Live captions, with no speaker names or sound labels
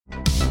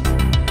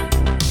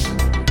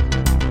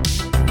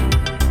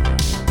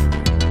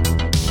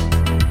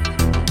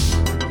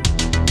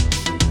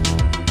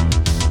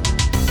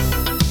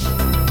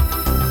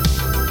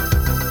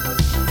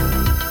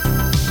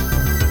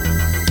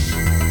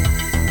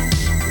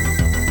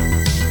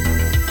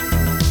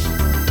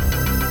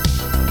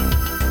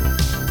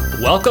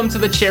Welcome to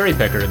The Cherry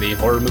Picker, the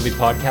horror movie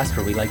podcast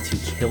where we like to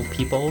kill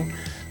people,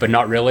 but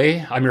not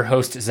really. I'm your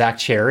host, Zach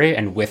Cherry,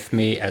 and with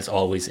me, as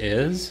always,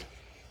 is...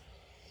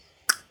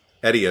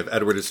 Eddie of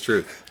Edward is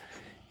Truth.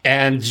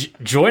 And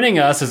joining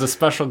us as a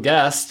special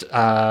guest,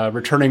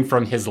 returning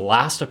from his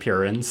last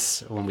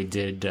appearance when we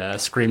did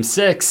Scream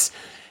 6,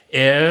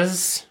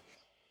 is...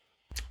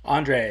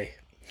 Andre.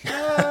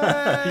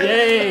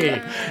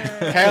 Yay!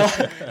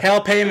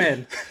 Hail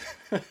Payman.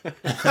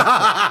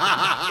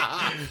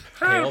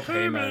 Hail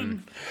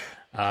Payman.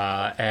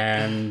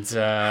 And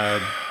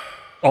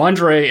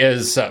Andre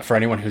is, for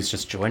anyone who's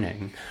just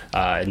joining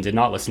and did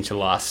not listen to the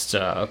last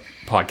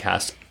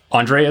podcast,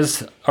 Andre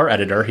is our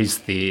editor. He's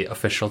the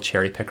official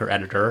Cherry Picker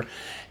editor.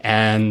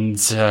 And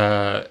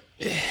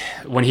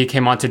when he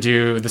came on to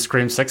do the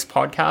Scream 6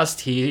 podcast,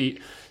 he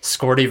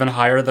scored even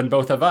higher than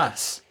both of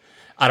us.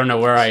 I don't know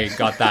where I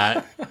got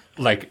that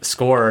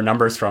score or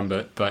numbers from,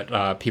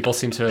 but people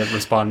seem to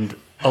respond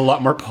a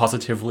lot more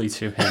positively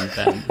to him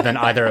than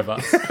either of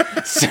us.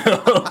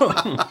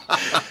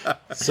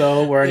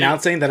 So we're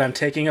announcing that I'm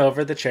taking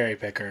over the Cherry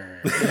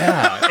Picker.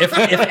 Yeah. If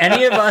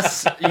any of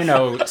us,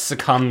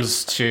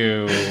 succumbs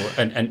to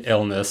an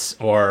illness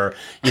or,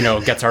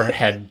 gets our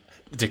head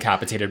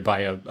decapitated by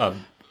a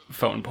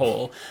phone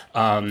pole,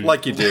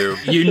 like you do,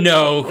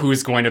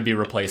 who's going to be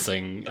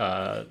replacing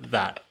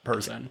that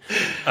person.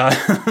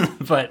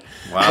 But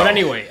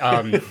anyway,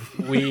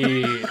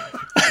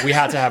 we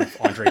had to have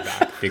Andre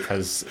back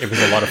because it was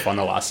a lot of fun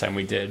the last time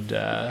we did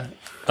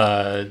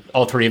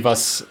all three of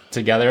us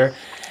together.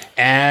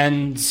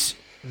 And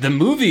the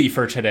movie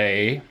for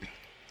today,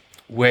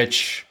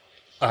 which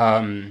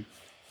my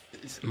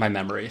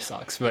memory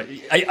sucks, but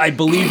I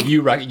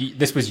believe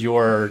this was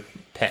your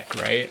pick,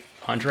 right,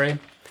 Andre?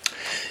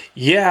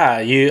 Yeah,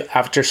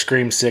 after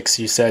Scream 6,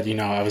 you said,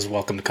 I was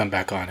welcome to come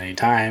back on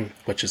anytime,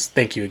 which is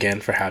thank you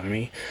again for having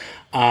me.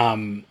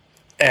 And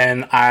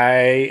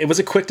it was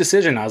a quick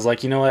decision. I was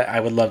like, you know what, I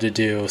would love to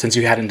do, since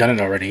you hadn't done it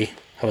already,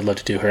 I would love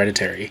to do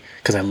Hereditary,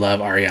 because I love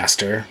Ari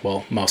Aster.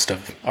 Well, most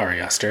of Ari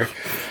Aster.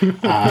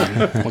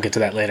 We'll get to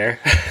that later.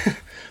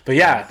 But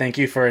yeah, thank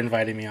you for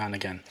inviting me on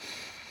again.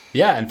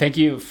 Yeah, and thank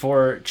you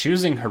for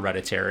choosing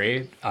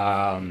Hereditary.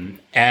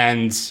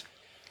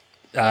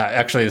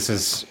 Actually,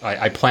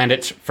 I planned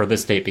it for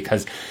this date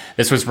because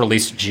this was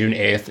released June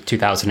 8th,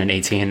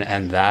 2018,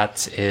 and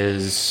this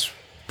is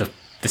the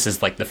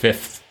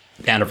 5th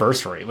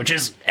anniversary, which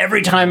is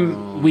every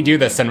time we do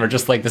this and we're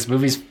just like, this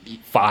movie's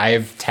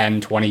 5,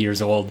 10, 20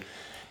 years old.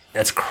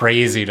 That's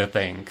crazy to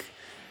think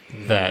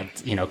that,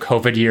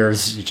 COVID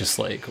years just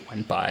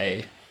went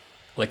by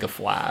like a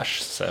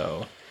flash.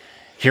 So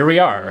here we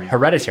are,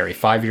 Hereditary,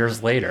 5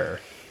 years later.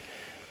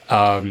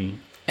 Yeah.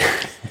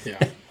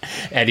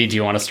 Eddie, do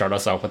you want to start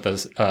us off with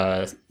this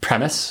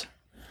premise?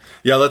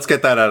 Yeah, let's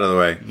get that out of the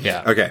way.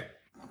 Yeah. Okay.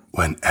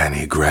 When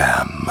Annie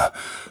Graham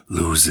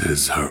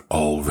loses her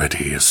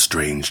already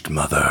estranged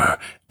mother,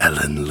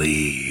 Ellen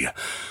Lee,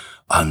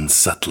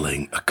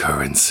 unsettling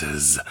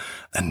occurrences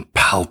and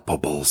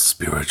palpable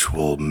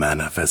spiritual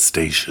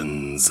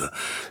manifestations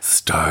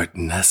start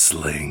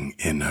nestling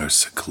in her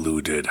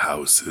secluded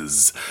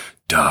house's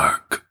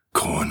dark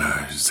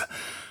corners.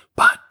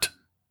 But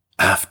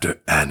after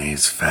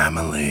Annie's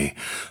family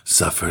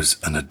suffers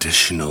an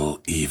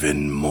additional,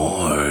 even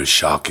more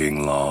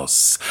shocking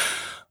loss,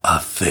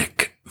 a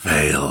thick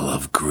veil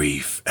of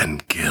grief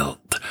and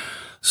guilt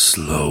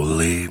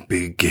slowly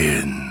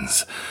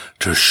begins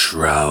to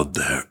shroud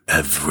their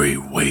every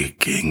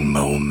waking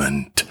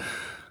moment,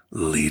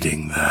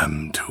 leading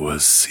them to a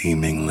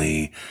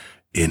seemingly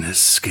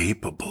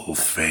inescapable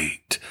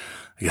fate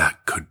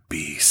that could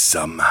be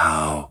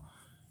somehow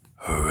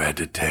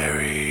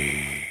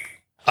hereditary.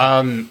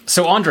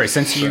 So Andre,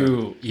 since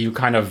you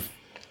kind of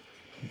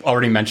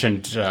already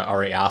mentioned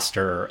Ari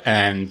Aster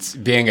and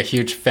being a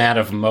huge fan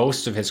of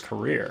most of his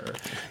career,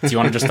 do you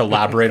want to just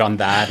elaborate on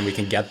that and we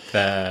can get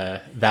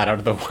that out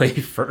of the way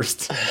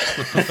first?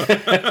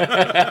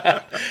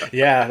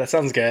 Yeah, that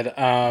sounds good.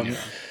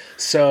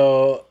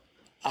 So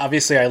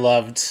obviously I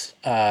loved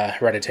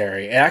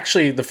Hereditary.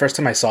 Actually, the first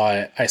time I saw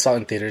it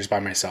in theaters by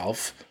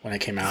myself when it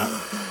came out.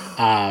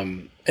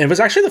 It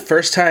was actually the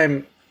first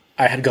time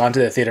I had gone to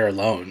the theater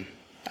alone.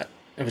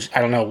 It was,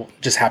 I don't know,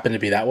 just happened to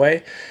be that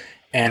way.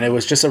 And it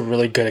was just a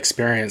really good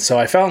experience. So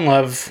I fell in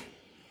love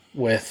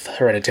with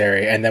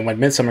Hereditary. And then when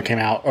Midsommar came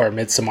out, or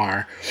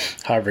Midsommar,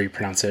 however you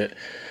pronounce it,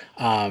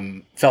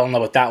 fell in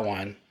love with that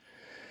one.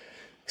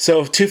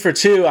 So 2 for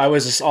 2, I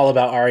was just all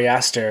about Ari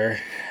Aster.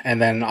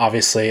 And then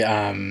obviously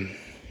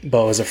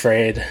Beau is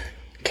Afraid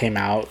came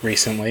out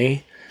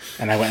recently.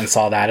 And I went and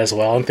saw that as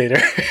well in theater.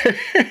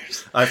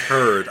 I've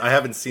heard. I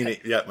haven't seen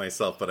it yet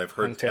myself, but I've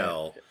heard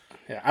tell.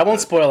 Yeah, I won't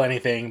spoil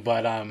anything,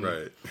 but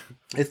right.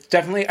 It's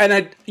definitely, and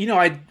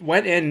I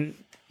went in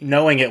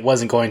knowing it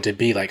wasn't going to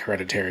be like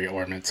Hereditary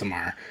or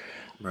Midsommar.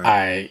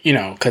 Right.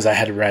 Because I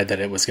had read that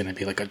it was going to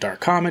be like a dark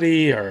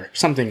comedy or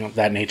something of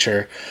that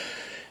nature.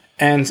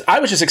 And I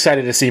was just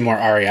excited to see more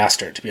Ari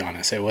Aster, to be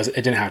honest. It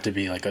didn't have to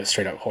be like a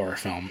straight up horror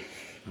film.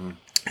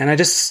 And I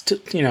just,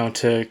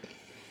 to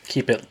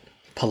keep it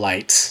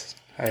polite,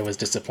 I was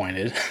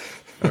disappointed.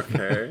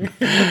 Okay.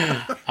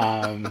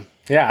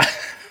 Yeah.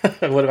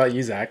 What about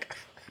you, Zach?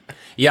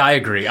 Yeah, I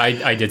agree.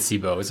 I did see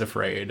Beau is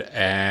Afraid,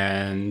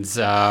 and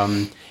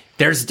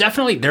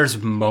there's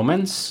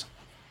moments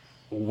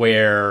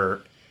where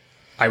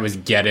I was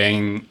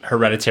getting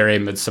Hereditary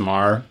and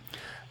Midsommar,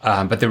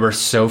 but they were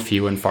so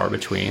few and far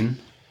between.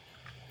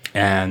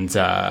 And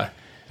I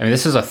mean,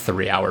 this is a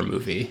 3-hour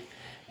movie,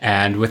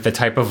 and with the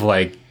type of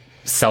like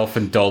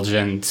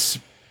self-indulgent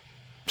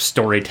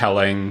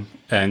storytelling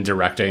and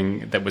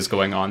directing that was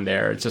going on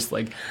there, it's just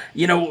like,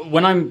 you know,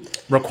 when I'm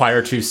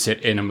required to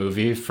sit in a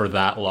movie for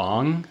that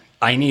long,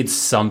 I need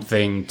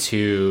something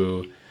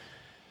to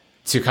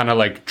kind of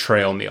like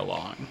trail me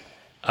along,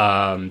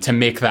 to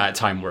make that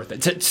time worth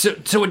it,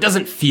 so it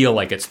doesn't feel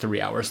like it's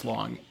 3 hours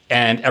long.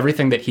 And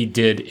everything that he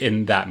did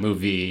in that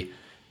movie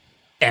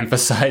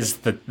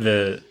emphasized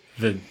the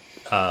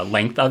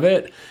length of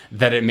it,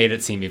 that it made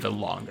it seem even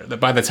longer. That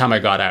by the time I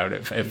got out,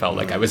 it felt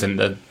like I was in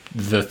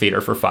the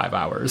theater for 5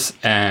 hours,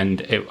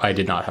 and I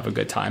did not have a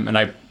good time.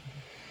 And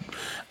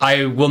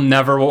I will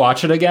never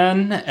watch it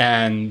again,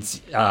 and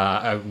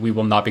we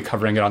will not be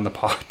covering it on the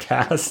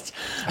podcast,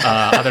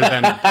 other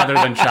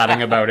than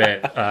chatting about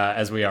it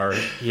as we are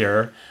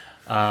here.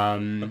 But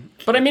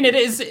I mean,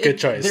 good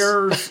choice.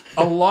 There's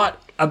a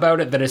lot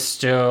about it that is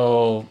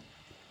still,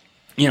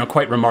 you know,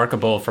 quite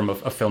remarkable from a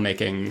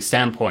filmmaking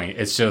standpoint.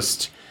 It's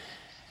just,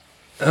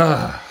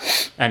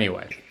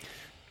 anyway.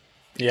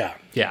 Yeah.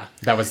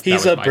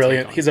 He's a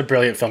brilliant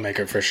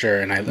filmmaker for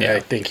sure, and I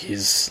think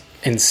he's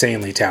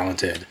insanely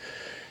talented.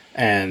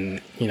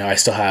 And, you know, I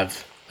still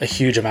have a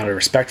huge amount of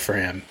respect for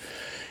him.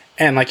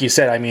 And like you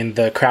said, I mean,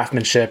 the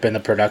craftsmanship and the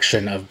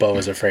production of Beau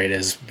is Afraid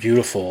is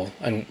beautiful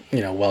and,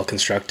 you know, well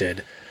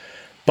constructed.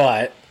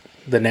 But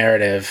the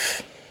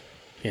narrative,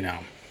 you know,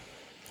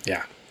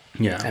 yeah.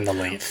 And the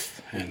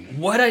length. And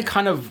what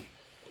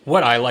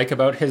I like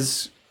about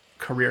his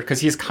career, because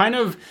he's kind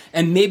of,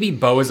 and maybe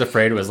Beau is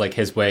Afraid was like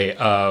his way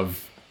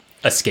of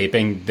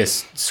escaping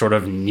this sort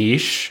of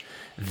niche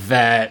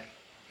that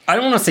I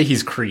don't want to say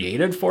he's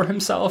created for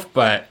himself,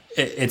 but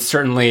it's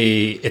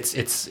certainly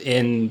it's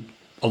in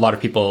a lot of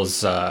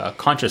people's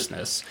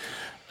consciousness,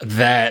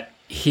 that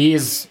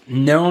he's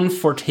known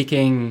for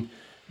taking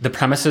the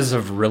premises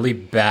of really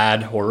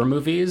bad horror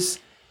movies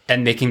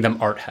and making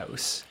them art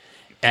house.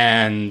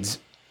 And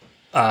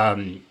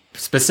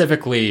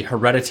specifically,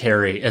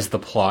 Hereditary is the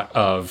plot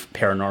of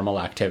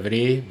Paranormal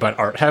Activity, but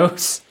art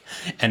house,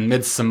 and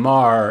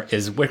Midsommar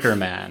is Wicker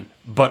Man,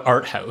 but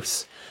art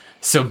house.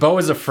 So Beau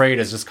is Afraid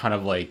is just kind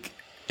of like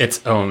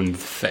its own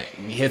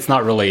thing. It's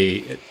not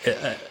really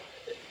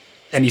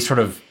any sort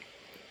of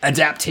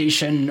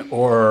adaptation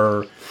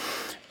or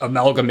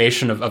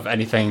amalgamation of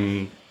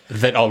anything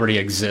that already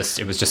exists.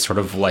 It was just sort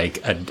of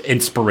like an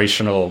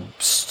inspirational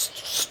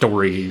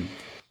story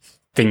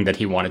thing that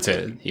he wanted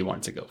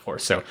to go for.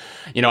 So,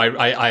 you know,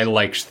 I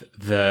liked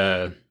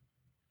the,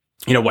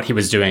 you know, what he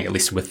was doing, at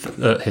least with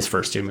his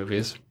first two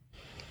movies.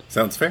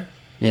 Sounds fair.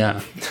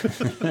 Yeah.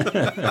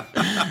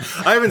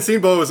 I haven't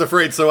seen Beau is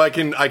Afraid, so I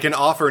can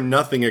offer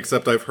nothing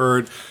except I've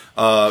heard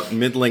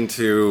middling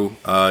to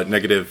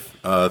negative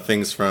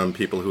things from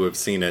people who have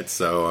seen it.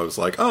 So I was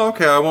like, oh,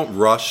 okay, I won't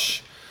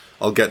rush.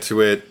 I'll get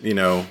to it, you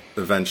know,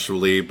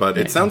 eventually. But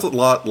it sounds a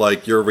lot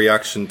like your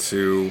reaction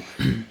to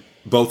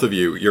both of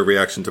you. Your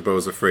reaction to Beau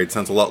is Afraid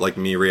sounds a lot like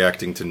me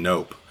reacting to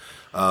Nope.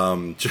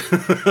 I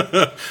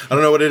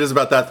don't know what it is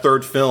about that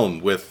third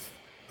film with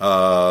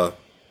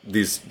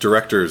these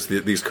directors,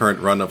 these current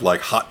run of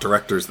like hot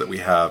directors that we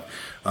have.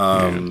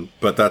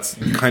 But that's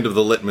kind of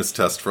the litmus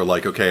test for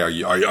like, okay, are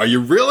you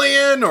really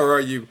in, or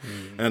are you?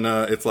 And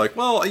it's like,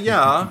 well,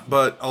 yeah,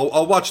 but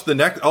I'll watch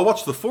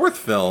the fourth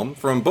film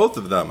from both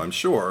of them, I'm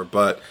sure.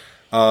 But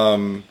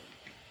like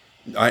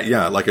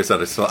I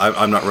said,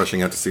 I'm not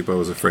rushing out to see Beau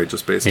is Afraid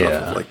just based off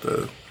of like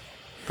the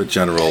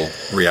general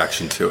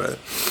reaction to it.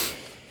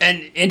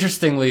 And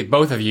interestingly,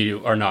 both of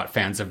you are not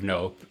fans of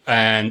Nope,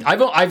 and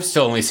I've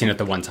still only seen it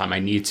the one time. I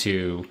need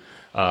to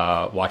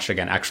watch it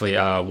again. Actually,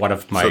 one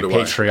of my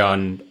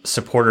Patreon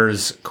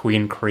supporters,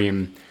 Queen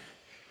Cream,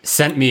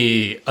 sent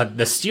me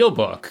the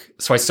Steelbook,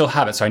 so I still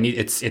have it. So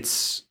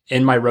it's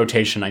in my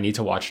rotation. I need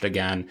to watch it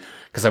again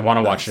because I want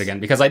to watch it again,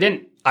 because I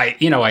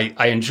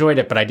enjoyed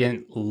it, but I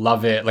didn't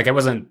love it. Like, I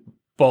wasn't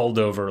bowled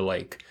over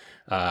like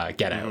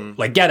Get Out.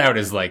 Like, Get Out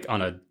is like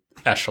on a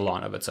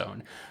echelon of its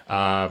own.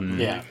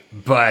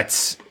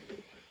 But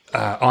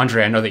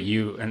Andre, I know that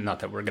you, and not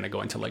that we're going to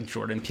go into like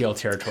Jordan Peele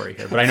territory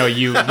here, but I know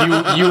you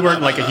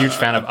weren't like a huge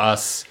fan of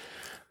Us,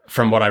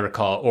 from what I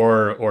recall,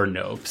 or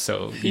Nope.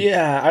 So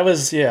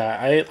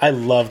I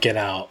love Get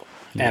Out,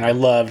 and I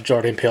love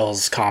Jordan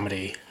Peele's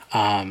comedy.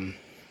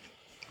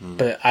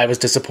 But I was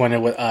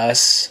disappointed with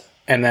Us,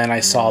 and then I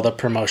saw the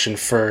promotion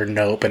for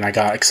Nope, and I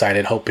got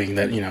excited, hoping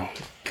that, you know,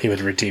 he would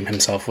redeem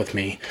himself with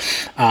me.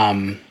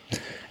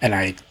 And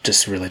I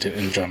just really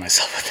didn't enjoy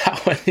myself with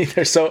that one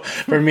either. So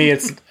for me,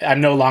 I'm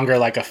no longer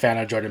like a fan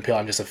of Jordan Peele.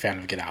 I'm just a fan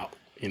of Get Out,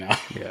 you know?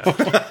 Yeah.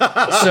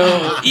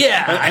 So,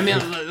 yeah, I mean,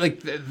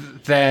 like,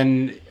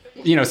 then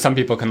some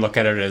people can look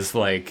at it as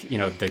like,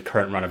 the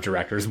current run of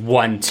directors,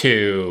 1,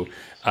 2,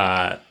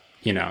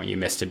 you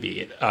missed a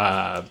beat.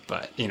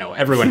 But,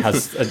 everyone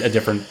has a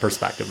different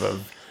perspective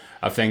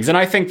of things. And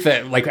I think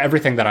that like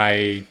everything that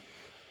I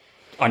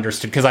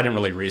understood, because I didn't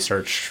really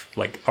research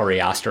like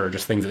Ari Aster or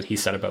just things that he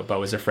said about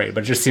Beau is Afraid,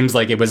 but it just seems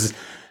like it was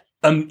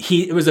a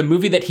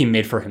movie that he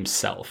made for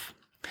himself.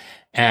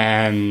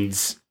 And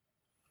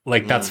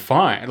like, that's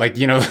fine. Like,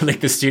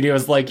 like the studio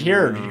is like,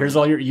 here's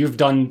all you've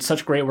done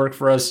such great work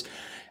for us.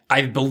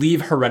 I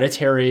believe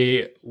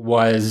Hereditary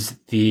was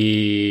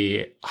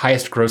the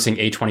highest grossing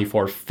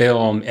A24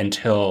 film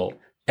until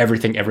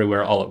Everything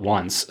Everywhere All at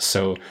Once.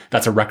 So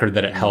that's a record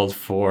that it held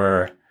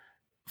for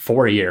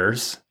 4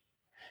 years,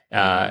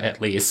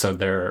 at least. So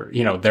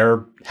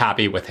they're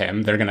happy with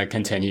him. They're going to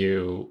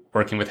continue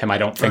working with him. I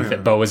don't think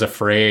that Beau is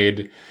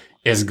Afraid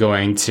is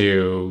going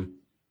to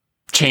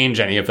change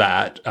any of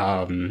that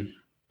in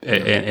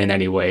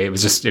any way. It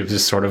was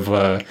just sort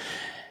of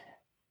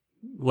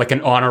like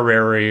an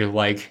honorary,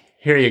 like,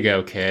 here you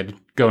go, kid,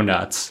 go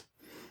nuts.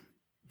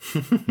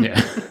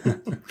 Yeah.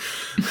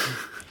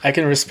 I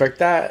can respect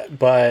that,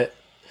 but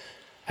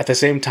at the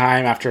same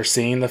time, after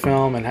seeing the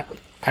film, and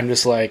I'm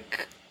just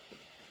like,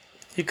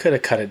 you could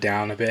have cut it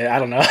down a bit. I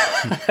don't know.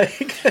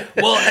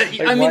 Well,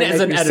 I mean,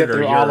 as an editor,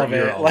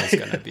 you're always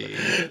going to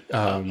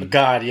be.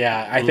 God,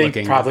 yeah. I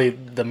think probably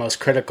the most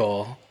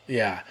critical.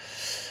 Yeah.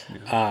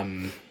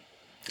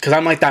 Because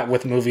I'm like that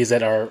with movies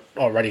that are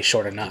already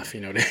short enough,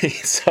 you know what I mean?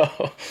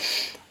 So,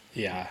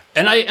 yeah.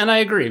 And I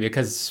agree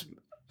because,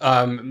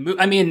 I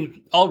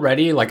mean,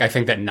 already, like, I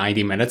think that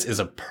 90 minutes is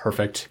a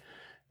perfect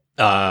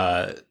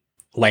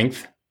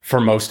length for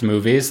most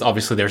movies.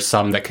 Obviously, there's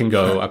some that can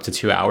go up to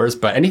 2 hours,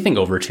 but anything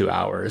over 2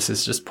 hours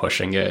is just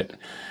pushing it,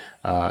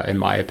 in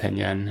my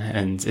opinion.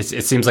 And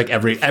it seems like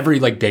every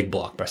like big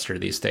blockbuster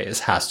these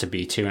days has to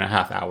be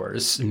 2.5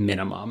 hours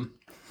minimum.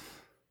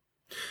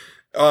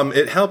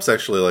 It helps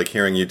actually, like,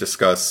 hearing you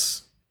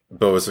discuss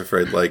Beau is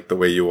Afraid, like, the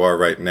way you are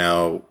right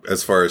now,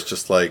 as far as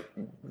just, like,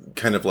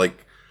 kind of,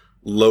 like,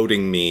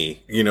 loading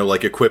me,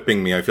 like,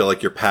 equipping me. I feel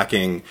like you're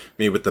packing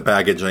me with the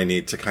baggage I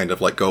need to kind of,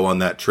 like, go on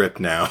that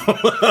trip now.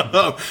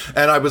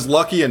 And I was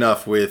lucky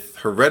enough with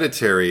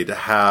Hereditary to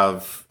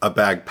have a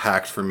bag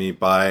packed for me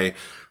by,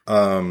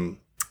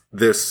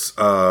 this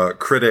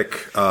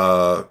critic,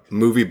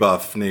 movie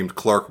buff named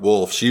Clark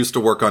Wolf. She used to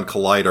work on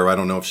Collider. I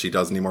don't know if she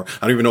does anymore.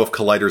 I don't even know if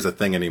Collider's a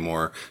thing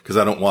anymore because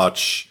I don't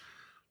watch.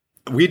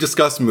 We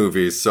discuss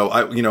movies, so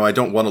I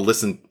don't want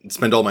to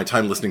spend all my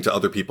time listening to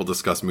other people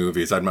discuss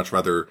movies. I'd much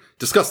rather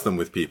discuss them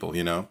with people,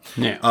 Yeah.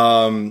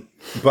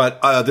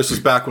 But this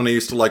was back when I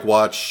used to like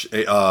watch,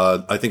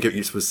 I think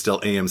it was still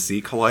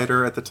AMC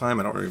Collider at the time.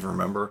 I don't even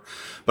remember.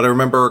 But I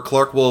remember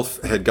Clark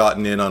Wolf had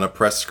gotten in on a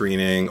press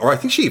screening, or I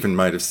think she even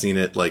might have seen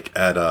it like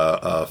at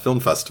a film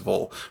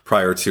festival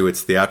prior to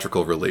its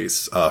theatrical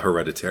release,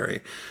 Hereditary.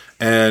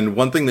 And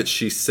one thing that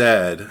she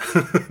said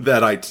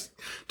that I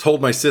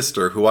told my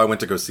sister, who I went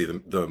to go see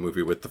the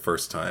movie with the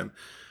first time,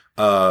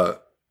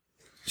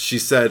 she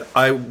said,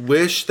 I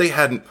wish they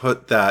hadn't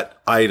put that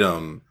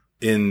item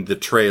in the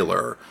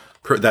trailer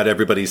that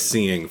everybody's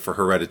seeing for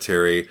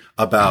Hereditary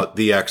about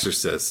The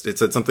Exorcist. It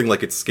said something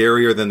like it's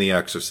scarier than The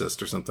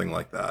Exorcist or something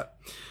like that.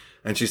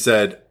 And she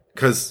said,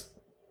 because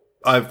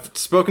I've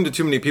spoken to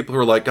too many people who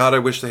are like, God, I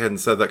wish they hadn't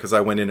said that because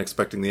I went in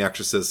expecting The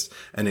Exorcist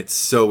and it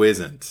so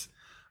isn't.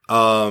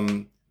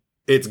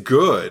 It's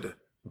good,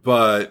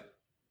 but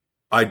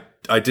I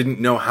didn't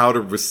know how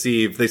to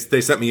receive.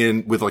 They sent me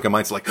in with like a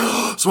mindset like,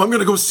 oh, so I'm going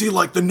to go see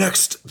like the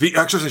next The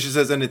Exorcist. She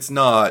says, and it's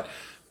not.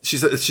 She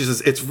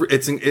says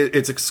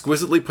it's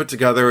exquisitely put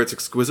together. It's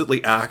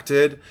exquisitely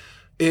acted.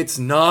 It's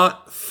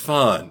not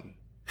fun.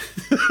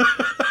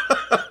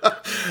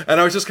 And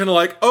I was just kind of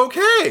like,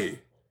 okay,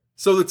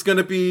 so it's going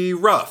to be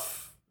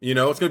rough. It's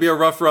going to be a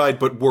rough ride,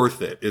 but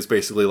worth it is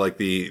basically like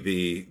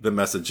the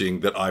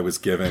messaging that I was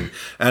given.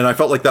 And I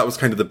felt like that was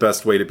kind of the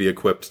best way to be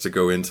equipped to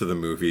go into the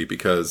movie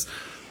because,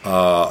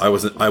 I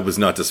was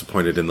not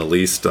disappointed in the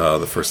least,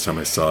 the first time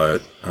I saw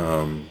it.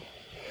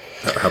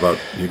 How about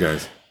you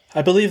guys?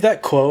 I believe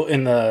that quote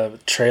in the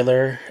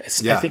trailer, I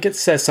think it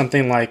says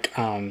something like,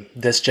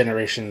 this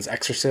generation's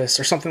Exorcist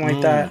or something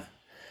like that.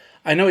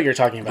 I know what you're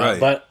talking about,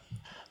 but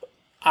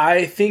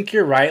I think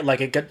you're right.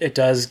 Like it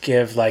does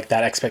give like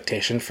that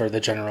expectation for the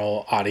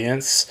general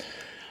audience,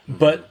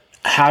 but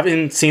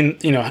having seen,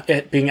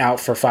 it being out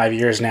for 5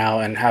 years now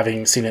and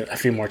having seen it a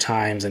few more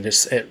times and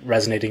just it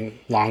resonating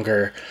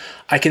longer,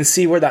 I can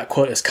see where that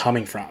quote is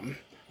coming from.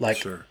 Like,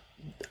 sure.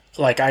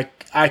 Like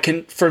I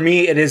can, for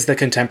me, it is the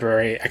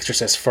contemporary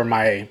Exorcist for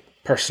my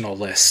personal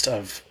list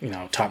of,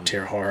 top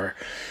tier horror.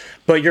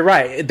 But you're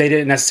right. They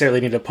didn't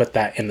necessarily need to put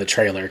that in the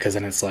trailer because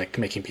then it's like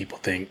making people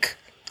think,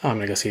 oh, I'm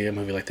going to go see a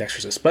movie like The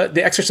Exorcist. But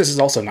The Exorcist is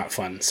also not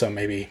fun. So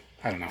maybe,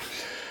 I don't know.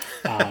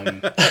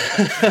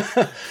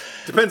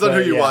 Depends on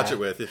who you watch it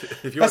with.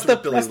 If you that's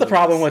the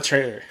problem with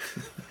trailer.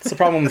 It's the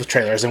problem with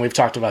trailers. And we've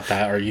talked about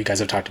that, or you guys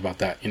have talked about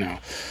that,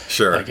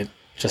 Sure. Like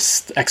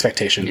just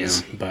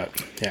expectations. Yeah.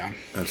 But yeah.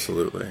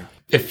 Absolutely.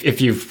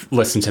 if you've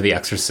listened to the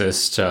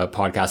Exorcist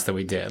podcast that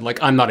we did,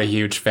 like I'm not a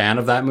huge fan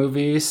of that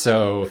movie.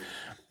 So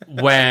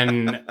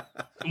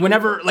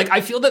whenever like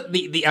I feel that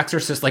the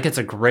Exorcist, like it's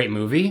a great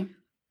movie,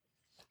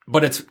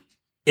 but it's,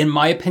 in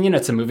my opinion,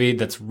 it's a movie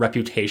that's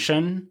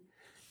reputation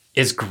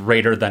is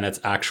greater than its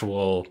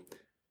actual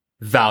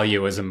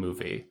value as a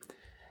movie.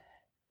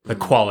 The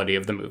quality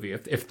of the movie,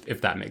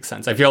 if that makes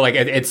sense. I feel like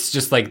it's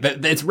just like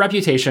its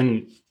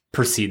reputation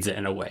precedes it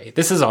in a way.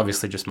 This is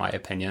obviously just my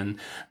opinion,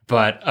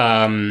 but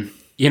when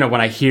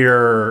I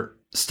hear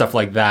stuff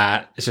like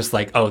that, it's just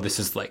like, oh, this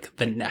is like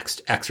the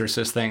next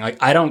Exorcist thing.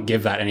 Like I don't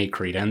give that any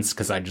credence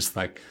because I just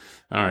like,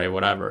 all right,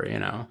 whatever,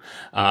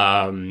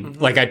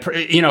 Like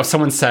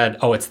someone said,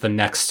 oh, it's the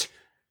next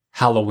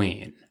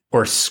Halloween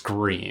or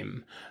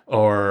Scream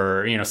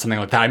or something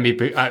like that.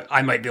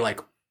 I might be like,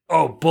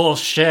 oh,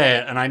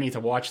 bullshit, and I need to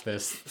watch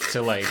this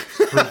to like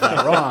prove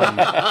that wrong.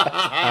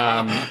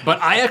 But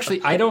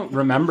I don't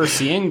remember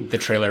seeing the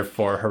trailer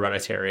for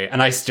Hereditary,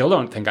 and I still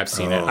don't think I've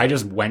seen it. I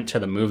just went to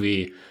the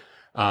movie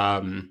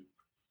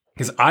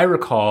because I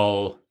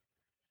recall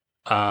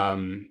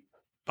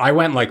I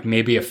went like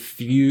maybe a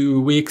few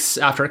weeks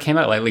after it came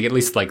out, like at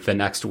least like the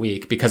next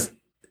week, because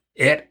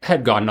it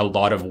had gotten a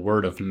lot of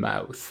word of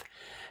mouth,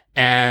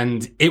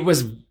 and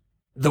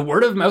the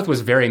word of mouth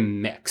was very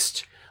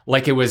mixed.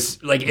 Like it was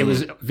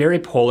very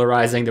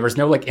polarizing. There was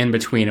no like in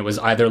between. It was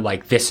either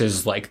like, this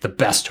is like the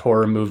best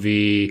horror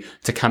movie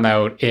to come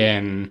out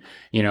in,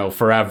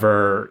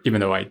 forever, even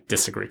though I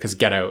disagree because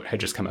Get Out had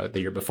just come out the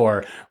year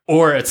before,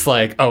 or it's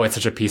like, oh, it's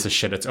such a piece of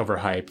shit, it's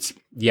overhyped,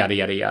 yada,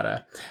 yada,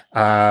 yada.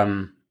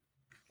 And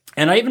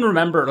I even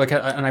remember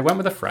and I went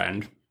with a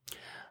friend,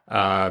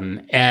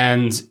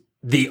 and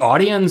the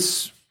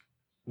audience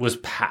was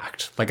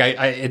packed. Like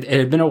it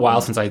had been a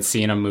while since I'd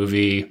seen a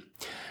movie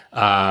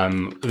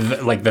having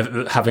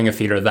a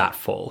theater that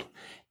full,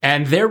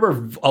 and there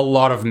were a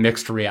lot of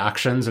mixed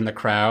reactions in the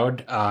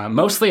crowd.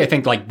 Mostly I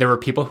think like there were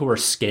people who were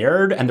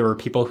scared, and there were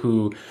people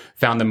who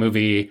found the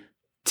movie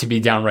to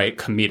be downright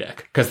comedic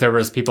because there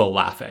was people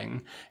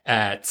laughing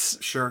at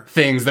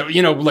things that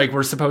like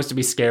were supposed to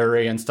be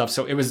scary and stuff.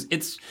 So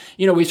it's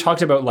we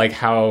talked about like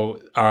how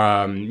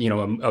a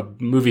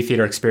movie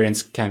theater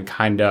experience can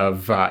kind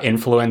of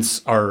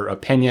influence our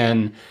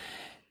opinion.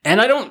 And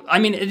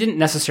it didn't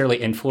necessarily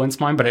influence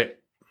mine, but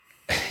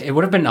it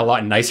would have been a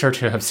lot nicer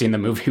to have seen the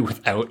movie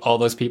without all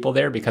those people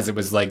there, because it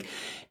was like,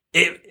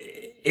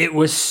 it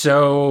was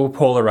so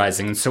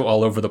polarizing and so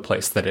all over the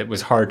place that it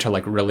was hard to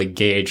like really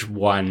gauge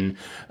one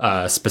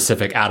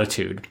specific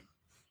attitude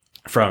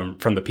from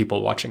the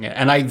people watching it.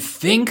 And I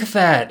think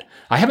that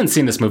I haven't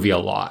seen this movie a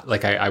lot.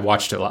 Like I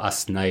watched it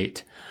last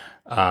night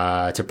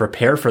to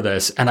prepare for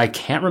this, and I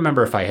can't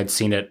remember if I had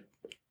seen it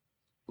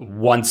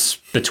once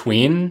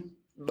between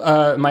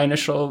my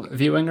initial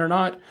viewing or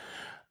not.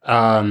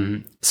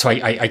 So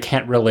I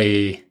can't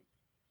really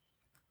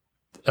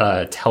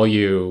tell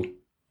you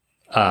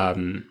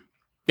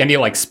any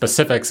like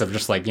specifics of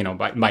just like,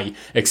 my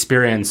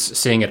experience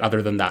seeing it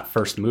other than that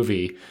first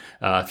movie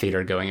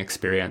theater going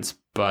experience.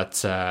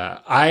 But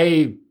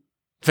I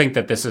think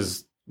that this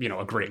is,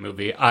 a great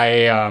movie.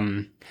 I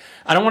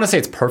don't want to say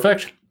it's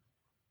perfect,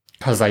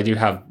 because I do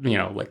have,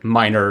 like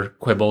minor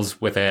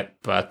quibbles with it,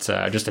 but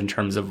just in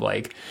terms of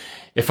like,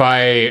 if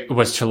I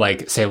was to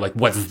like say like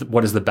what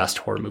is the best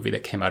horror movie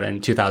that came out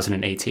in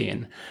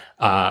 2018,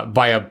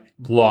 by a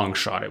long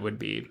shot, it would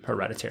be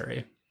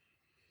Hereditary.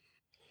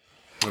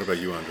 What about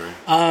you,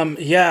 Andre?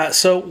 Yeah.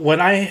 So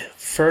when I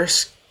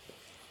first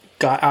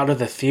got out of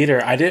the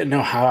theater, I didn't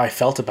know how I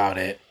felt about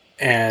it,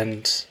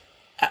 and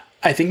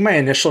I think my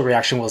initial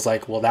reaction was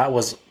like, well, that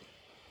was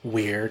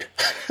weird.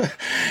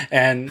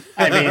 And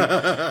I mean,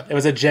 it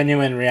was a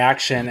genuine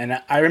reaction.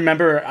 And I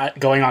remember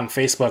going on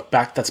Facebook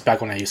that's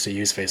back when I used to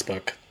use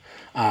Facebook,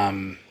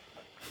 and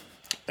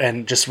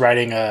just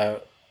writing a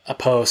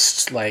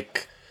post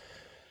like,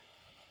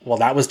 well,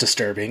 that was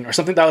disturbing, or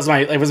something.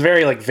 It was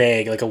very like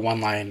vague, like a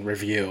one-line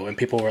review. And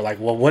people were like,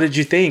 well, what did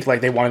you think?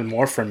 Like they wanted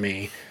more from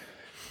me.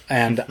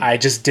 And I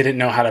just didn't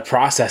know how to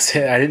process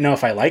it. I didn't know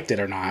if I liked it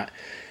or not.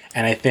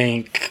 And I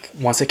think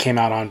once it came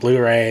out on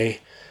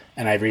Blu-ray,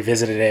 and I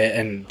revisited it,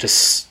 and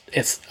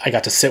I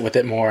got to sit with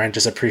it more and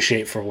just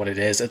appreciate for what it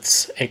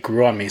is. It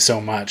grew on me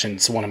so much, and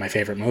it's one of my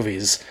favorite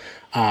movies.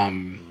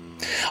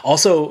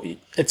 Also,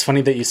 it's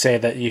funny that you say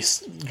that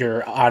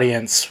your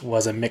audience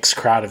was a mixed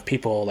crowd of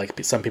people.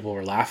 Like some people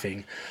were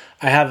laughing.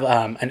 I have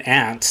an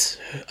aunt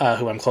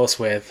who I'm close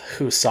with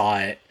who saw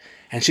it,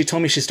 and she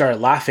told me she started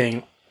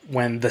laughing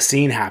when the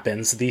scene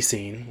happens,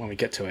 when we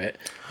get to it.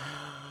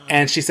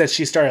 And she said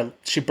she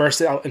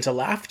burst out into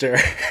laughter.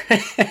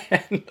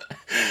 And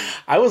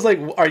I was like,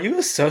 are you a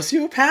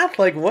sociopath?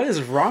 Like, what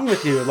is wrong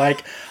with you?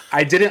 Like,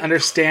 I didn't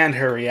understand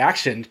her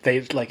reaction.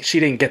 She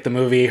didn't get the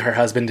movie. Her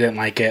husband didn't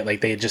like it.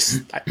 Like, they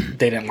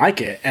didn't like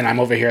it. And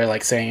I'm over here,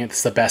 like, saying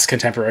it's the best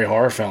contemporary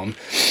horror film.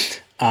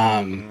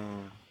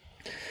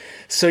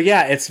 So,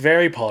 yeah, it's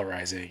very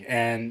polarizing.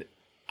 And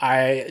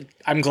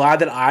I'm glad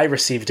that I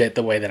received it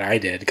the way that I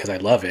did, because I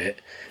love it.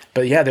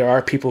 But, yeah, there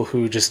are people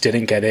who just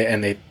didn't get it,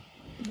 and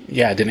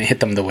it didn't hit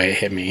them the way it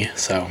hit me.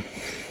 So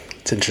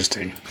it's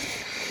interesting.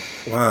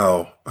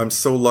 Wow. I'm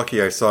so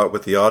lucky I saw it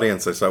with the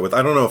audience I saw it with.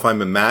 I don't know if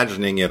I'm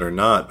imagining it or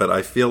not, but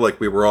I feel like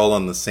we were all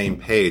on the same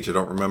page. I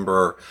don't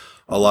remember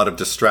a lot of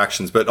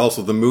distractions, but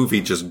also the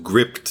movie just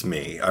gripped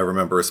me. I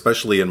remember,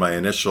 especially in my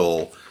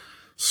initial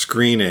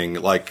screening,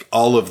 like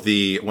all of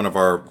one of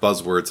our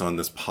buzzwords on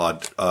this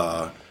pod,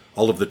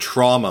 all of the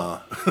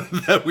trauma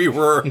that we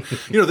were,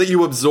 that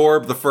you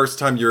absorb the first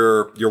time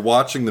you're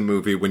watching the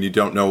movie when you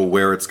don't know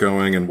where it's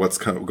going and what's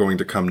going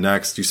to come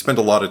next. You spend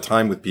a lot of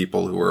time with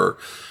people who are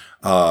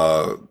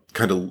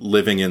kind of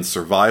living in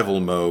survival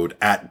mode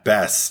at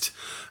best,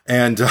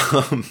 and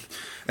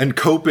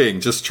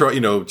coping, just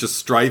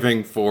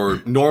striving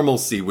for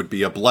normalcy would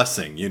be a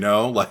blessing,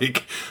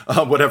 like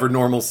whatever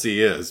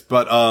normalcy is.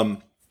 But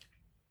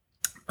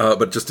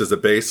just as a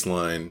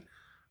baseline,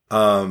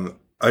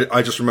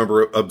 I just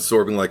remember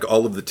absorbing like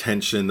all of the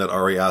tension that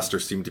Ari Aster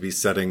seemed to be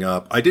setting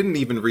up. I didn't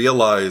even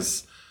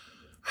realize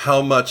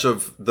how much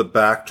of the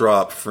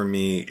backdrop for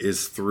me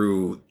is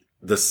through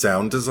the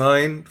sound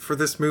design for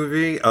this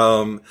movie.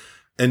 And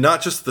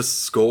not just the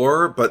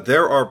score, but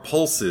there are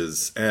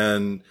pulses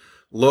and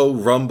low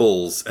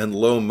rumbles and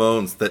low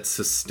moans that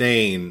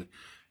sustain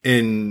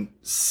in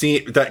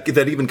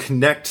that even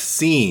connect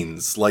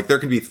scenes. Like there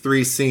can be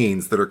 3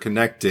 scenes that are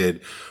connected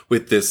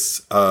with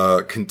this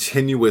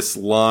continuous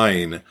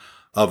line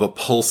of a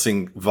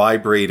pulsing,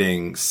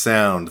 vibrating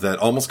sound that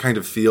almost kind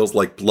of feels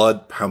like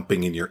blood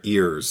pumping in your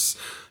ears.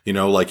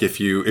 Like if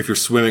you're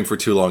swimming for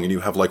too long and you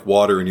have like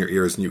water in your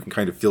ears and you can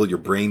kind of feel your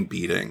brain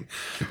beating.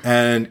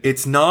 And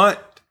it's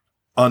not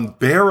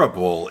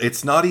unbearable.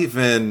 It's not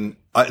even,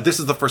 this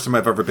is the first time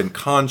I've ever been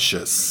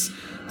conscious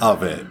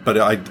of it, but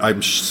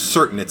I'm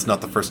certain it's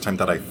not the first time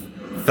that I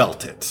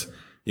felt it.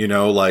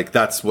 Like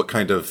that's what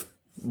kind of,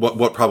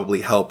 what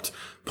probably helped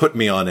put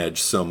me on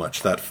edge so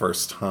much that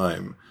first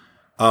time.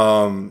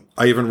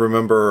 I even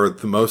remember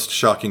the most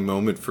shocking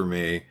moment for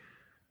me,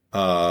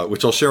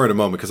 which I'll share in a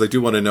moment, because I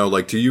do want to know,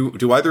 like,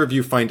 do either of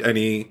you find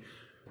any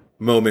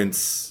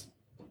moments,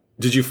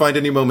 did you find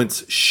any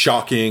moments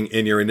shocking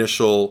in your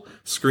initial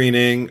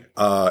screening?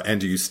 And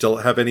do you still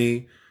have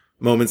any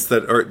moments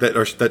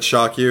that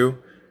shock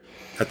you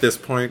at this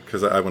point?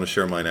 Because I want to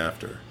share mine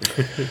after.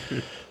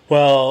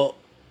 Well,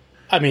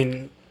 I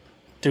mean,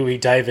 do we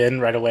dive in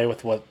right away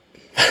with what,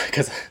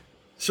 because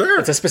sure,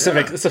 it's a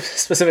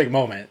specific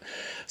moment.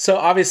 So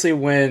obviously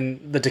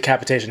when the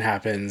decapitation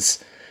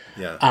happens,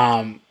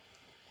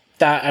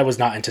 that I was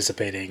not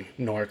anticipating,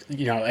 nor,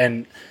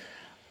 and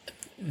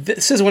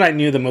this is when I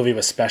knew the movie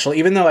was special.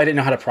 Even though I didn't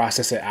know how to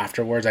process it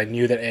afterwards, I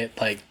knew that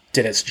it like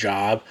did its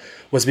job,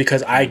 was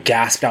because I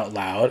gasped out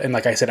loud. And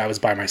like I said, I was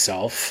by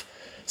myself.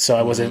 So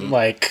I wasn't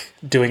like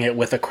doing it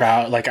with a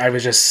crowd. Like that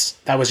was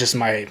just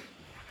my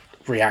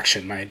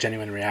reaction, my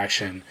genuine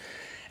reaction.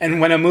 And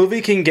when a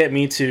movie can get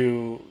me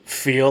to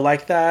feel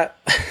like that,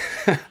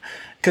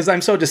 because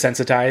I'm so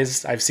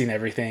desensitized, I've seen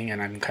everything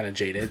and I'm kind of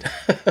jaded.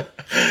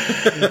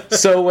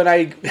 So when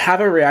I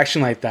have a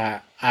reaction like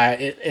that,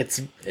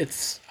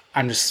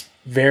 I'm just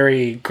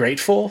very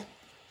grateful,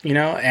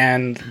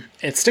 and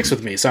it sticks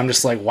with me. So I'm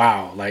just like,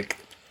 wow, like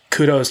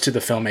kudos to the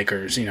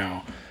filmmakers,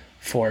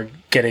 for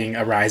getting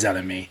a rise out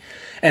of me.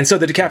 And so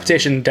the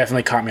decapitation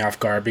definitely caught me off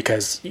guard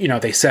because,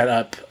 they set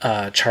up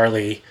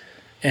Charlie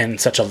in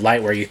such a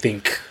light where you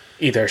think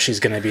either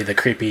she's going to be the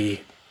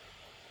creepy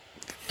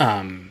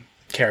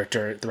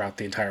character throughout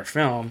the entire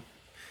film,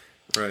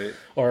 right,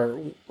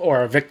 or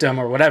a victim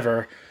or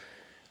whatever,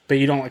 but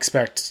you don't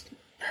expect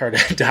her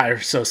to die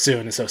so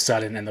soon and so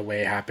sudden and the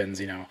way it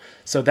happens,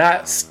 So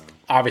that's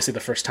obviously the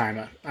first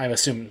time. I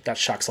assume that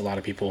shocks a lot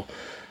of people.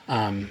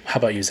 How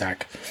about you,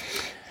 Zach?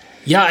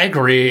 Yeah, I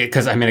agree.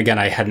 Because again,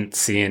 I hadn't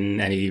seen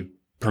any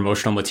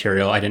promotional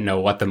material. I didn't know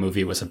what the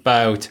movie was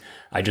about.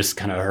 I just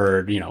kind of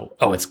heard,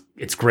 oh,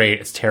 it's great,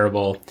 it's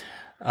terrible.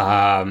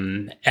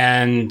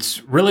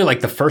 And really,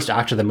 like, the first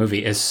act of the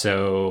movie is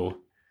so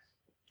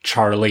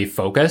Charlie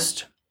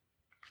focused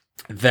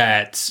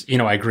that,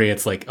 I agree.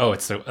 It's like, oh,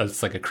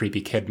 it's like a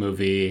creepy kid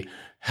movie.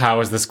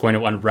 How is this going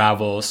to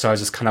unravel? So I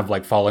was just kind of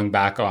like falling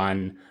back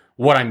on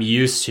what I'm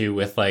used to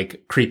with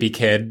like creepy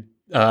kid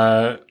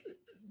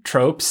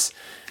tropes.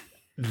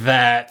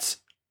 That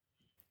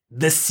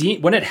this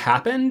scene, when it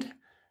happened,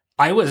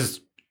 I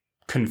was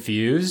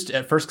confused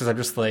at first because I'm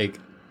just like,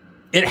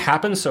 it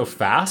happened so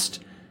fast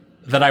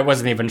that I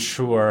wasn't even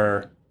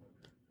sure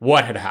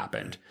what had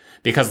happened,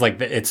 because like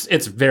it's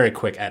very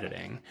quick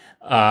editing,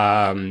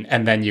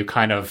 and then you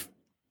kind of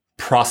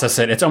process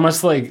it. It's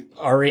almost like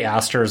Ari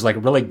Aster is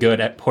like really good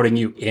at putting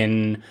you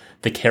in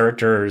the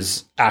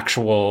character's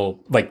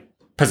actual like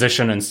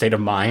position and state of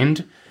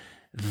mind,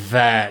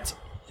 that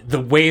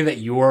the way that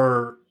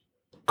you're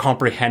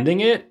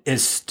comprehending it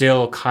is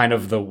still kind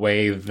of the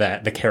way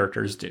that the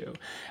characters do.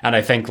 And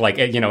I think like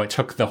it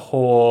took the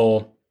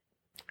whole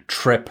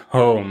trip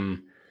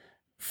home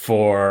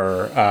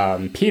for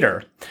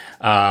Peter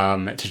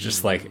to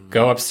just like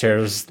go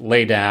upstairs,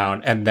 lay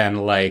down, and then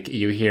like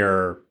you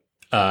hear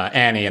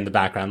Annie in the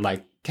background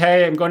like,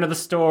 hey, I'm going to the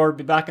store,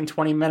 be back in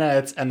 20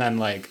 minutes, and then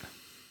like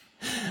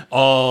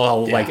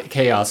all like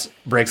chaos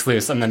breaks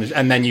loose, and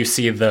then you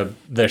see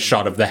the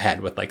shot of the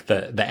head with like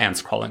the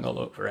ants crawling all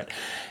over it,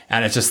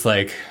 and it's just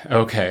like,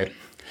 okay,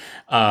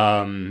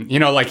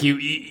 like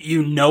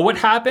you know what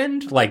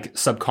happened, like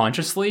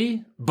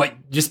subconsciously, but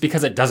just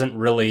because it doesn't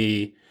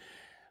really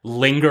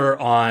linger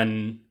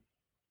on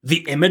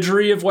the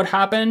imagery of what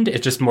happened,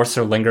 it just more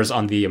so lingers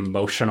on the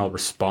emotional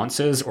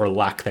responses or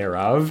lack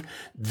thereof,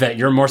 that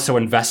you're more so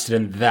invested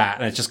in that,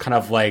 and it's just kind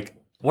of like,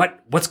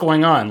 what's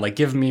going on? Like,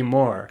 give me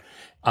more.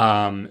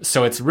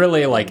 So it's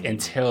really like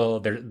until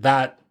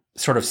that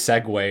sort of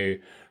segue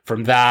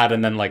from that,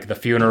 and then like the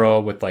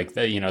funeral with like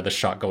the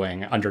shot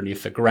going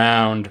underneath the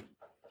ground,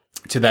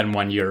 to then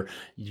when you're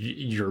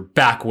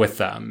back with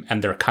them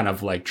and they're kind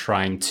of like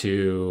trying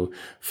to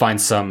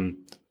find some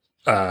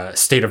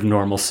state of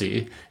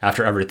normalcy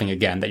after everything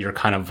again, that you're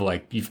kind of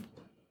like,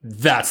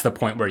 that's the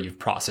point where you've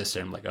processed it.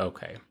 I'm like,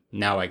 okay,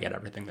 now I get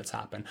everything that's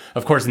happened.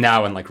 Of course,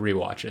 now in like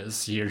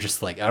rewatches, you're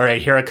just like, all right,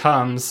 here it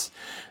comes.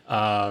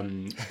 But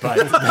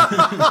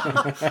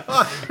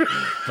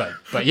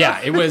yeah,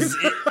 it was.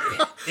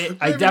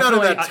 I definitely not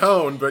in that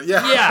tone, but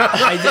yeah,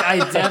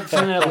 I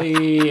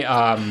definitely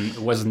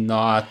was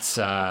not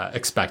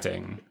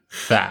expecting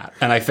that,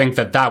 and I think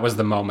that was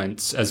the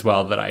moment as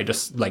well that I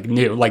just like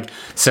knew, like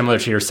similar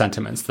to your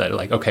sentiments, that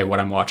like, okay, what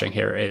I'm watching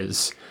here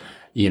is,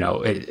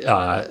 it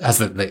has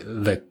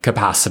the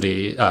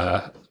capacity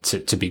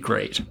to be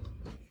great.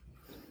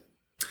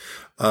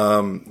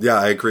 Yeah,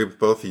 I agree with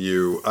both of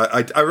you.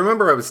 I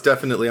remember I was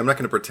definitely, I'm not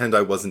going to pretend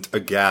I wasn't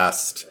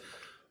aghast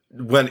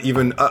when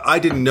even, I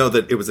didn't know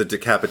that it was a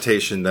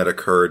decapitation that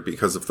occurred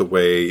because of the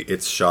way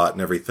it's shot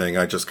and everything.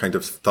 I just kind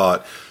of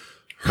thought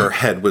her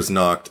head was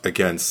knocked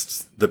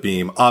against the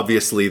beam.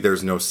 Obviously,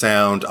 there's no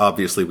sound.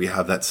 Obviously, we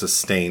have that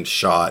sustained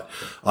shot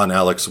on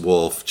Alex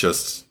Wolff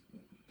just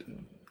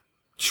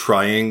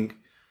trying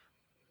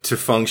to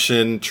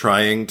function,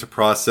 trying to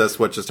process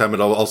what just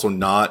happened. Also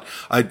not.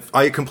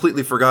 I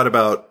completely forgot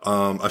about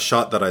a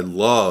shot that I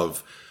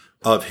love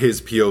of his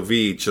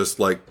POV, just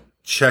like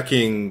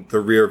checking the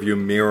rear view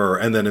mirror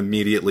and then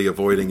immediately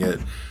avoiding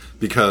it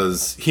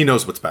because he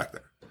knows what's back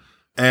there.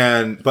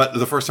 But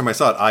the first time I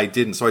saw it, I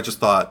didn't. So I just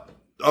thought,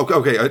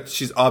 okay,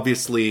 she's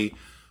obviously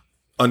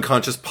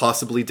unconscious,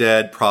 possibly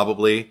dead,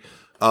 probably,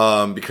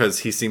 because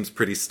he seems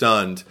pretty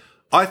stunned.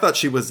 I thought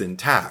she was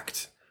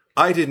intact.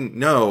 I didn't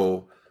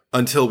know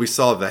until we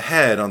saw the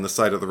head on the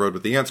side of the road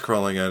with the ants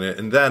crawling on it.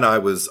 And then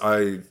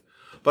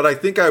but I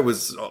think I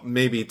was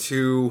maybe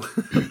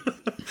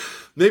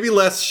maybe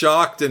less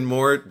shocked and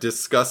more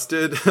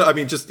disgusted. I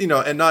mean, just,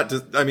 and not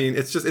just, I mean,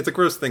 it's a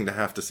gross thing to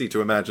have to see,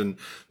 to imagine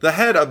the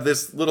head of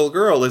this little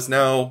girl is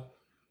now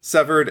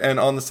severed and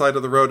on the side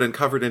of the road and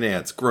covered in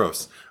ants.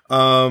 Gross.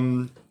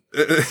 Among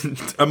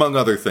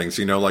other things,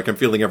 like I'm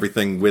feeling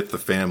everything with the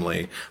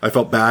family. I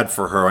felt bad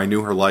for her. I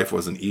knew her life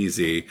wasn't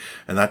easy,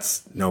 and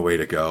that's no way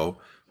to go.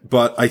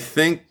 But I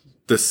think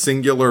the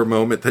singular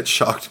moment that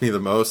shocked me the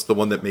most, the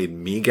one that made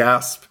me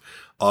gasp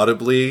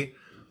audibly,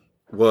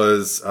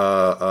 was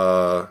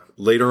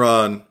later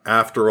on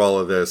after all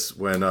of this,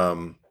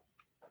 when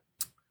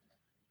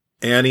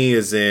Annie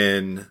is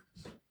in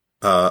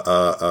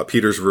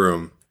Peter's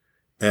room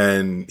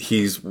and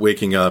he's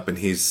waking up and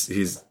he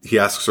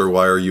asks her,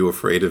 "Why are you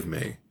afraid of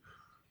me?"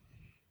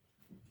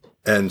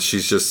 And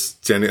she's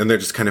just standing, and they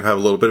just kind of have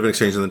a little bit of an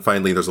exchange, and then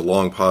finally there's a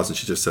long pause and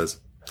she just says,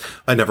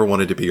 "I never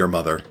wanted to be your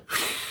mother."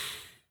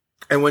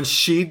 And when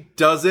she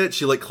does it,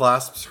 she like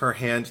clasps her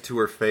hand to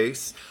her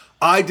face.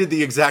 I did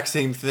the exact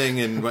same thing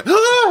and went,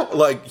 "Ah!"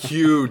 Like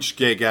huge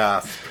gay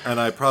gasp. And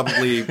I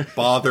probably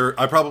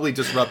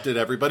disrupted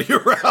everybody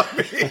around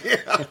me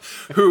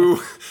who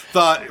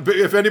thought,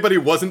 if anybody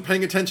wasn't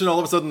paying attention, all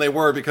of a sudden they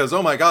were, because,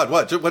 oh my God,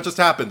 what just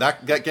happened?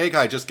 That gay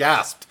guy just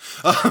gasped.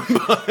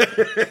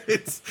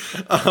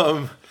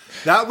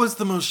 That was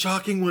the most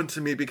shocking one to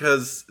me,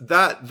 because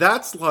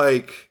that's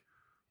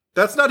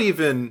not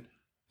even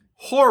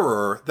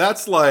horror.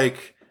 That's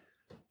like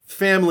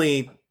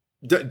family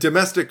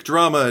domestic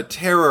drama,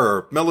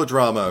 terror,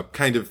 melodrama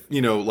kind of,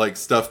 like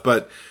stuff,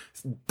 but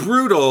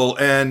brutal.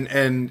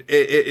 And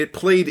it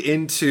played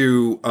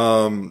into,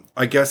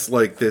 I guess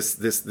like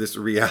this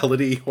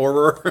reality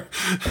horror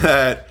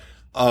that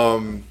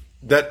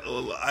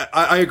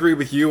I agree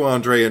with you,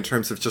 Andre, in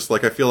terms of just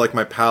like, I feel like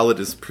my palate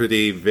is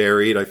pretty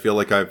varied. I feel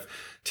like I've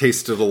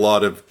tasted a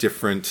lot of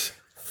different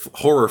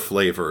horror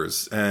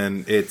flavors,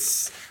 and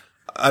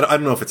I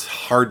don't know if it's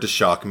hard to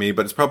shock me,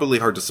 but it's probably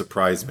hard to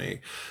surprise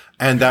me.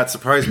 And that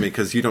surprised me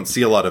because you don't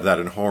see a lot of that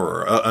in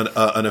horror.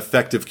 An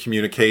effective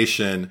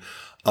communication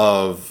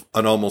of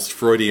an almost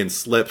Freudian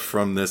slip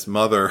from this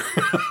mother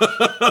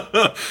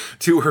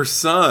to her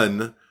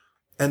son.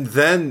 And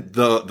then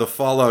the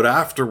fallout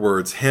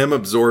afterwards, him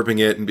absorbing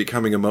it and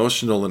becoming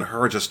emotional, and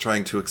her just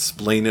trying to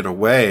explain it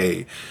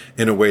away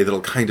in a way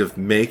that'll kind of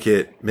make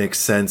it make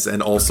sense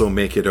and also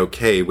make it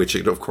okay, which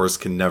it of course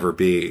can never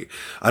be.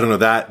 I don't know,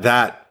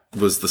 that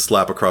was the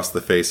slap across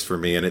the face for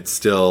me. And it's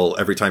still,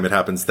 every time it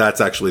happens,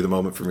 that's actually the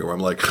moment for me where I'm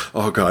like,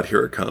 oh God,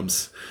 here it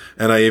comes.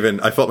 And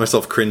I felt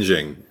myself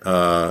cringing,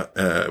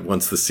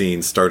 once the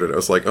scene started. I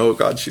was like, oh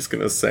God, she's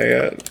going to say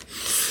it.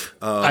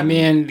 I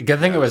mean, good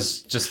thing it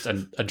was just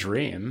a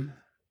dream.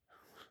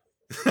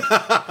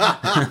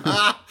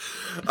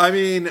 I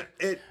mean,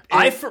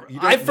 I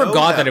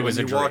forgot that it was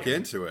a dream. Walk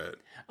into it.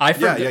 I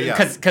forgot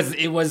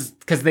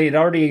because they had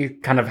already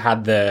kind of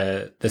had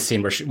the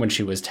scene where when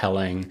she was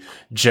telling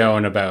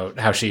Joan about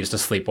how she used to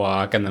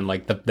sleepwalk, and then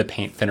like the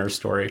paint thinner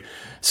story.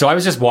 So I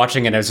was just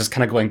watching it. I was just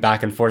kind of going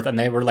back and forth, and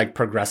they were like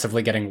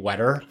progressively getting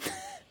wetter.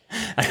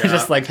 I was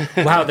just like,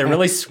 wow, they're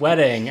really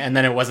sweating. And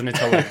then it wasn't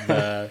until like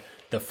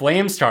the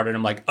flame started.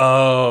 I'm like,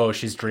 oh,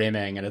 she's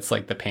dreaming, and it's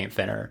like the paint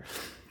thinner.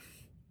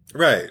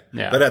 Right.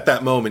 Yeah. But at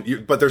that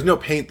moment, but there's no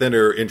paint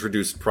thinner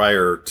introduced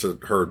prior to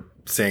her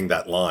saying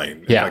that line.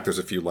 In fact, there's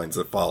a few lines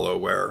that follow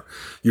where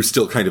you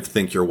still kind of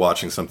think you're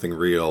watching something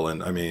real.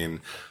 And I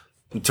mean,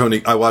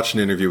 I watched an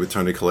interview with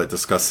Toni Collette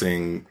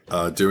discussing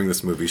doing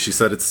this movie. She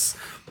said it's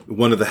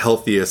one of the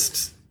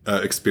healthiest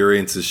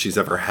experiences she's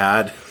ever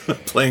had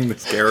playing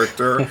this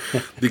character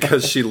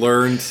because she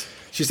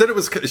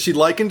said she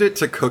likened it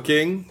to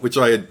cooking, which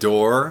I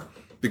adore,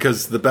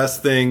 because the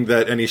best thing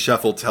that any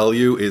chef will tell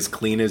you is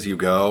clean as you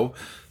go.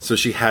 So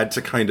she had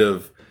to kind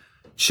of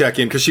check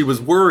in because she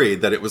was worried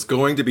that it was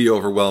going to be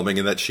overwhelming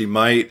and that she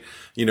might,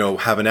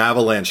 have an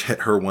avalanche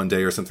hit her one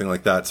day or something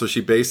like that. So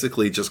she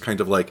basically just kind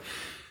of like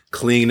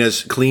cleaned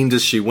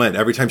as she went.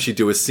 Every time she'd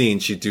do a scene,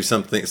 she'd do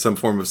some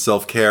form of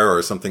self-care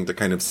or something to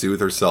kind of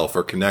soothe herself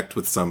or connect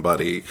with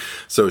somebody.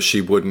 So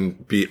she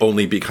wouldn't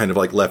only be kind of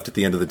like left at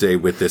the end of the day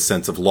with this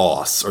sense of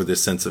loss or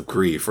this sense of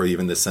grief or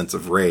even this sense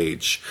of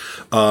rage.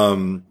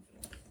 I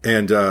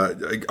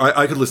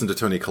could listen to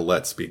Toni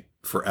Collette speak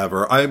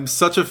forever. I'm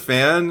such a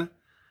fan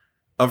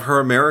of her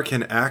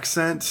American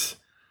accent.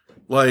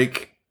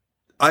 Like,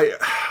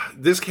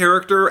 this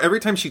character, every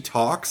time she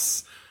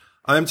talks,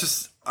 I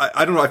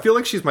don't know. I feel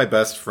like she's my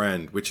best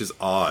friend, which is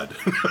odd.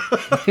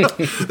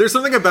 There's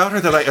something about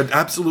her that I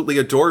absolutely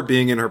adore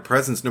being in her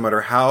presence, no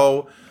matter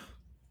how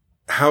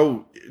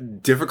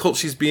difficult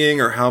she's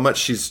being or how much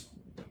she's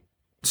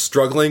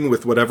struggling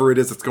with whatever it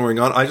is that's going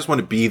on. I just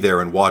want to be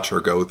there and watch her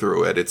go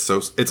through it. It's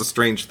a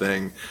strange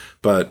thing,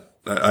 but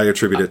I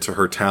attribute it to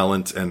her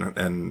talent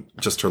and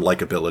just her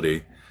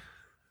likability.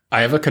 I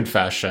have a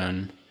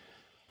confession.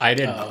 I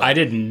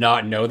did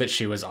not know that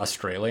she was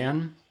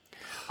Australian.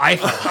 I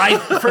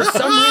for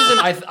some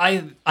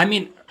reason I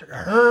mean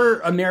her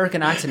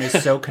American accent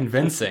is so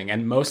convincing,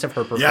 and most of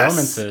her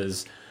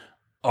performances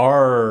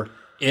are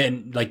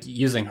in like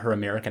using her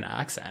American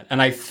accent.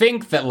 And I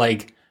think that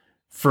like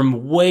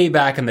from way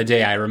back in the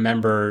day, I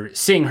remember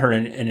seeing her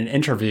in an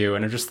interview,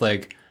 and I'm just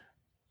like,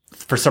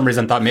 for some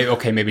reason thought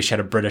maybe she had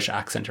a British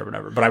accent or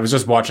whatever. But I was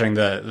just watching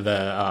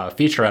the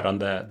featurette on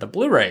the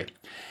Blu-ray,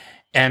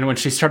 and when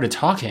she started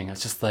talking, I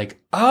was just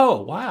like,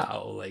 oh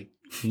wow, like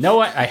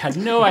no, I had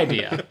no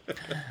idea.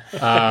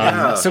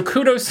 So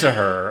kudos to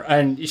her,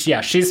 and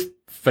she's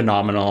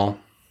phenomenal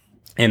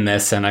in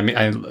this. And I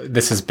mean,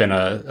 this has been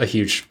a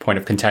huge point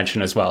of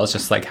contention as well. It's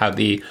just like how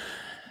the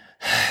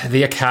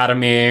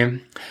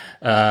Academy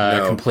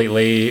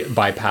completely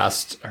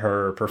bypassed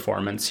her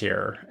performance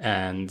here,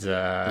 and you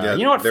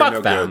know what?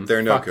 Fuck them. Good.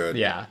 They're no good.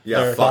 Yeah,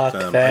 fuck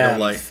them. I don't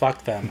like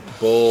fuck them.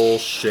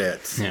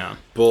 Bullshit. Yeah,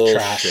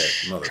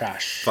 bullshit.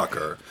 Trash.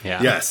 Fucker.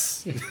 Yeah.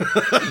 Yes.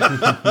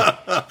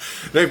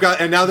 They've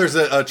got, and now there's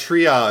a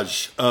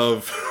triage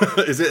of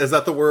is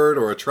that the word,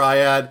 or a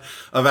triad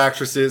of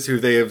actresses who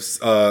they have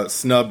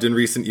snubbed in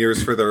recent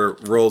years for their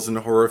roles in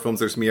horror films.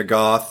 There's Mia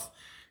Goth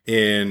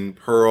in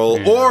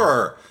Pearl,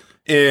 or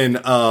in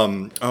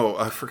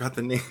I forgot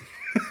the name.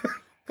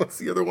 What's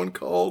the other one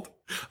called?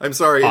 I'm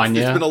sorry,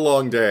 it's been a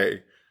long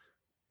day.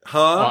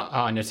 Huh?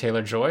 Anya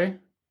Taylor-Joy?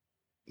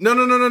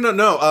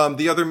 No.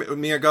 The other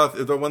Mia Goth,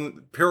 the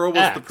one Pearl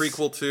was X. the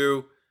prequel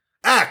to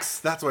X.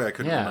 That's why I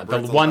couldn't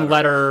remember. The one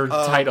letter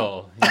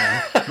title.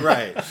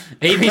 Right.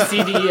 A, B,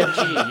 C, D, E, F,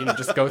 G.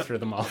 Just go through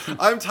them all.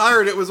 I'm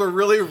tired. It was a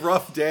really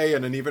rough day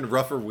and an even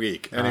rougher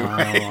week. Anyway.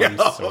 I'm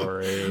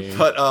sorry.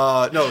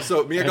 But, no,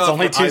 so Mia Goth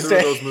only for either Tuesday.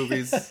 of those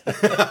movies.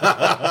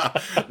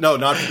 No,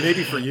 not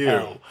maybe for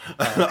you.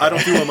 I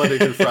don't do a Monday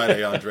through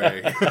Friday,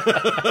 Andre.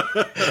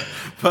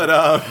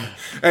 But,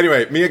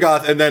 anyway, Mia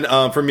Goth, and then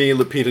for me,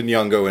 Lupita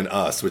Nyong'o in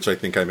Us, which I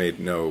think I made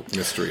no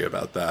mystery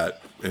about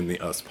that in the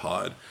Us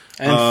pod.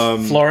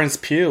 And Florence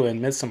Pugh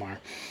in Midsommar.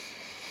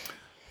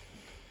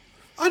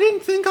 I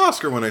didn't think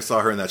Oscar when I saw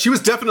her in that. She was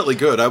definitely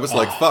good. I was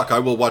like, fuck, I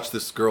will watch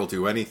this girl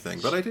do anything.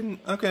 But I didn't,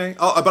 okay.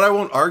 But I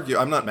won't argue.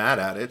 I'm not mad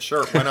at it.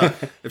 Sure, why not?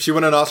 If she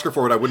won an Oscar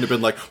for it, I wouldn't have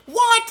been like,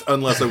 what?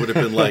 Unless I would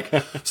have been like,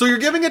 so you're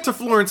giving it to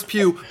Florence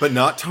Pugh, but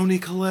not Toni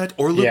Collette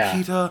or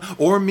Lupita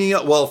or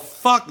Mia. Well,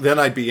 fuck, then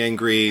I'd be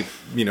angry,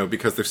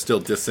 because they're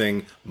still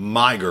dissing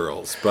my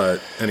girls.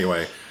 But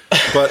anyway.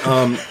 But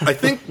I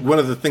think one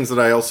of the things that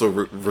I also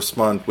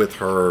respond with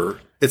her,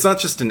 it's not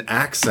just an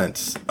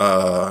accent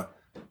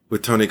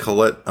with Toni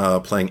Collette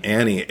playing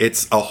Annie.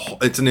 It's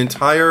an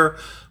entire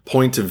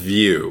point of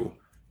view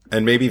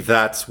And maybe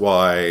that's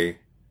why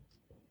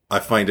I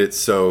find it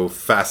so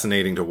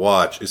fascinating to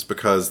watch, is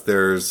because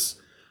there's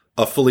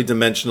a fully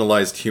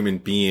dimensionalized human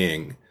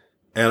being.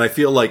 And I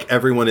feel like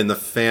everyone in the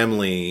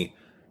family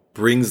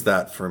brings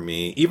that for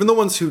me. Even the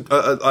ones who,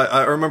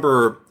 I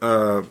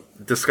remember,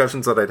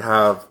 discussions that I'd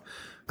have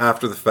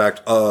after the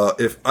fact.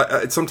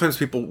 Sometimes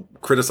people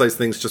criticize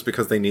things just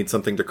because they need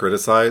something to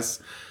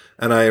criticize.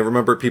 And I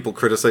remember people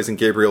criticizing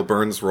Gabriel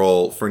Byrne's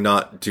role for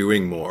not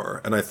doing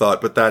more. And I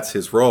thought, but that's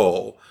his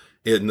role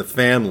in the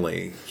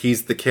family.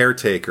 He's the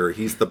caretaker.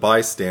 He's the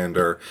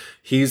bystander.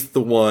 He's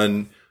the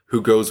one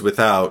who goes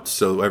without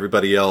so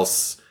everybody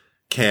else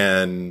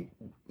can,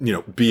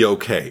 be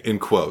okay, in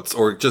quotes,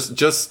 or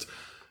just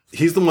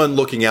he's the one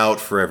looking out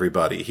for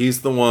everybody.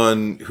 He's the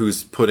one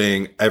who's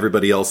putting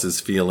everybody else's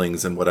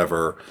feelings and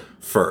whatever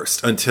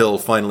first, until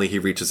finally he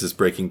reaches his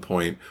breaking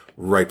point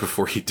right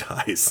before he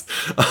dies,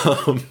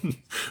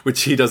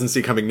 which he doesn't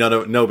see coming.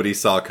 Nobody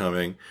saw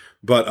coming.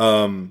 But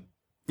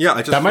yeah, I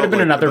just that might have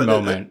been another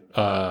moment.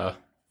 Now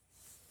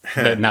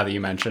that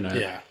you mention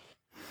it, Yeah.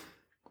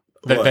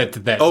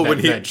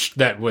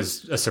 That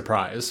was a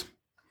surprise.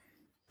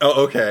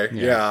 Oh, okay.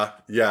 Yeah.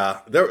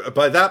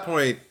 By that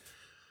point,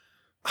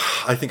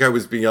 I think I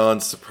was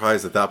beyond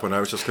surprised at that point. I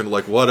was just kind of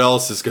like, what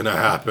else is going to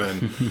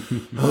happen?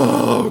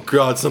 Oh,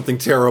 God, something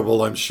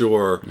terrible, I'm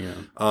sure. Yeah.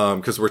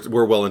 Because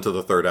we're well into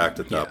the third act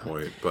at that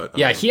point. But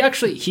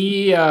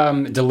he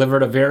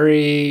delivered a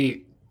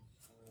very,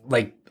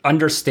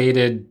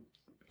 understated,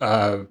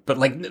 but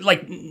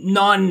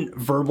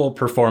non-verbal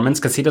performance,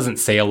 because he doesn't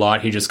say a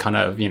lot. He just kind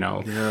of,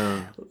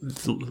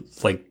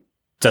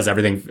 does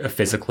everything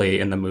physically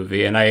in the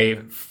movie.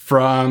 And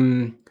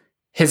from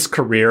his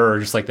career, or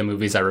just the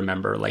movies I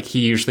remember, he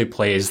usually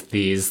plays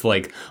these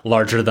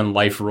larger than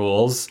life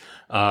roles.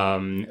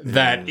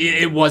 That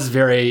it was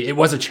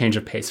a change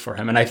of pace for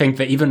him. And I think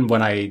that even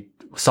when I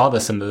saw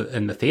this in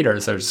the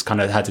theaters, I just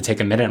kind of had to take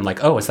a minute. I'm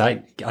like, oh, is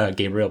that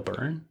Gabriel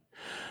Byrne?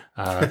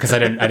 Because I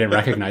didn't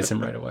recognize him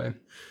right away.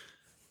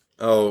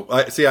 Oh,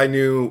 I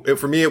knew.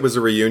 For me, it was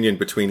a reunion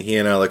between he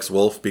and Alex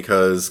Wolff,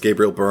 because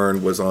Gabriel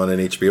Byrne was on an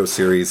HBO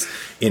series,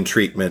 In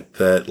Treatment,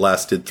 that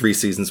lasted 3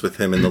 seasons with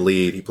him in the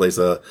lead. He plays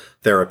a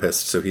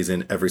therapist, so he's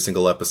in every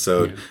single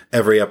episode. Yeah.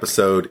 Every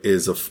episode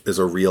is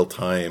a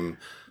real-time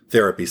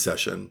therapy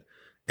session.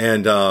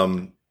 And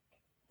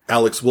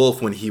Alex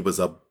Wolff, when he was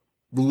a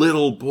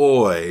little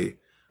boy,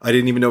 I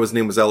didn't even know his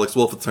name was Alex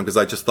Wolff at the time, because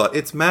I just thought,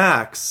 it's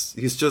Max.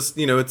 He's just,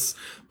 it's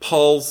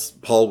Paul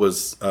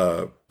was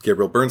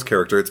Gabriel Byrne's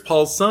character. It's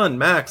Paul's son,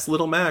 Max,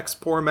 little Max,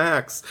 poor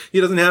Max. He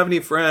doesn't have any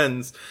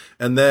friends.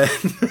 And then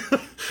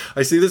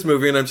I see this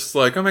movie and I'm just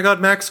like, oh my God,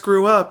 Max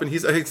grew up. And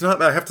he's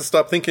not, I have to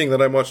stop thinking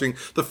that I'm watching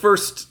the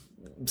first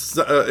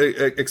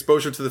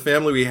exposure to the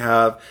family we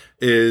have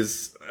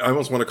is, I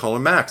almost want to call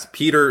him Max.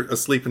 Peter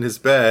asleep in his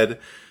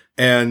bed,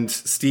 and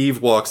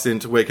Steve walks in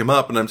to wake him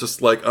up, and I'm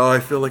just like, oh, I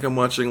feel like I'm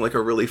watching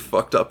a really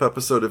fucked up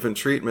episode of In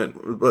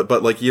Treatment,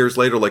 but years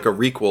later, a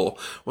requel.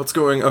 What's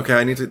going? Okay,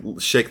 I need to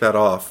shake that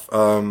off.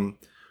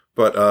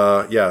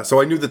 Yeah, so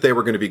I knew that they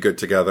were going to be good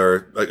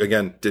together.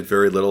 Again, did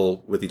very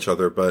little with each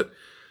other, but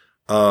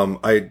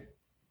I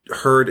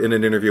heard in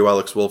an interview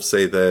Alex Wolff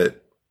say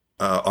that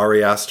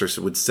Ari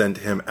Aster would send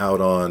him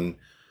out on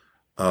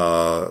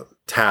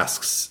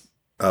tasks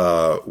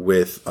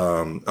with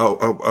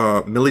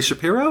Millie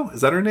Shapiro, is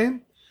that her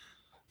name?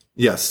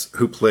 Yes,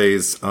 who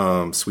plays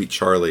Sweet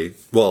Charlie.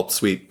 Well,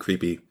 Sweet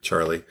Creepy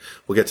Charlie.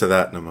 We'll get to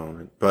that in a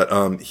moment.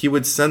 But he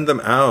would send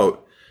them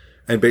out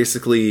and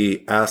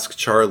basically ask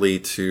Charlie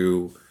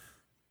to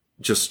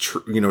just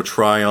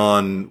try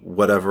on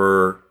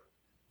whatever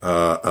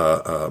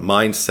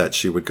mindset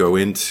she would go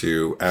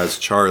into as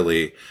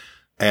Charlie.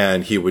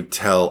 And he would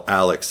tell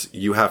Alex,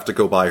 you have to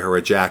go buy her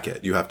a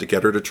jacket. You have to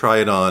get her to try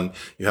it on.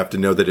 You have to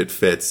know that it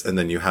fits. And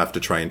then you have to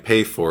try and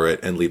pay for it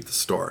and leave the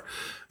store.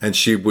 And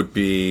she would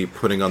be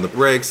putting on the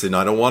brakes, and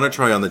I don't want to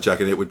try on the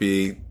jacket. It would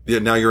be,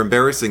 now you're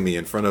embarrassing me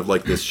in front of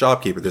this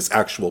shopkeeper, this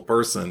actual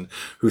person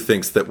who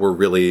thinks that we're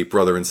really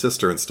brother and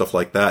sister and stuff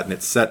like that. And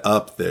it set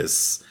up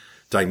this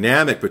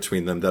dynamic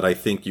between them that I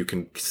think you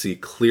can see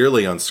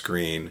clearly on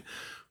screen,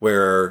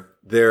 where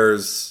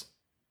there's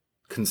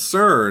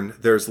concern,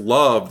 there's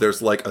love,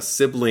 there's a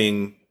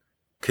sibling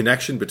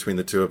connection between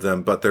the two of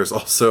them, but there's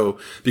also,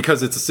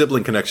 because it's a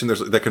sibling connection,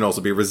 there can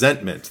also be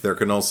resentment. There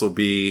can also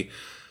be,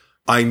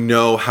 I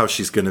know how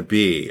she's going to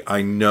be.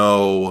 I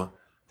know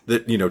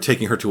that,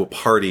 taking her to a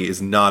party is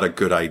not a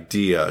good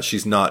idea.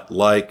 She's not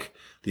like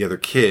the other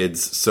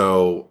kids,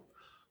 so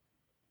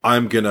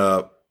I'm going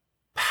to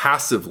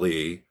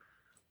passively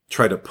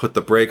try to put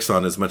the brakes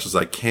on as much as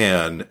I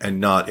can and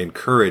not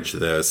encourage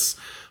this.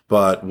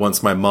 But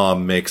once my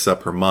mom makes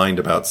up her mind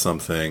about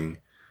something,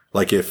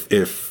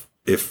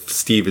 if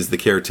Steve is the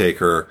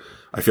caretaker,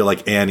 I feel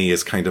like Annie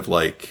is kind of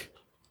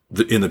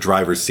in the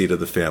driver's seat of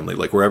the family.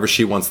 Wherever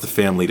she wants the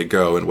family to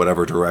go in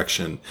whatever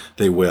direction,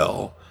 they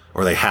will,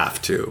 or they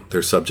have to.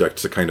 They're subject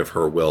to kind of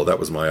her will. That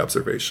was my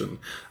observation.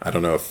 I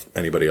don't know if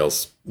anybody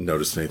else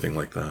noticed anything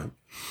like that.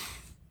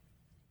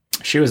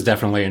 She was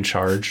definitely in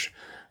charge.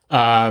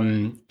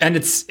 And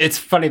it's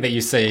funny that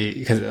you say,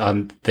 because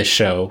on this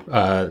show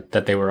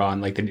that they were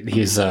on, like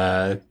he's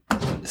a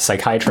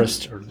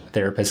psychiatrist or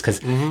therapist, because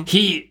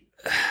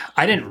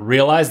I didn't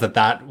realize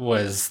that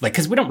was like,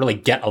 because we don't really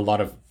get a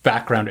lot of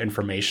background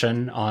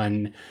information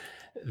on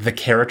the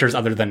characters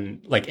other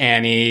than like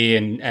Annie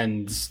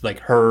and like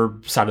her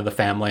side of the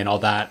family and all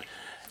that.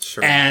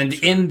 Sure, and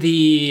in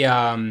the,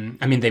 I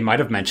mean, they might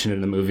have mentioned it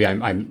in the movie.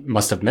 I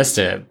must have missed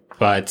it,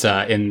 but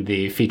in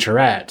the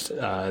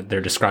featurette, they're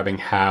describing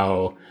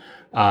how,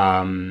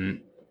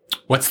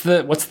 what's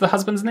the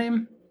husband's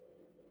name?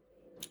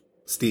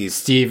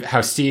 Steve.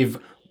 How Steve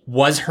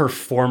was her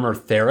former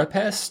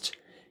therapist,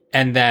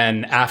 and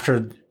then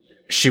after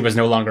she was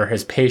no longer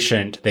his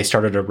patient, they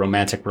started a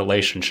romantic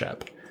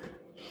relationship.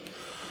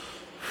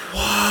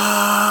 What?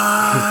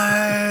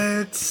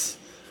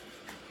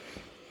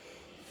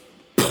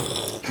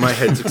 My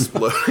head's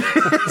exploding.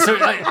 So,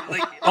 like,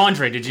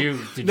 Andre, did you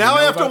now know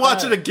I have to about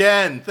watch that? it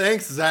again.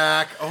 Thanks,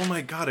 Zach. Oh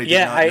my god, I did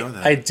not know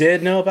that. I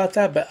did know about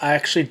that, but I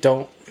actually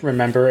don't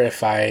remember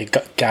if I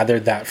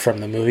gathered that from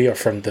the movie or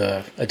from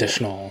the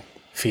additional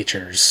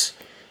features.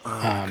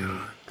 I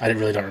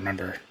really don't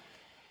remember.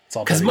 It's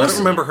all I don't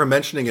remember her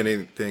mentioning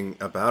anything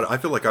about it. I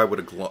feel like I would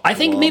have. I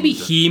think maybe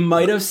he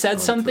might have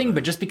said something,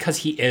 but just because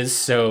he is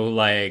so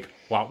like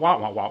wah wah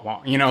wah wah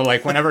wah, you know,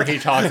 like whenever he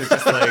talks, it's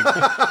just like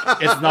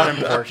it's not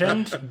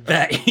important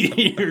that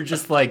you're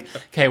just like,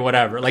 okay,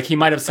 whatever. Like he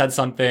might have said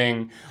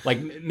something, like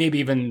maybe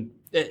even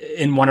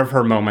in one of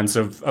her moments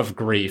of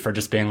grief, or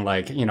just being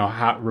like, you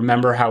know,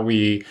 remember how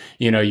we,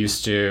 you know,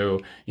 used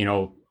to, you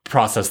know,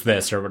 process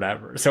this or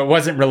whatever. So it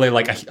wasn't really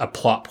like a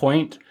plot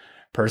point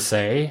per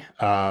se,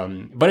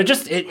 but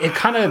it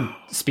kind of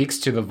speaks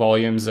to the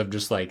volumes of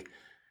just like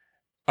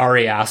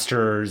Ari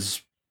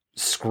Aster's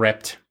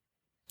script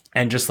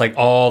and just like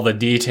all the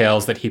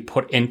details that he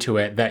put into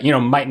it that, you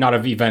know, might not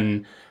have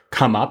even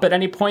come up at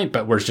any point,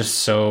 but were just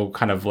so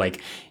kind of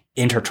like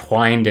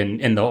intertwined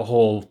in the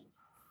whole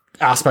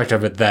aspect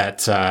of it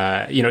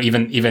that, you know,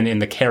 even in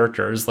the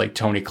characters, like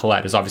Toni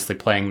Collette is obviously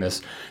playing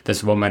this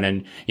woman,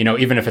 and, you know,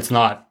 even if it's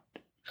not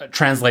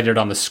translated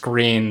on the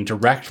screen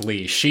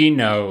directly, she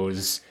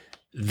knows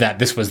that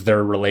this was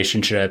their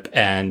relationship,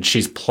 and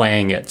she's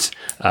playing it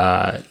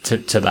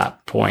to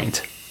that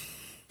point.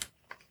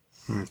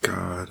 Oh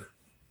God,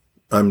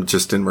 I'm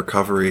just in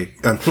recovery.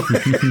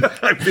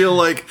 I feel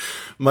like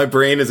my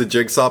brain is a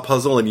jigsaw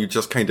puzzle, and you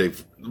just kind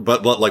of,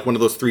 but like one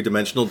of those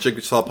 3-dimensional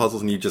jigsaw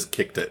puzzles, and you just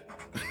kicked it.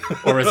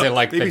 Or is it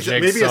like maybe, the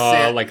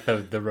jigsaw, like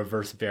the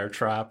reverse bear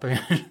trap? Or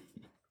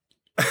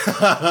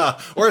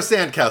a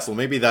sandcastle.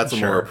 Maybe that's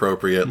more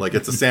appropriate. Like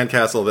it's a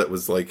sandcastle that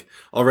was like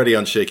already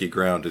on shaky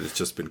ground and it's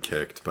just been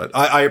kicked. But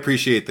I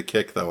appreciate the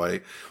kick though.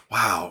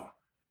 Wow,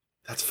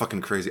 that's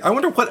fucking crazy. I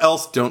wonder what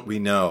else don't we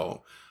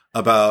know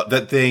about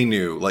that they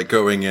knew, like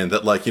going in,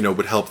 that like, you know,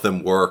 would help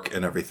them work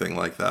and everything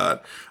like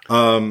that.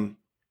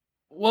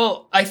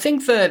 Well, I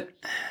think that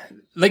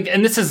like,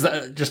 and this is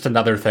just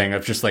another thing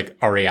of just like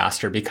Ari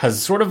Aster,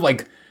 because sort of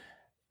like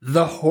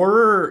the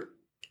horror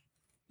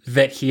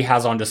that he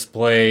has on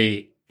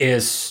display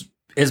is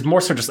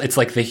more so just, it's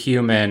like the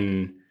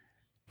human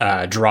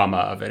drama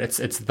of it.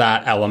 It's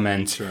that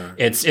element. Sure.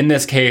 It's in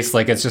this case,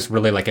 like, it's just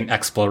really like an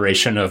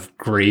exploration of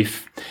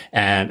grief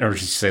or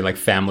just say like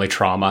family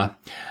trauma.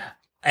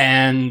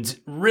 And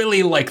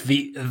really like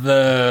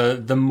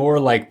the more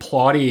like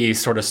plotty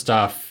sort of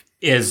stuff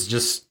is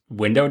just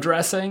window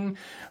dressing,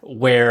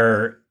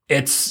 where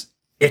it's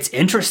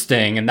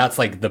interesting, and that's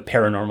like the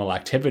paranormal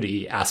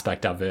activity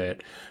aspect of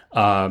it.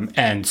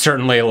 And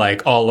certainly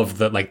like all of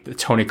the like the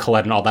Toni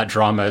Collette and all that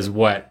drama is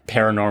what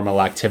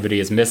Paranormal Activity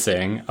is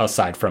missing,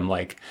 aside from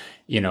like,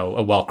 you know,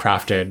 a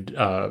well-crafted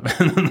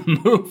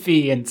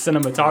movie and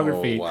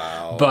cinematography. Oh,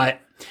 wow.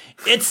 But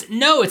it's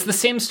the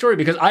same story,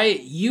 because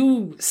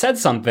you said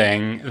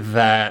something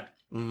that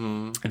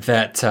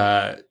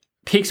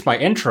piques my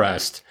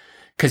interest,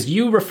 because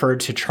you referred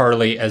to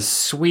Charlie as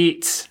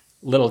sweet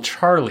little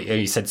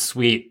Charlie. You said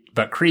sweet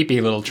but creepy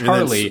little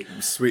Charlie.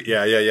 Sweet,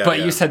 yeah. But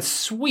you said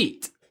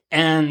sweet.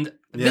 And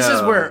this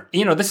is where,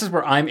 you know, this is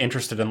where I'm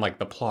interested in like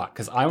the plot,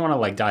 because I want to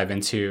like dive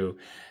into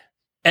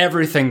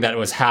everything that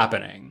was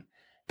happening,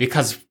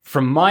 because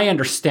from my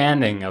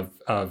understanding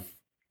of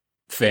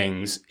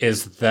things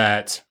is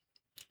that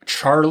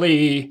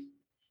Charlie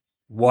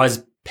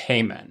was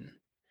Payman.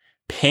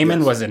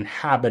 Payman was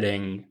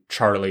inhabiting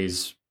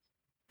Charlie's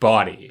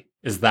body.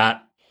 Is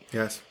that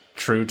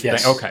true?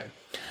 Yes. Okay.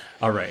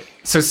 All right.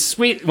 So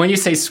sweet, when you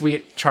say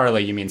sweet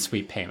Charlie, you mean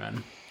sweet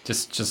Payman.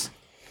 Just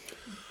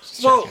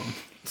well,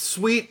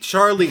 sweet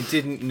Charlie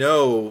didn't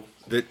know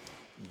that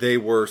they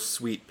were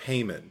sweet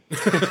Payman.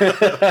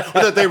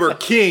 Or that they were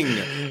King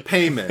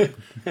Payman.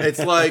 It's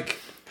like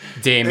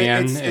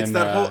Damien. It's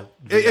that whole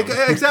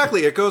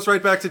exactly. It goes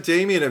right back to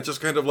Damien. Of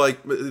just kind of like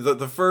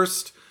the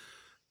first.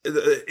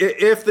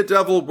 If the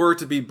devil were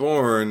to be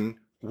born,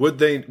 would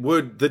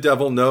the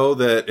devil know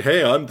that,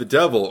 hey, I'm the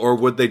devil, or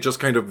would they just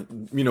kind of,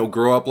 you know,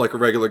 grow up like a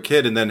regular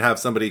kid and then have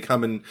somebody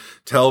come and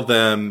tell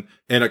them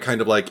in a kind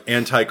of like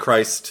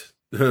Antichrist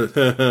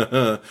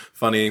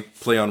funny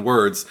play on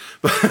words,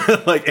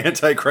 but like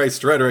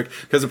antichrist rhetoric,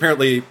 because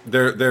apparently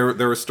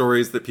there are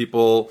stories that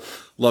people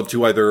love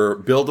to either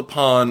build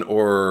upon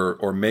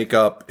or make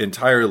up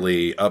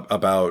entirely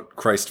about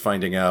Christ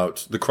finding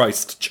out, the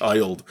Christ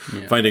child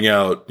finding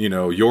out,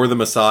 you're the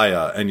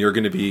Messiah and you're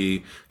going to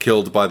be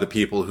killed by the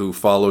people who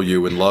follow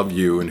you and love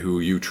you and who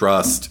you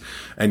trust,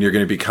 and you're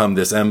going to become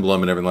this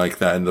emblem and everything like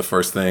that. And the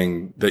first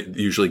thing that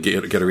usually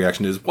get a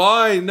reaction is,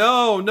 why?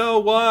 No,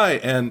 why?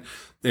 And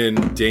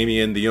in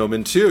Damien the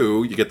Omen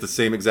 2, you get the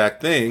same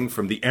exact thing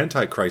from the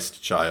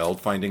Antichrist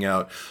child finding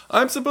out,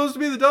 I'm supposed to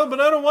be the devil,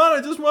 but I don't want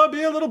it. I just want to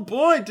be a little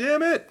boy,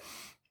 damn it.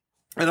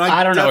 And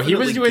I don't know. He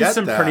was doing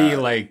some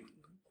pretty,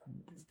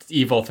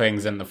 evil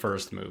things in the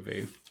first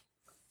movie.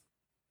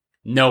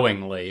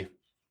 Knowingly.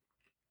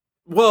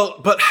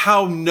 Well, but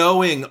how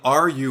knowing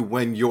are you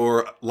when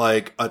you're,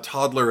 like, a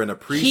toddler and a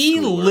preschooler? He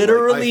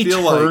literally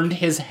turned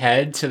his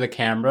head to the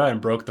camera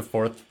and broke the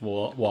fourth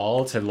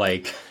wall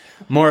to,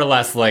 more or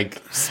less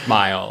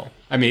smile.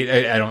 I mean,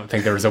 I don't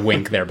think there was a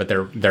wink there, but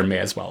there may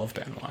as well have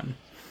been one.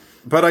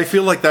 But I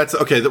feel like that's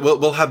okay.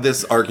 We'll have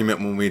this argument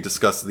when we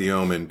discuss The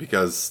Omen,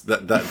 because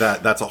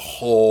that's a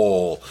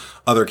whole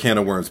other can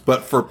of worms.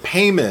 But for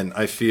Payman,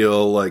 I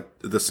feel like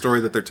the story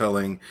that they're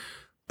telling,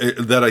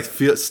 that I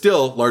feel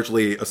still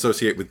largely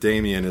associate with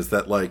Damien, is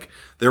that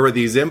there are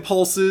these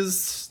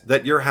impulses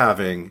that you're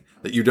having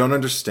that you don't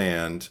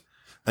understand.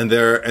 And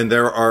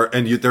there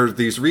are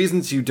these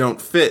reasons you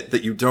don't fit,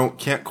 that you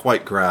can't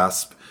quite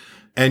grasp,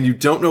 and you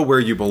don't know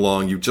where you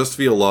belong. You just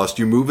feel lost.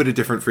 You move at a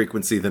different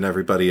frequency than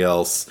everybody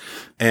else,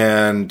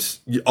 and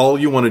all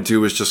you want to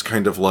do is just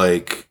kind of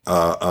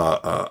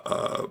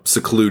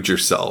seclude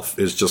yourself,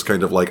 is just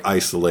kind of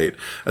isolate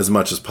as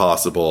much as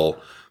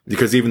possible,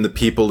 because even the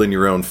people in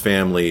your own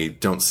family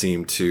don't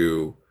seem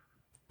to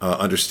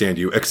understand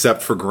you,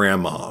 except for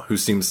Grandma, who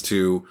seems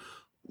to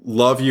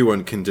love you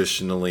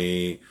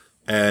unconditionally.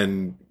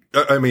 And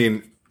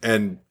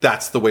and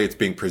that's the way it's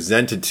being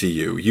presented to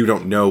you. You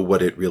don't know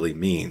what it really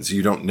means.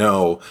 You don't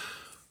know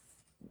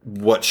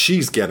what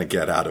she's gonna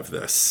get out of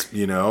this,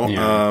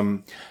 Yeah.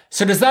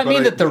 So does that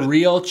mean that the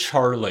real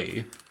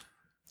Charlie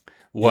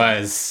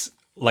was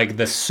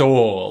the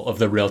soul of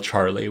the real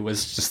Charlie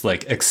was just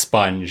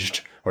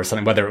expunged or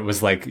something? Whether it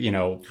was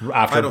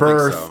after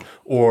birth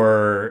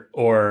or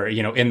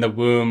in the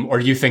womb, or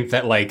you think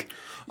that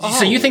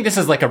so you think this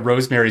is a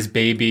Rosemary's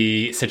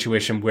Baby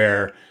situation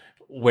where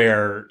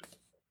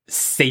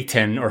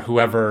Satan, or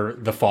whoever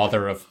the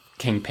father of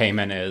King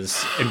Payman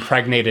is,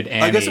 impregnated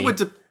Annie? I guess it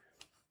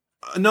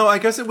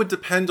would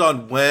depend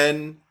on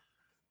when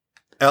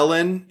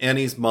Ellen,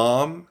 Annie's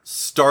mom,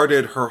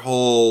 started her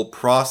whole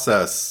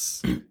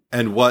process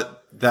and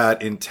what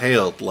that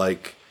entailed.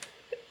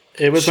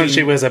 It was when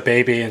she was a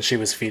baby and she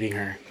was feeding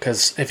her.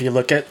 Because if you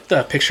look at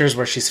the pictures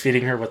where she's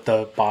feeding her with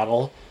the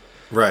bottle,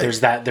 right, there's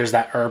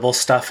that herbal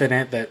stuff in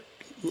it that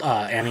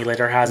Annie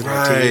later has in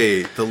her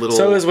teeth.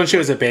 So it was when she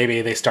was a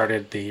baby they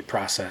started the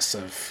process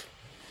of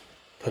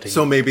putting.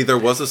 So maybe there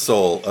was a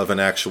soul of an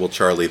actual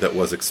Charlie that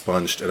was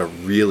expunged at a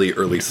really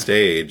early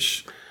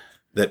stage,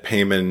 that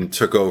Payman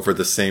took over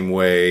the same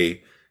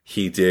way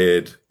he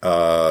did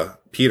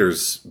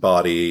Peter's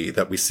body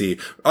that we see.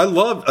 I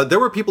love. There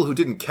were people who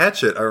didn't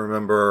catch it. I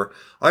remember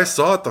I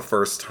saw it the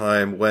first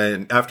time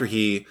after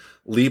he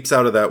leaps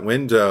out of that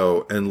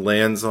window and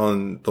lands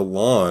on the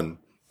lawn.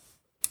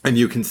 And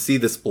you can see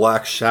this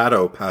black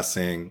shadow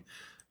passing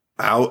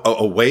out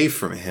away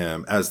from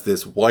him as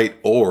this white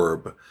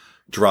orb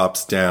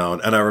drops down.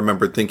 And I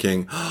remember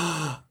thinking,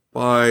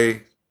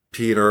 bye,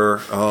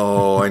 Peter.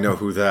 Oh, I know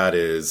who that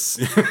is.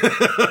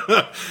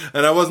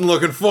 And I wasn't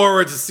looking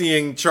forward to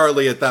seeing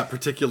Charlie at that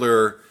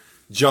particular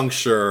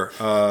juncture.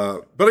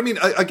 But I mean,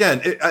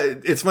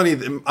 it's funny.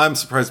 I'm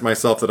surprised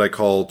myself that I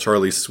call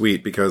Charlie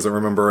sweet, because I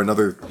remember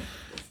another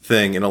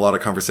thing in a lot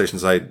of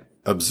conversations I'd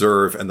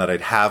observe and that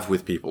I'd have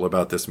with people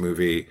about this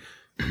movie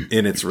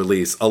in its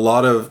release.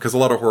 Because a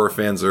lot of horror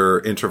fans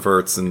are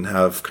introverts and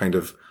have kind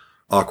of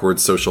awkward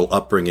social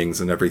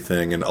upbringings and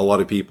everything. And a lot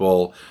of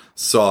people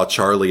saw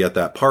Charlie at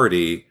that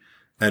party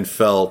and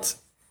felt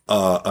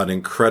an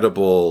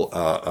incredible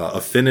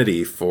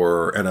affinity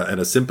for and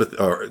a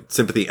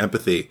sympathy,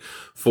 empathy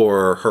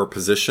for her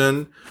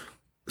position.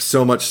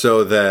 So much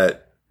so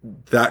that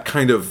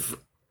kind of,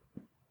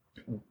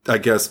 I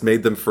guess,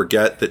 made them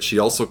forget that she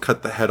also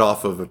cut the head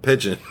off of a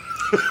pigeon.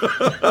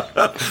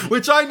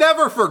 Which I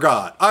never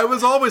forgot. I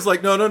was always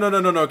like, no.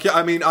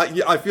 I mean,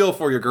 I feel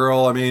for you,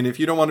 girl. I mean, if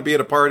you don't want to be at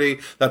a party,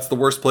 that's the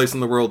worst place in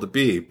the world to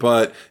be.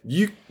 But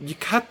you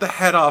cut the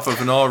head off of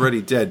an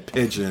already dead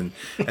pigeon,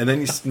 and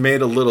then you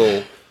made a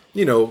little,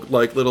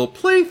 little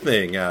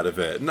plaything out of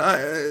it.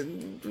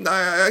 And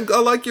I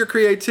like your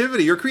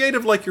creativity. You're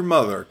creative like your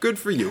mother. Good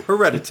for you.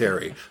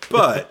 Hereditary.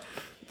 But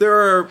there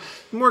are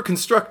more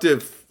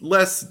constructive,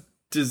 less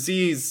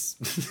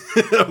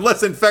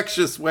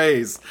infectious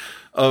ways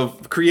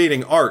of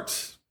creating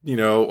art,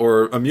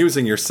 or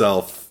amusing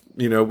yourself,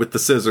 with the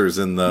scissors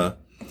and the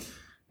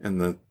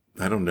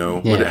I don't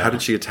know. Yeah. How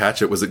did she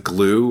attach it? Was it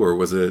glue or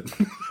was it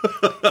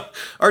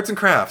arts and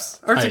crafts?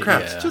 Arts and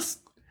crafts. Yeah. Just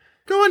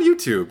go on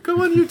YouTube.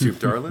 Go on YouTube,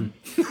 darling.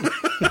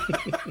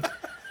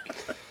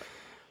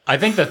 I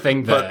think the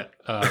thing that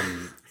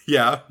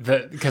Yeah.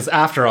 because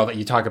after all that,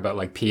 you talk about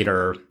like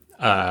Peter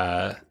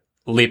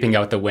leaping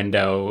out the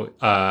window,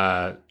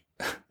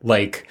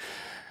 like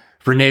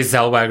Renee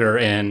Zellweger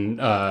in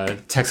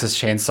Texas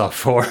Chainsaw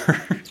 4,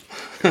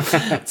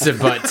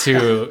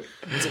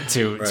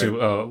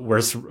 to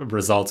worse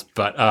results.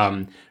 But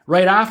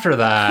right after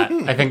that,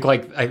 I think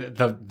like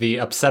the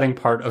upsetting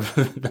part of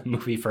the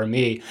movie for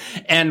me,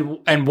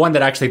 and one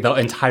that actually the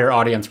entire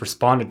audience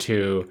responded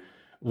to,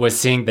 was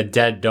seeing the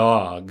dead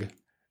dog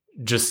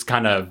just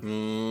kind of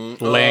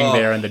laying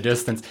there in the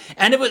distance.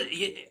 And it was,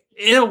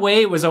 in a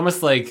way, it was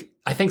almost like,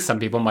 I think some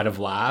people might have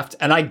laughed.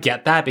 And I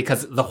get that,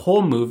 because the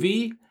whole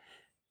movie,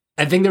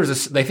 I think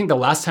the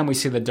last time we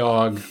see the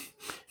dog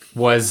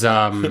was,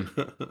 I know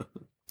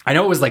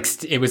it was like,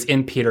 it was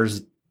in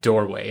Peter's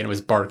doorway and it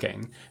was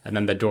barking and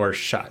then the door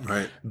shut.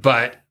 Right.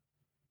 But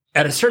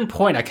at a certain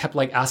point, I kept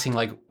like asking,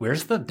 like,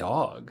 where's the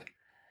dog?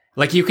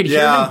 Like, you could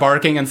hear him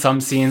barking in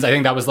some scenes. I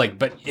think that was like,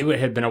 but it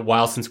had been a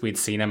while since we'd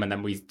seen him, and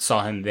then we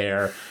saw him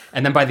there.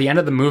 And then by the end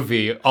of the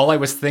movie, all I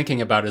was thinking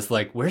about is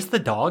like, where's the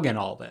dog in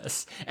all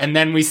this? And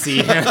then we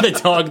see the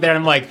dog there, and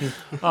I'm like,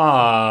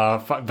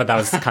 oh, but that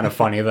was kind of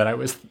funny that I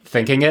was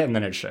thinking it, and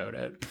then it showed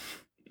it.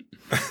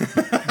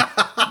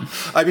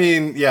 I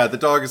mean, yeah, the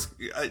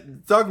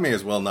dog may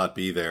as well not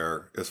be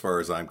there as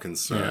far as I'm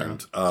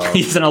concerned. Yeah.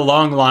 He's in a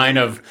long line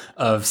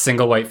of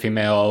single white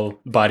female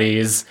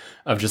buddies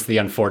of just the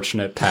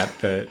unfortunate pet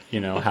that,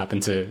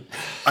 happened to.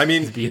 I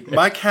mean,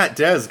 my cat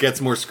Des gets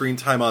more screen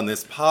time on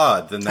this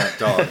pod than that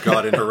dog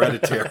got in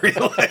Hereditary.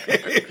 Because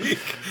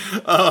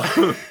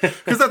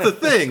that's the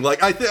thing.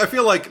 Like, I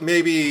feel like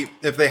maybe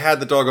if they had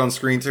the dog on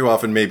screen too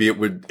often, maybe it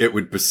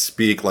would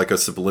bespeak like a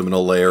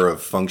subliminal layer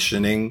of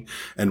functioning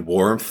and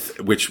warmth,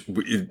 which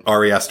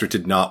Ari Aster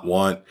did not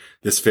want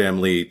this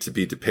family to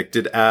be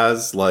depicted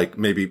as. Like,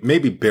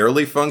 maybe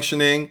barely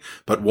functioning,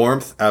 but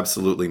warmth,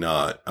 absolutely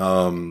not.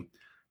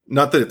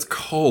 Not that it's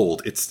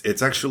cold.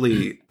 It's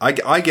actually,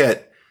 I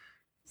get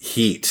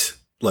heat,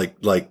 like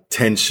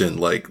tension,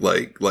 like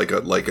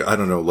I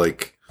don't know,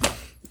 like,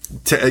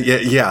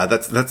 yeah,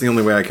 that's the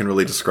only way I can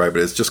really describe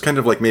it. It's just kind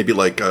of like maybe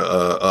like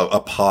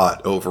a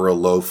pot over a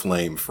low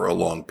flame for a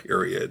long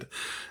period.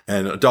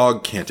 And a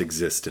dog can't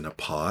exist in a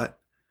pot.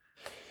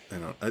 I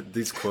don't,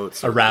 these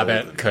quotes. A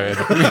rabbit could.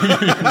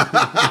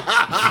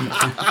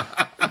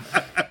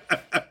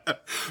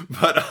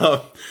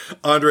 But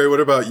Andre, what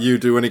about you?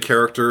 Do any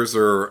characters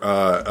or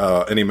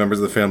any members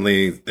of the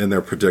family in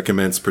their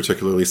predicaments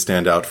particularly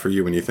stand out for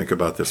you when you think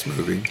about this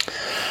movie?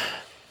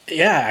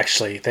 Yeah,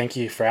 actually, thank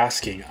you for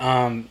asking.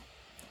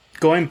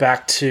 Going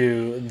back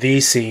to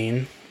the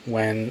scene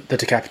when the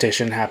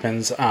decapitation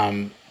happens,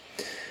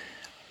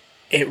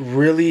 it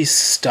really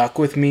stuck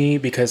with me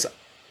because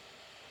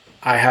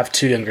I have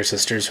two younger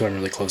sisters who I'm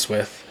really close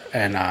with,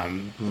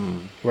 and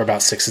we're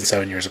about 6 and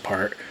 7 years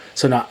apart.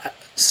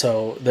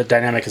 So the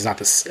dynamic is not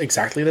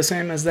exactly the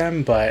same as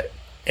them, but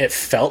it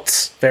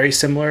felt very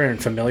similar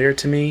and familiar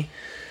to me.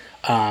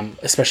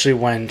 Especially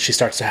when she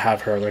starts to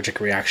have her allergic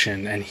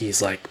reaction and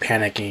he's like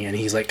panicking and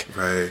he's like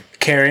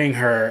carrying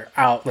her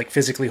out, like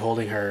physically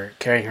holding her,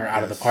 carrying her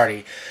out of the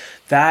party.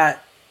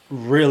 That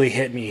really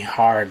hit me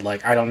hard.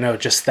 Like, I don't know,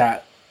 just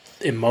that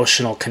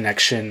emotional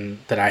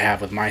connection that I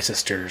have with my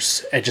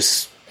sisters. I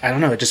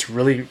don't know, it just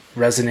really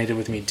resonated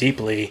with me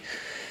deeply.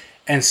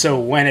 And so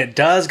when it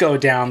does go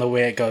down the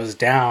way it goes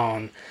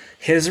down,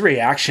 his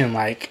reaction,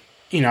 like,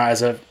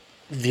 as a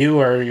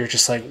viewer, you're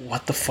just like,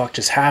 what the fuck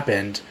just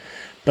happened?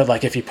 But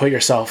like, if you put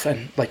yourself,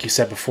 and like you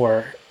said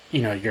before,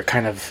 you're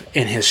kind of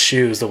in his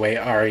shoes, the way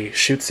Ari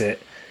shoots it,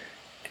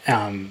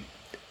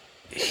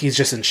 he's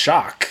just in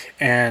shock.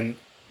 And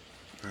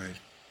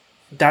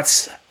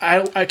that's,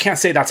 I can't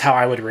say that's how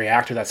I would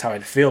react or that's how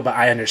I'd feel, but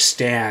I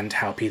understand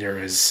how Peter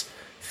is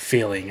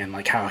feeling and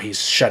like how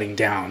he's shutting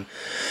down.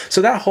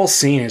 So that whole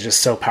scene is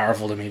just so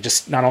powerful to me,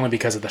 just not only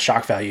because of the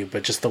shock value,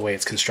 but just the way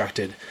it's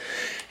constructed.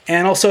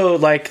 And also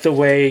like the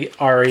way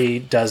Ari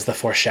does the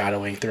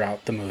foreshadowing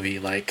throughout the movie,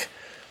 like,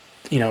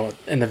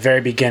 in the very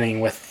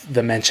beginning with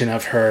the mention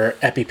of her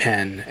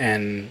EpiPen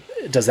and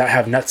does that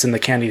have nuts in the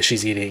candy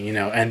she's eating,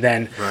 and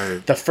then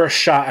the first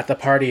shot at the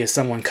party is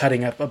someone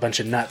cutting up a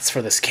bunch of nuts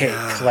for this cake.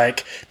 Yeah.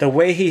 Like, the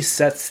way he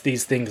sets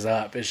these things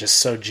up is just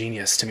so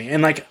genius to me.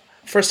 And like,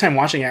 first time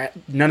watching it,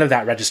 none of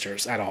that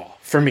registers at all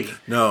for me.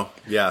 No,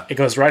 yeah. It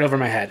goes right over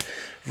my head.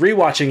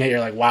 Rewatching it, you're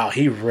like, wow,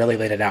 he really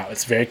laid it out.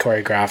 It's very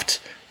choreographed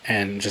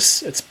and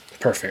just, it's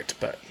perfect.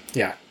 But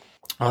yeah.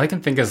 All I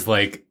can think is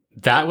like,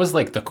 that was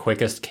like the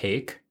quickest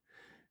cake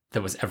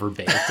that was ever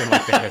baked in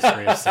like the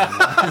history of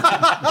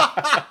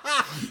cinema.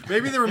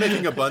 Maybe they were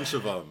making a bunch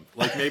of them.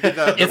 Like maybe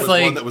that was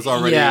like, one that was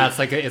already. Yeah,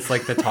 it's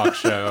like the talk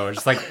show,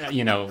 just like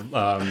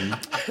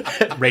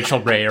Rachel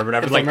Ray or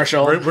whatever. Like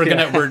commercial.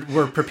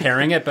 We're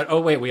preparing it, but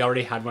oh wait, we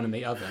already had one in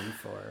the oven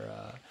for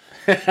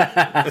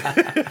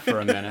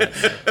a minute.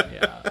 So,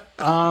 yeah.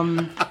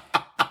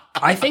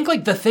 I think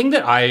like the thing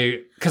that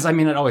because I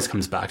mean, it always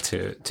comes back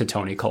to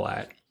Toni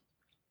Collette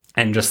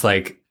and just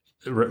like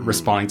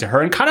responding to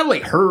her and kind of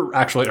like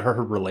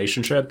her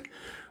relationship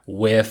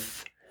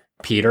with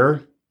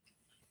Peter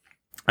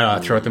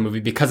throughout the movie,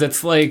 because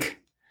it's like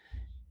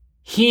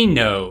he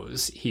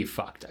knows he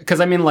fucked.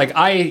 Because I mean, like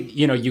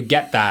you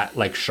get that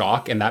like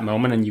shock in that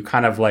moment, and you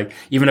kind of like,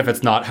 even if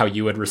it's not how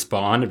you would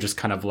respond, just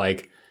kind of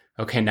like,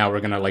 okay, now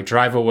we're gonna like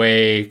drive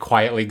away,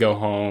 quietly go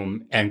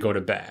home and go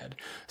to bed,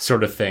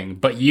 sort of thing.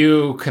 But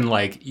you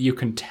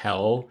can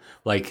tell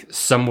like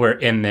somewhere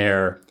in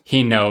there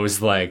he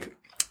knows like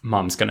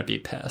mom's gonna be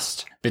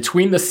pissed.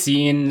 Between the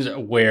scenes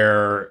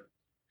where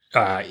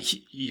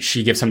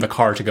she gives him the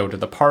car to go to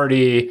the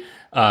party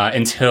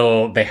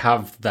until they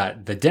have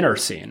the dinner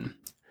scene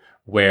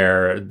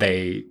where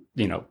they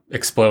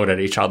explode at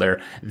each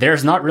other,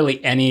 there's not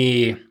really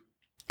any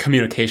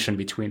communication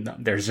between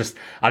them. There's just,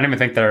 I don't even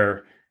think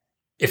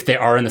if they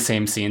are in the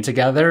same scene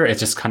together, it's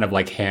just kind of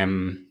like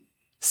him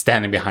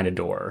standing behind a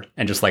door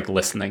and just like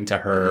listening to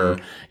her,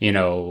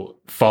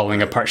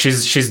 falling apart.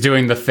 She's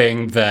doing the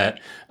thing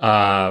that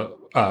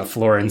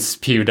Florence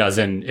Pugh does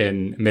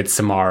in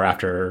Midsommar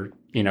after,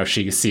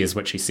 she sees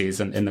what she sees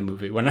in the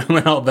movie when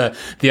all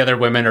the other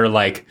women are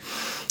like,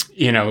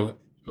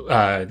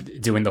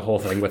 doing the whole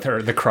thing with her,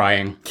 the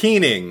crying.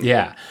 Keening.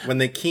 Yeah. When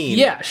they keen.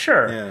 Yeah,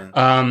 sure.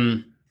 Yeah.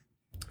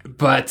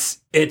 But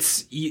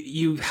it's,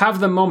 you have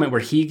the moment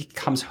where he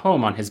comes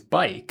home on his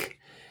bike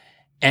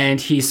and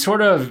he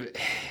sort of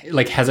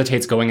like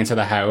hesitates going into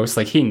the house.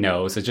 Like he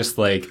knows it's just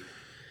like,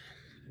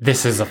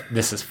 this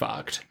is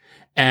fucked.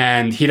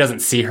 And he doesn't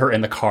see her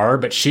in the car,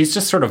 but she's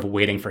just sort of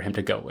waiting for him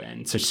to go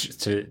in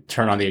to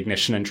turn on the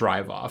ignition and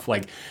drive off.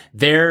 Like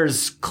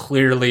there's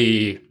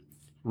clearly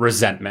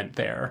resentment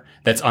there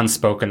that's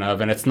unspoken of.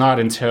 And it's not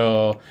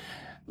until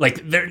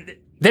like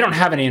they don't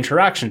have any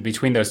interaction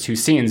between those two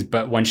scenes,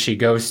 but when she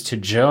goes to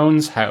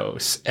Joan's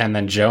house and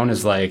then Joan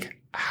is like,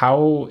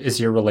 how is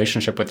your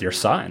relationship with your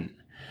son?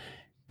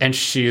 And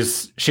she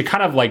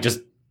kind of like just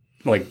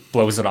like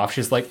blows it off.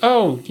 She's like,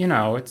 oh,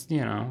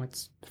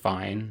 it's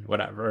fine,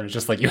 whatever. And it's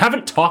just like, you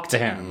haven't talked to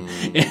him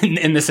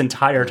in this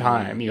entire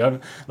time. You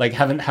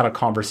haven't had a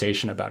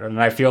conversation about it.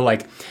 And I feel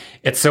like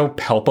it's so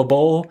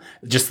palpable,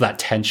 just that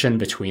tension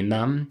between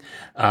them,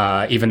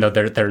 even though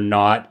they're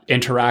not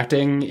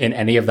interacting in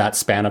any of that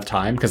span of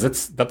time,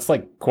 because that's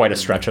like quite a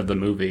stretch of the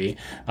movie.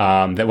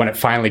 That when it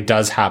finally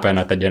does happen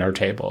at the dinner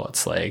table,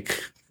 it's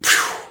like,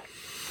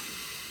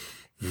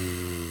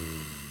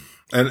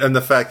 and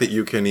the fact that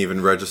you can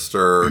even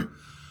register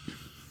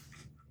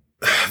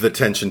the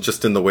tension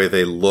just in the way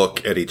they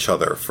look at each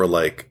other for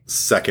like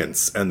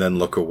seconds and then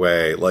look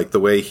away, like the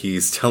way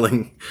he's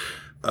telling,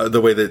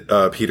 the way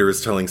that Peter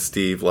is telling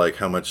Steve like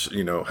how much,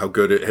 how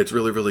good it's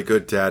really, really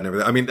good, Dad, and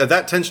everything. I mean,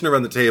 that tension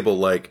around the table,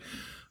 like,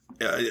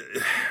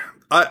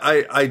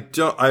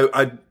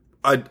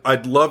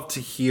 I'd love to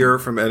hear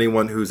from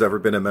anyone who's ever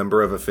been a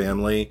member of a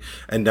family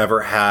and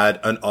never had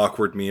an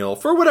awkward meal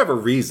for whatever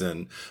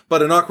reason,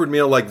 but an awkward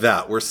meal like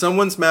that, where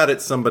someone's mad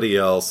at somebody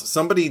else,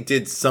 somebody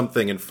did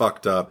something and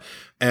fucked up,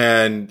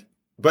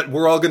 but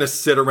we're all going to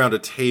sit around a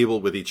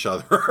table with each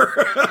other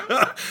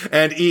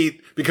and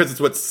eat because it's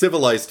what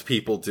civilized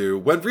people do,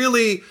 when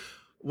really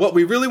what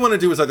we really want to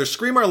do is either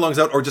scream our lungs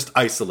out or just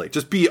isolate,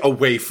 just be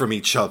away from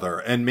each other.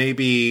 And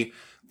maybe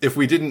if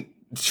we didn't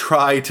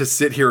try to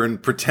sit here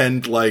and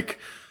pretend like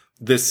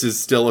this is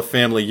still a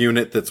family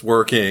unit that's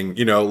working,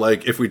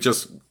 like if we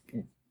just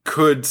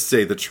could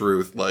say the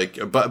truth, like,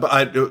 but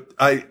at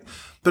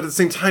the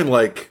same time,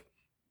 like,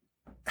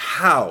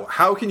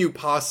 how can you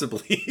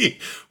possibly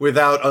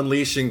without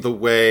unleashing the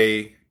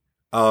way,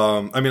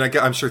 I mean,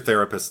 I'm sure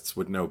therapists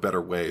would know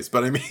better ways,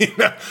 but I mean,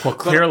 well,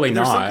 clearly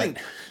not.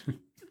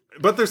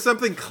 But there's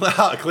something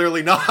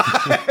clearly not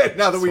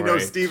now that we know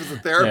Steve is a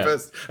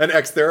therapist, an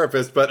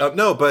ex-therapist, but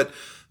no, but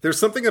there's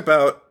something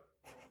about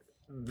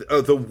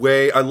the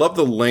way, I love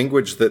the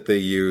language that they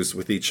use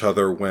with each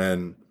other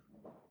when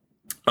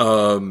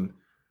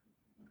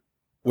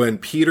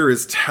Peter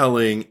is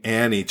telling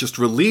Annie, just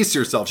release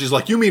yourself. She's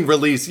like, you mean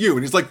release you?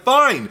 And he's like,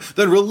 fine,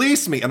 then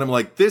release me. And I'm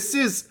like, this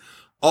is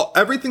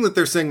everything that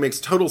they're saying makes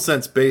total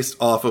sense based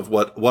off of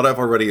what I've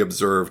already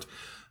observed,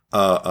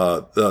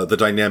 the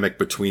dynamic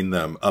between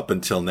them up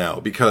until now,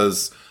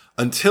 because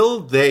until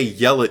they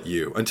yell at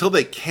you, until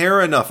they care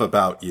enough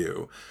about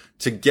you,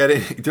 to get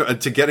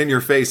in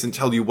your face and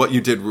tell you what you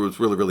did was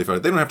really, really funny.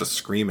 They don't have to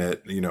scream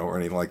it, or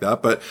anything like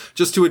that, but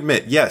just to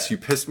admit, yes, you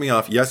pissed me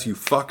off. Yes, you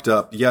fucked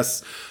up.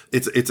 Yes,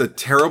 it's a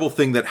terrible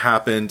thing that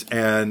happened.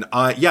 And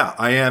I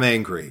am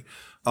angry.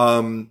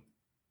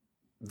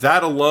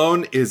 That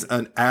alone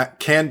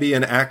can be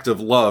an act of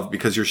love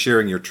because you're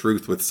sharing your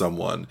truth with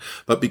someone.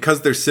 But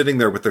because they're sitting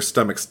there with their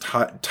stomachs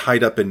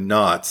tied up in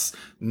knots,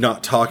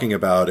 not talking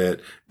about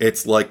it,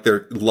 it's like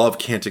their love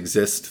can't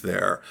exist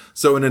there.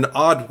 So in an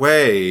odd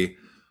way,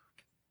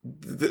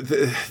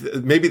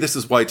 maybe this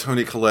is why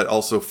Toni Collette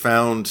also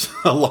found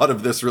a lot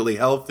of this really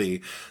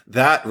healthy.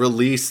 That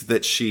release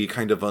that she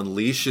kind of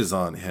unleashes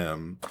on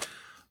him,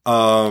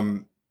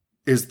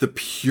 is the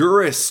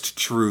purest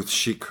truth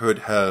she could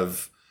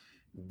have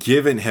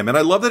given him. And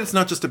I love that it's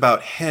not just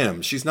about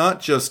him. She's not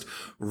just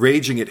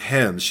raging at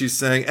him. She's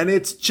saying, and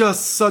it's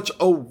just such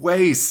a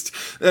waste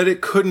that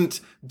it couldn't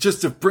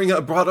just have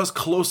brought us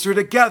closer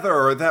together,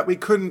 or that we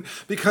couldn't,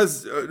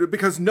 because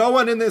no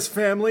one in this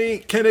family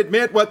can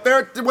admit what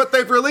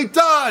they've really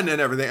done and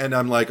everything. And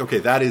I'm like, okay,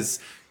 that is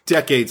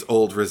decades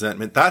old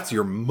resentment. That's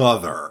your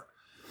mother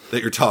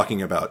that you're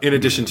talking about, in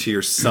addition to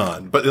your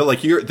son. But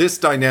like, this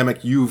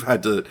dynamic you've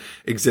had to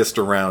exist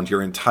around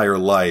your entire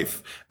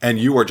life, and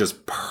you are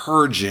just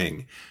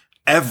purging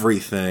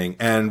everything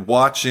and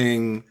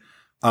watching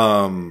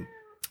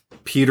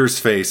Peter's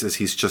face as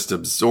he's just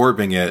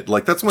absorbing it.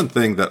 Like, that's one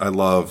thing that I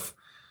love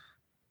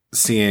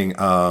seeing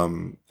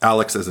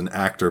Alex as an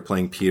actor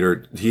playing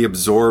Peter. He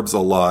absorbs a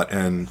lot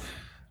and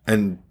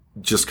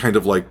just kind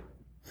of like,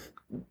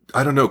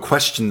 I don't know,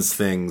 questions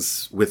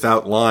things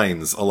without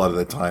lines a lot of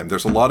the time.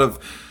 There's a lot of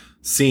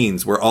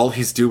scenes where all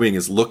he's doing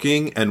is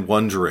looking and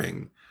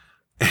wondering.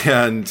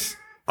 And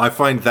I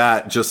find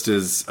that just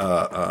as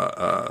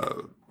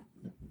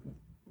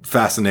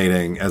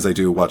fascinating as I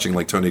do watching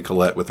like Toni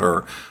Collette with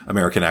her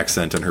American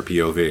accent and her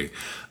POV.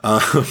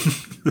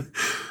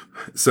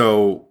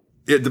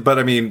 But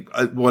I mean,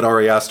 what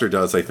Ari Aster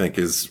does, I think,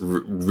 is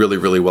really,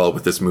 really well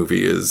with this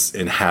movie is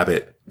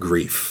inhabit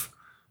grief.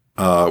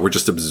 We're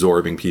just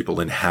absorbing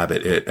people,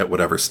 inhabit it at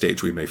whatever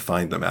stage we may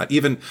find them at.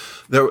 Even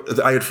though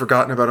I had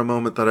forgotten about a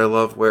moment that I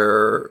love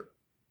where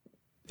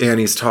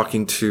Annie's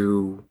talking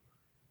to,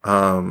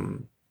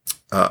 what's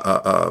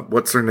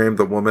her name?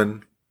 The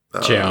woman?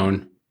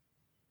 Joan.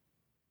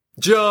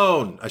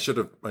 Joan! I should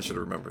have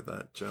remembered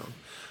that. Joan.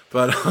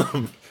 But,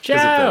 Joan!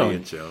 Betty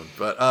and Joan.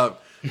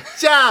 But,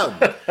 Joan!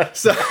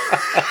 So,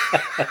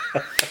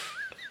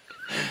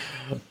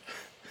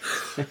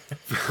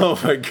 oh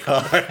my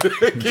God.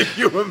 Can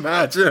you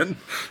imagine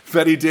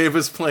Betty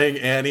Davis playing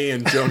Annie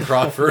and Joan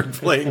Crawford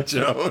playing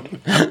Joan?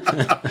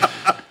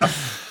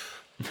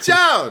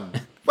 Joan,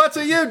 what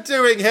are you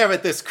doing here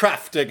at this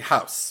crafting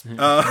house?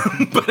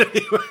 But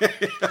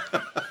anyway,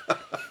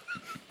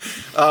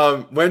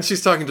 when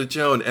she's talking to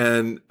Joan,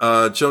 and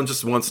Joan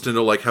just wants to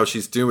know like how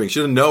she's doing. She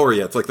doesn't know her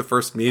yet. It's like the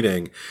first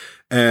meeting.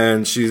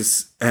 And you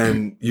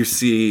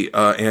see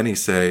Annie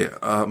say,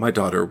 my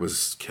daughter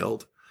was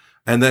killed.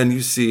 And then you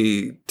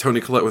see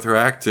Toni Collette with her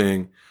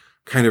acting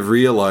kind of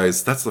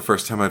realize that's the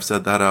first time I've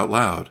said that out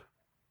loud.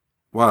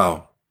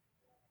 Wow.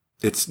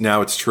 It's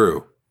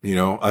true. You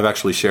know, I've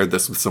actually shared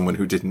this with someone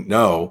who didn't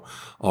know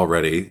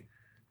already.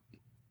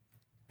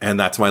 And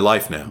that's my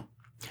life now.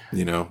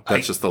 You know,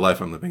 that's just the life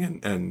I'm living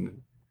in.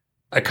 And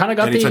I kind of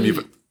got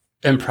the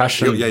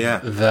impression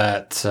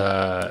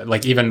that,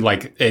 like, even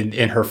like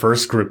in her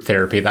first group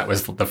therapy, that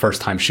was the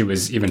first time she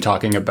was even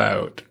talking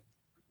about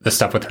the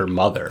stuff with her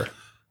mother.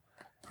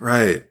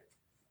 Right.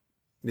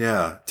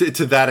 Yeah.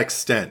 To that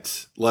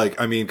extent. Like,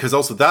 I mean, cause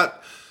also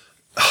that,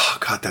 oh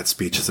God, that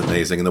speech is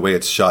amazing. And the way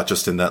it's shot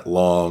just in that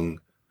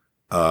long,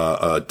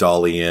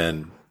 dolly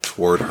in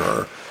toward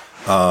her,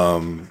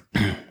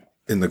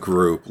 in the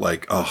group,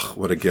 like, oh,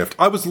 what a gift.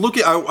 I was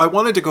looking, I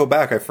wanted to go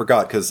back. I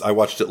forgot cause I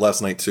watched it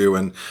last night too.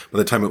 And by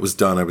the time it was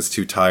done, I was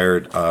too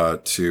tired,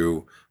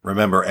 to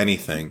remember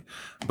anything.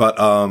 But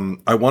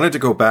I wanted to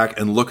go back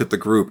and look at the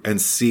group and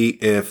see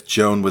if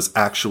Joan was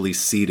actually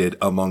seated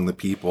among the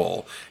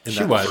people in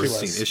that first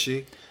scene. Is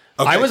she?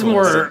 Okay, I was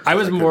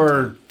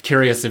more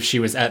curious if she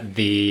was at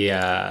the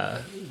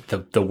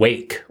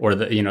wake or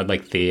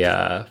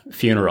the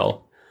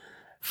funeral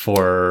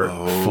for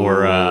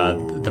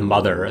the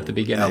mother at the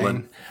beginning.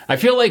 Ellen. I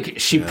feel like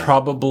she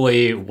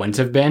probably wouldn't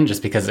have been,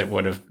 just because that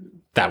would have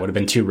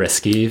been too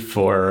risky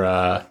for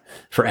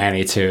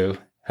Annie to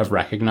have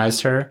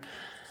recognized her.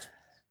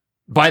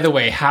 By the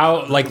way,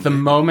 how, like, the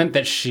moment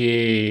that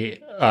she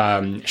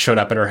showed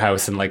up at her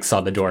house and like saw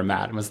the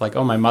doormat and was like,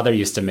 "Oh, my mother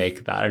used to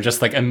make that," or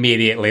just like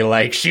immediately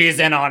like, she's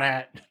in on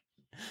it.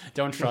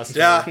 Don't trust her.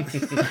 Yeah.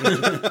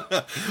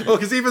 Well,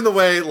 because even the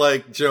way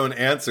like Joan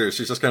answers,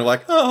 she's just kind of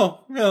like,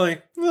 "Oh,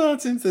 really? Well,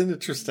 it seems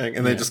interesting,"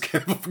 and they just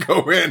kind of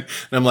go in. And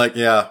I'm like,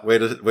 "Yeah, way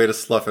to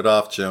slough it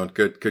off, Joan.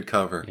 Good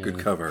cover. Yeah. Good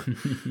cover."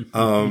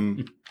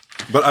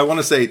 But I want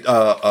to say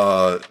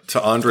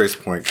to Andre's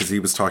point, because he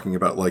was talking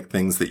about like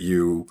things that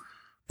you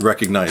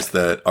recognize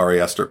that Ari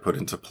Aster put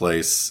into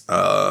place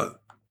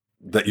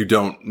that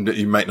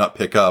you might not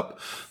pick up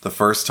the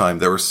first time.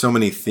 There were so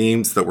many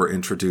themes that were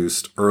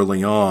introduced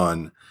early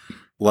on,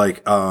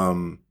 like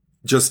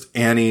just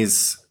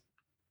Annie's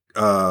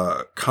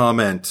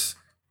comment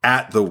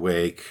at the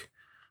wake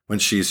when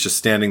she's just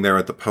standing there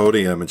at the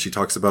podium and she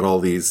talks about all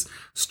these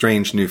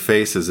strange new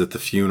faces at the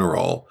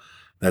funeral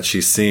that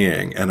she's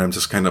seeing. And I'm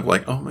just kind of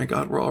like, oh my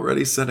God, we're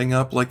already setting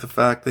up like the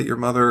fact that your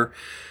mother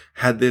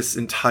had this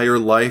entire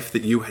life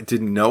that you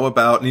didn't know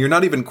about. And you're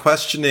not even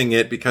questioning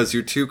it because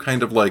you're too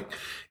kind of like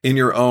in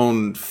your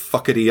own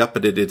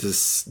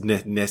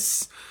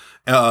fuckety-uppity-ness,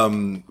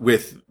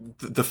 with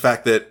the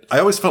fact that I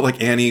always felt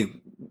like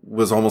Annie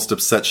was almost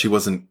upset she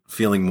wasn't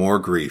feeling more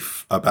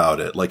grief about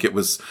it. Like it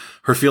was,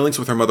 her feelings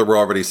with her mother were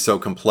already so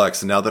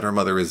complex. And now that her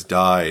mother has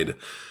died,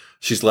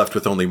 she's left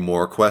with only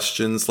more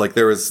questions. Like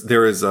there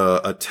is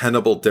a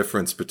tenable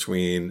difference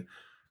between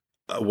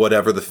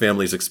whatever the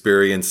family's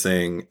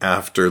experiencing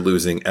after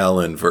losing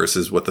Ellen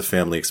versus what the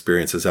family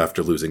experiences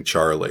after losing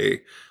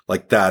Charlie.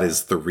 Like that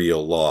is the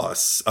real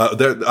loss.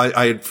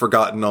 I had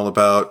forgotten all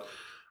about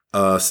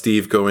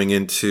Steve going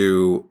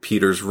into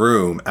Peter's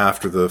room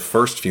after the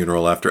first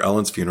funeral, after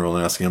Ellen's funeral,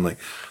 and asking him like,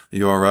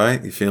 "You all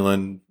right? You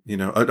feeling?" I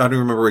don't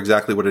remember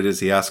exactly what it is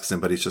he asks him,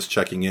 but he's just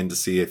checking in to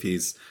see if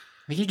he's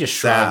he just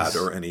sad shrugs.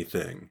 or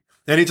anything,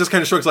 and he just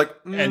kind of shrugs like,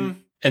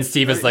 and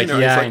Steve is like, he's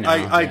 "Yeah, like,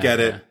 I know. I get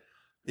it.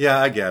 Yeah,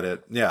 I get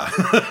it. Yeah."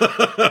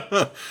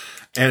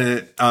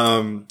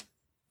 And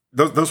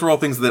those were all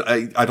things that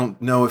I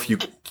don't know if you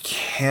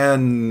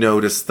can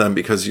notice them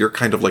because you're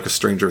kind of like a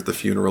stranger at the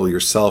funeral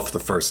yourself the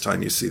first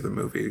time you see the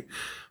movie.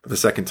 But the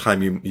second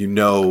time you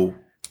know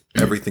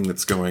everything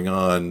that's going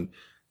on,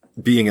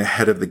 being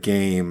ahead of the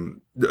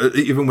game,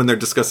 even when they're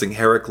discussing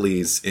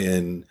Heracles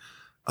in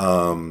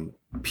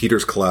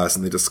Peter's class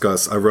and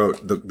I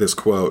wrote this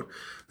quote,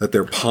 that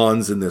they're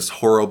pawns in this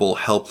horrible,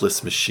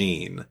 helpless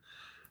machine.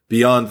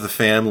 Beyond the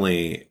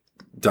family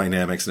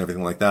dynamics and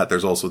everything like that,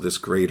 there's also this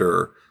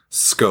greater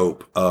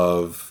scope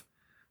of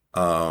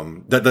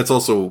that's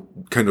also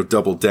kind of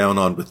doubled down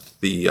on with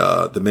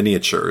the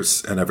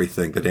miniatures and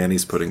everything that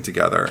Annie's putting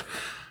together,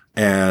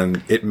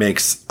 and it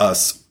makes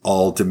us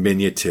all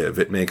diminutive.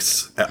 It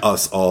makes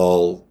us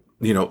all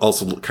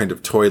also kind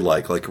of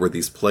toy-like we're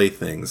these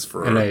playthings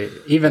for. And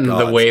even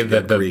the way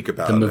that the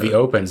movie it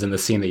opens and the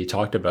scene that you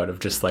talked about of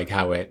just like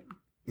how it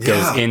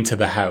goes into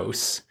the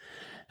house.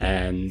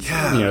 And,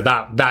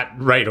 that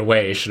right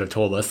away should have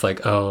told us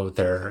like, oh,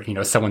 they're,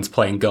 someone's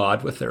playing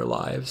God with their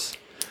lives.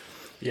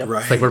 Yep.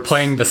 Right. It's like we're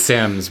playing The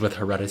Sims with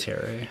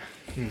Hereditary.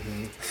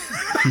 Mm-hmm.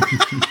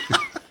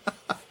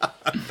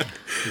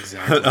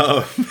 Exactly.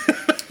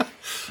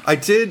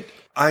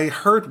 I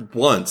heard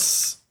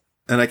once,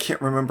 and I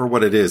can't remember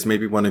what it is.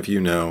 Maybe one of you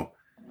know.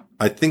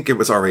 I think it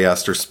was Ari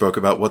Aster spoke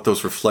about what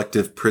those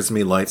reflective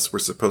prismy lights were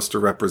supposed to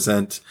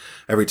represent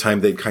every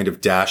time they'd kind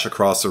of dash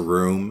across a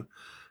room.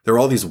 There were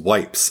all these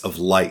wipes of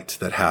light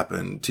that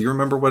happened. Do you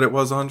remember what it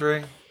was,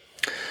 Andre?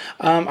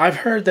 I've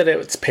heard that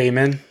it's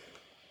payment.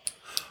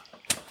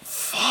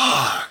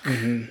 Fuck.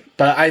 Mm-hmm.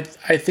 But I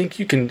think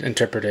you can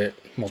interpret it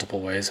multiple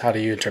ways. How do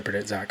you interpret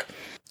it, Zach?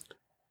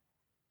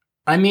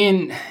 I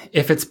mean,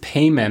 if it's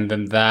payment,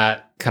 then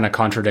that kind of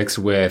contradicts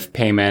with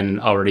payment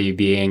already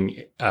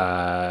being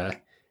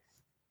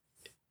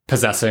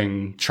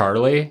possessing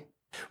Charlie.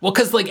 Well,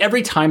 because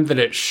every time that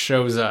it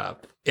shows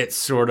up, it's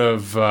sort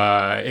of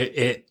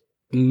it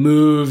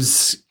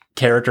moves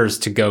characters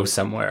to go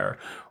somewhere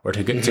or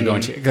to go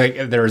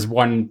into. There's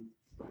one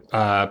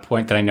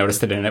point that I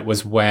noticed it in. It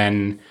was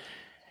when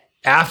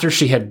after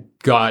she had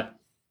got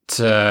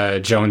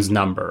Joan's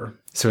number,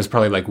 so it was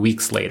probably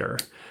weeks later,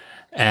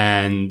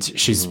 and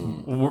she's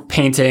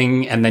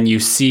painting, and then you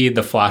see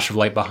the flash of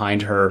light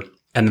behind her,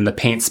 and then the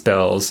paint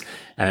spills,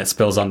 and it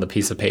spills on the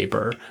piece of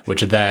paper,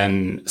 which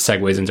then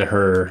segues into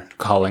her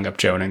calling up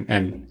Joan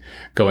and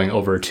going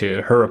over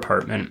to her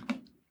apartment.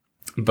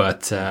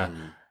 But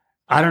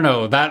I don't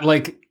know, that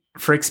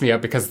freaks me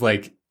out because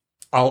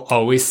I'll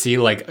always see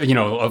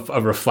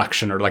a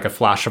reflection or a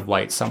flash of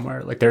light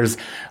somewhere. There's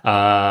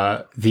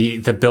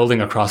the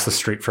building across the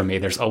street from me.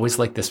 There's always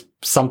this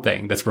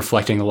something that's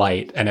reflecting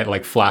light, and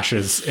it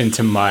flashes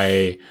into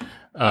my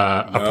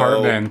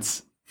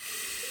apartment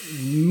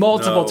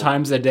multiple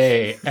times a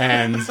day.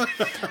 And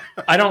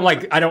I don't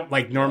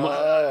like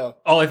normal.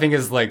 All I think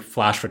is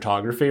flash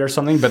photography or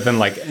something. But then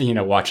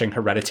watching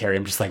Hereditary,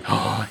 I'm just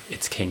oh,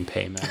 it's King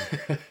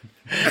Payman.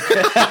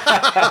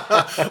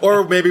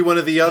 Or maybe one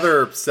of the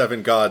other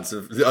seven gods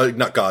of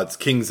not gods,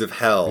 kings of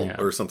hell,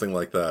 or something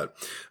like that.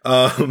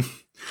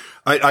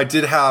 I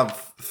did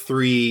have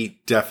 3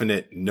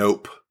 definite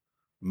nope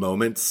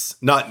moments,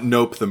 not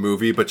nope the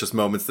movie, but just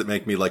moments that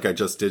make me I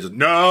just did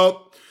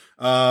nope.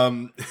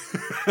 Not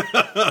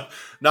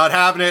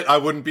having it. I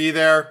wouldn't be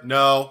there.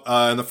 No.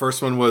 And the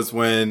first one was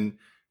when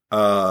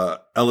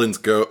Ellen's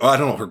I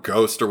don't know, her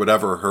ghost or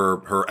whatever,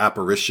 her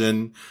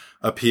apparition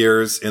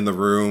appears in the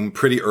room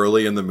pretty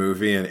early in the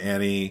movie, and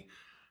Annie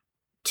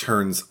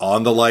turns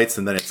on the lights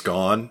and then it's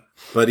gone.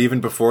 But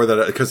even before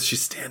that, because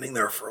she's standing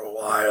there for a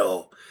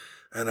while,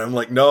 and I'm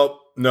like, nope,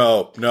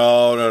 no.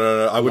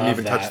 I wouldn't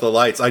even touch the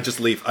lights. I just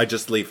leave.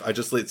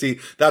 See,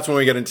 that's when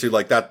we get into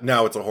that.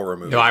 Now it's a horror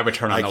movie. No, I would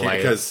turn on the light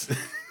because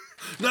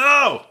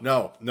no.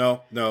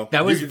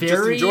 That was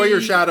just enjoy your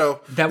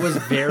shadow. That was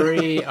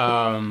very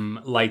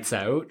Lights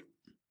Out.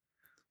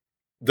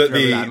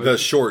 The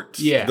short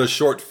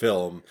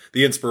film,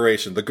 the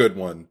inspiration, the good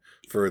one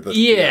for the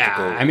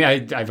I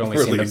mean, I've only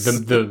release.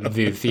 Seen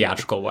the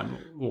theatrical one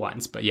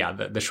once, but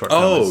the short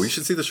film. Oh, you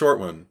should see the short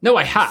one. No,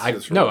 I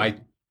have.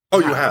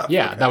 You have?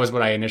 Yeah, okay. That was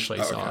what I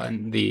initially saw,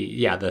 and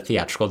the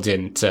theatrical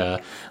didn't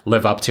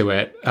live up to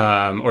it,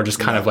 or just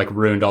kind of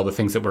ruined all the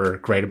things that were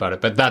great about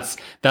it. But that's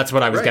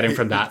what I was getting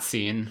from that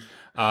scene,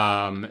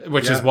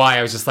 which is why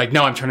I was just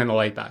no, I'm turning the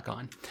light back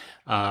on.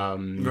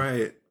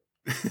 Right.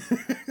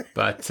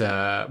 But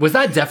was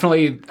that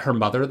definitely her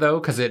mother though?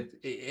 Because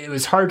it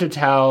was hard to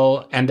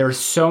tell, and there's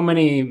so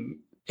many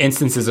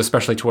instances,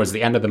 especially towards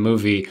the end of the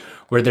movie,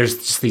 where there's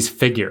just these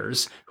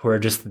figures who are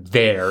just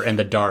there in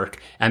the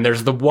dark, and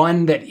there's the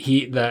one that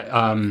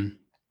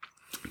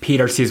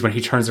Peter sees when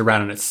he turns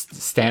around and it's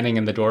standing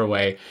in the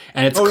doorway,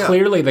 and it's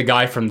clearly the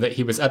guy from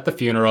he was at the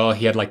funeral.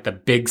 He had like the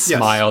big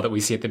smile that we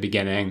see at the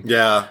beginning.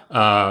 Yeah,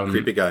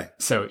 creepy guy.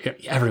 So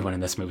everyone in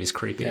this movie is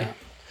creepy. Yeah.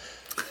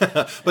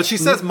 But she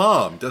says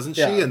mom, doesn't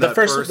she? Yeah, In the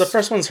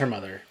first one's her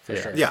mother, for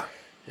Yeah. sure. Yeah.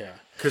 Yeah.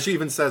 Because she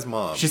even says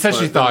mom. She said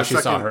she But thought then she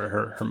the saw second-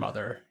 her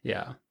mother.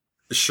 Yeah.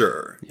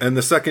 Sure. And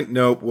the second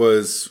note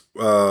was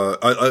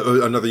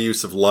another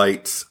use of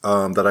light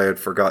that I had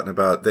forgotten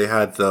about. They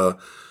had the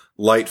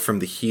light from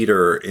the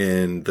heater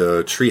in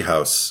the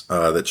treehouse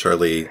that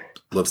Charlie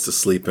loves to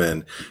sleep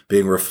in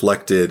being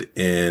reflected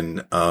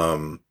in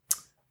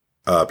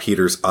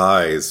Peter's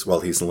eyes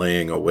while he's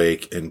laying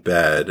awake in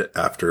bed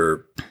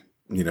after,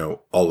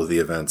 all of the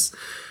events.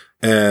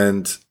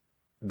 And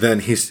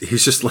then he's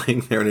just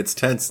laying there and it's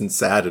tense and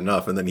sad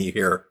enough. And then you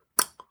hear,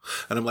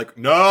 and I'm like,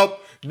 no.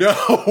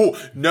 Not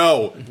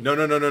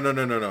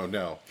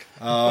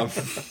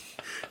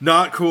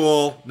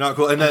cool.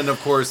 And then, of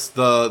course,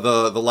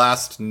 the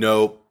last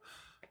note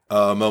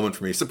moment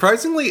for me.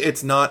 Surprisingly,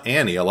 it's not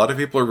Annie. A lot of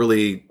people are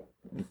really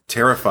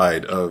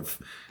terrified of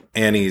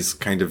Annie's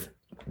kind of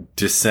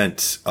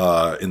descent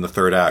in the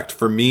third act.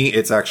 For me,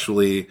 it's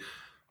actually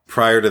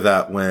prior to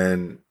that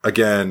when,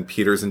 again,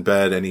 Peter's in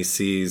bed and he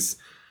sees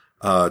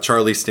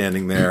Charlie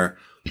standing there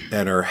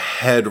and her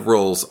head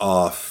rolls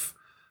off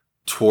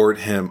toward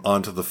him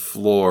onto the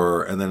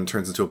floor and then it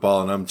turns into a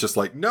ball, and I'm just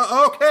like, no,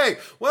 okay,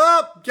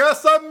 well,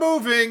 guess I'm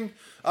moving.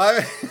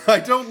 I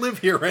don't live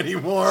here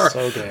anymore.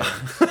 So good.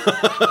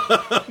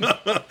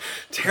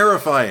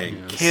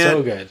 Terrifying.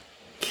 So good.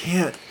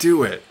 Can't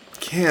do it.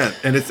 Can't.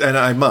 And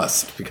I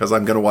must, because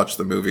I'm going to watch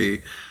the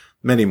movie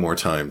many more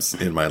times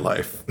in my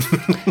life.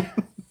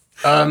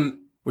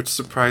 Which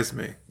surprised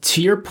me.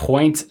 To your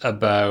point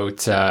about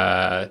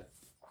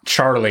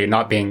Charlie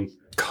not being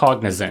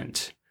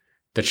cognizant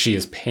that she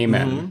is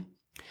Payman. Mm-hmm.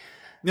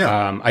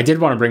 Yeah. I did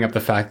want to bring up the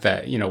fact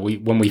that,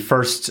 when we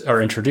first are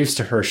introduced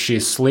to her,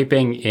 she's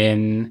sleeping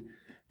in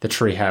the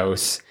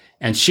treehouse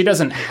and she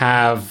doesn't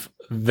have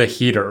the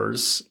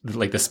heaters,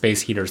 like the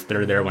space heaters that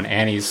are there when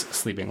Annie's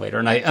sleeping later.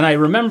 And I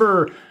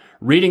remember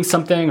reading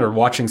something or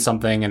watching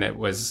something, and it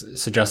was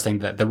suggesting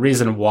that the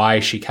reason why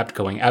she kept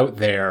going out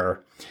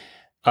there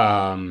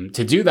to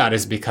do that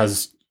is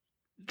because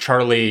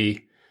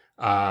Charlie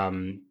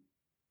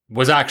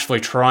was actually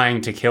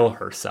trying to kill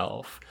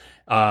herself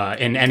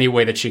in any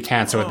way that she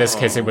can. So in this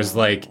case, it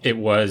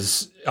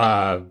was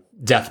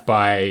death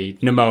by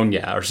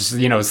pneumonia, or just,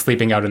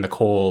 sleeping out in the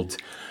cold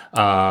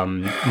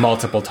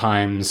multiple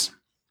times.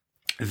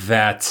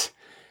 That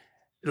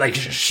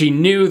she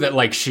knew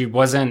that she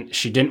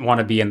didn't want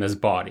to be in this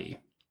body,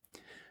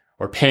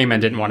 or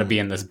Payman didn't want to be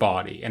in this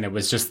body. And it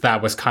was just,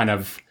 that was kind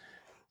of,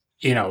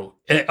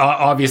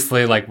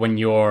 obviously when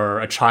you're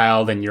a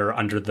child and you're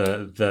under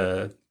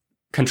the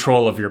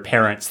control of your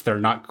parents, they're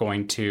not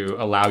going to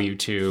allow you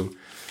to,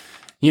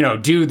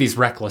 do these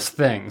reckless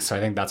things. So I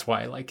think that's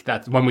why,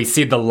 that when we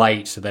see the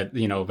light that,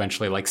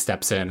 eventually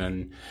steps in,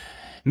 and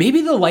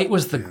maybe the light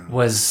was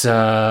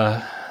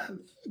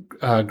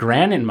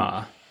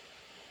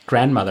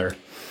grandmother.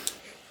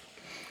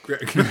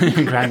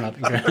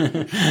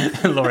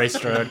 Laurie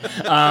Strode.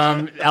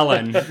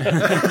 Ellen.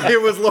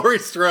 It was Laurie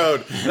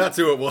Strode. That's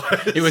who it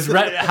was. It was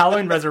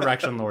Halloween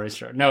Resurrection Laurie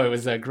Strode. No, it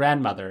was a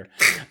grandmother.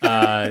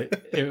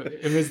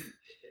 It was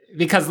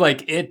because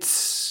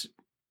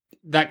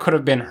that could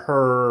have been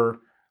her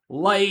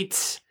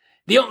light.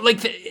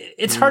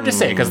 It's hard to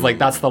say because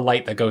that's the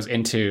light that goes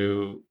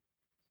into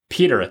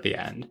Peter at the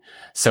end.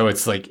 So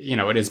it's it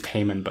is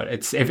Payman, but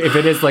it's if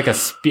it is a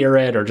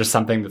spirit or just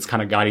something that's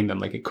kind of guiding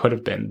them, it could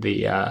have been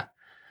the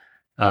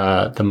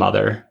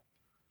grandmother.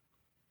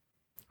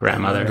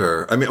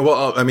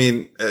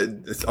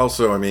 It's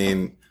also,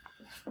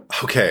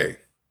 okay.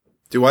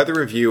 Do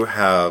either of you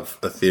have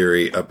a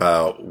theory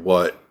about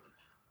what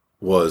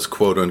was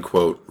quote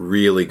unquote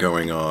really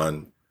going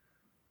on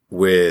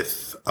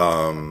with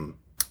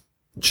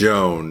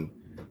Joan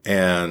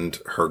and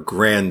her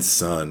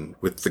grandson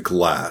with the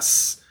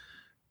glass?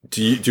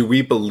 Do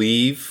we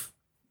believe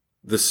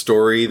the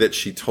story that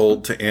she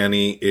told to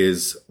Annie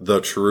is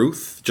the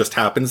truth, just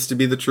happens to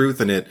be the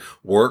truth, and it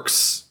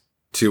works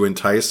to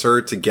entice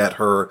her, to get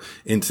her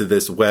into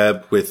this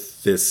web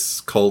with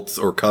this cult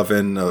or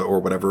coven or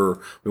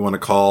whatever we want to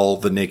call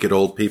the naked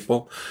old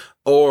people?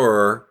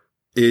 Or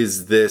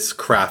is this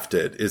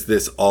crafted? Is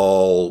this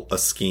all a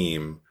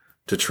scheme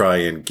to try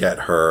and get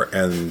her,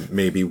 and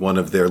maybe one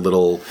of their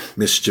little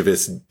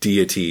mischievous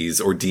deities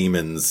or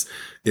demons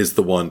is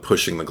the one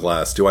pushing the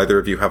glass? Do either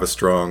of you have a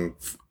strong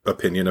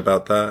opinion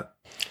about that?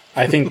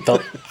 I think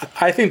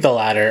the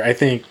latter. I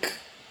think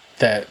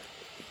that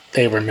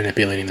they were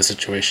manipulating the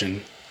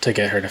situation to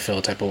get her to feel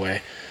a type of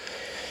way.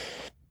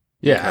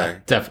 Yeah,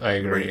 Okay. I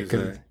agree.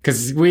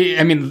 Because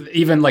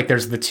even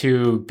there's the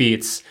two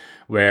beats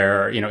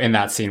where, in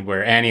that scene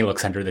where Annie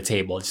looks under the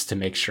table just to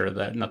make sure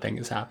that nothing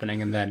is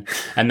happening. And then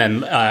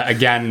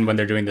again, when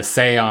they're doing the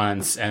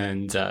seance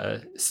and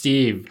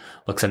Steve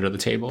looks under the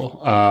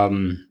table,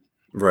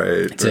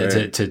 right.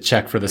 To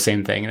check for the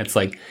same thing. And it's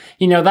like,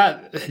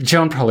 that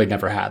Joan probably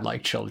never had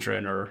like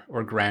children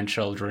or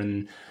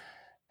grandchildren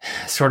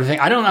sort of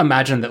thing. I don't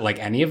imagine that like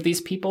any of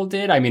these people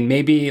did. I mean,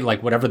 maybe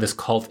like whatever this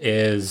cult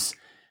is,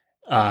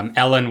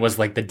 Ellen was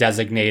like the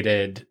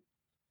designated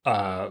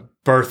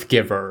birth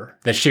giver,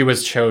 that she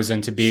was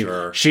chosen to be.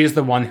 Sure. She's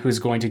the one who's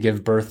going to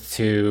give birth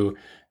to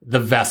the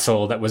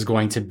vessel that was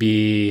going to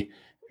be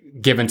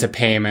given to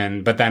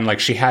Payman. But then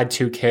like she had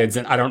 2 kids,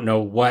 and I don't know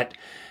what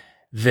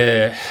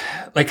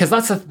because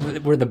that's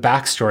where the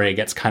backstory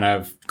gets kind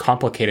of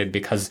complicated,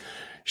 because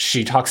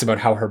she talks about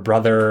how her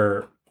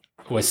brother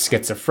was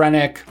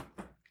schizophrenic,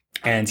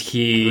 and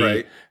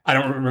he, I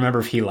don't remember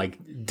if he like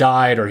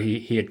died or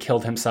he had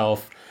killed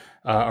himself,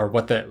 or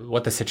what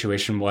the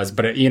situation was.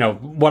 But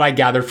what I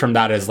gathered from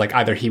that is like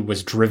either he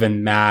was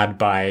driven mad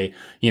by,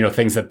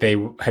 things that they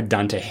had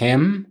done to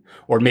him,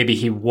 or maybe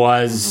he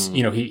was,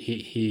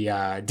 he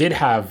did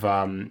have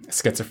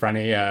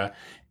schizophrenia,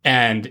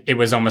 and it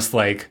was almost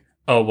like,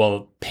 oh,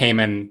 well,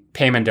 Payman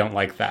don't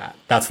like that.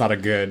 That's not a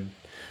good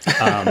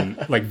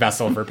like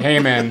vessel for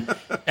Payman.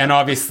 And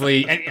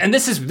obviously, and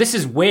this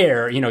is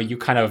where, you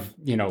kind of,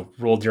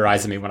 rolled your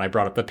eyes at me when I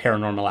brought up the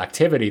Paranormal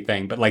Activity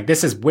thing. But like,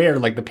 this is where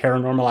like the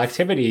Paranormal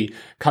Activity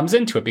comes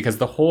into it, because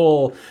the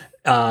whole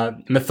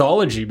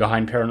mythology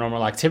behind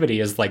Paranormal Activity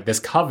is like this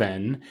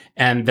coven,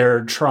 and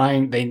they're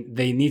trying,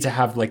 they need to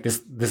have like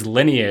this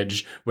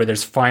lineage where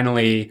there's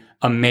finally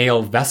a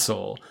male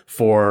vessel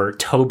for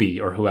Toby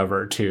or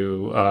whoever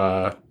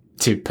to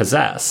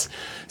possess.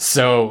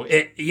 So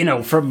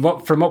it, from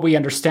what we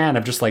understand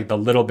of just like the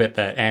little bit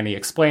that Annie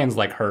explains,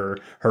 like her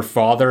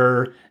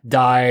father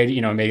died,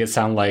 made it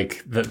sound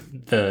like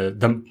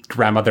the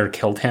grandmother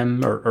killed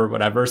him or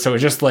whatever. So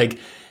it's just like,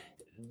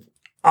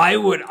 I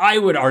would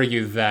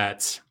argue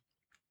that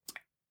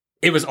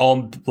it was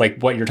all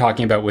like what you're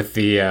talking about with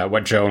the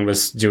what Joan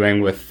was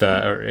doing with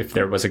or if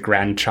there was a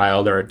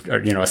grandchild or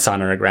a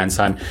son or a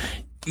grandson.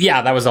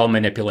 Yeah, that was all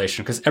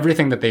manipulation, because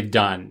everything that they've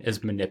done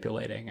is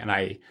manipulating. And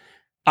I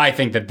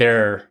think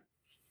that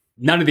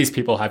none of these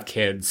people have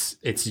kids.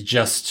 It's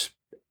just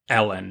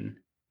Ellen,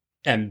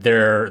 and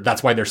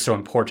that's why they're so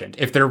important.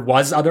 If there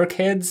was other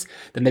kids,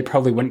 then they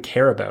probably wouldn't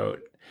care about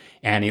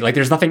Annie. Like,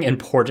 there's nothing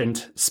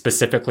important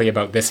specifically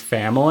about this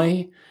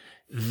family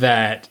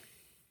that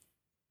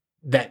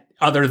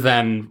other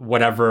than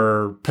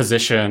whatever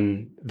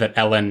position that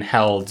Ellen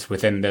held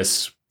within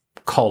this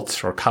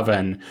cult or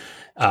coven,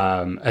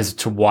 as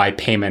to why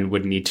Payman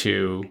would need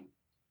to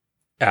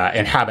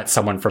inhabit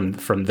someone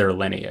from their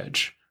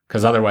lineage,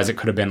 because otherwise it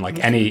could have been like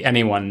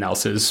anyone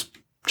else's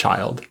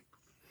child.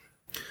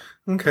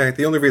 Okay,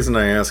 the only reason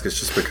I ask is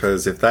just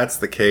because if that's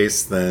the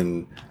case,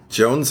 then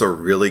Joan's a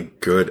really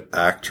good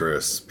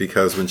actress,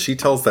 because when she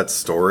tells that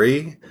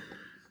story,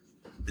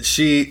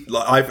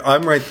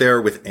 I'm right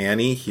there with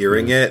Annie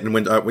hearing it, and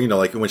when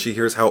like when she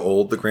hears how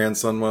old the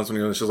grandson was,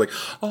 when she's like,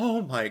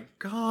 "Oh my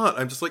god,"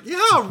 I'm just like,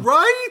 "Yeah,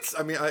 right."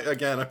 I mean,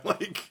 I'm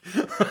like,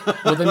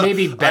 well, then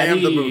maybe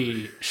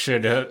Betty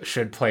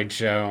should play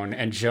Joan,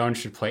 and Joan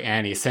should play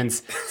Annie,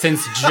 since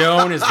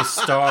Joan is the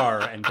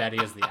star and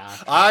Betty is the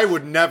actress. I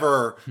would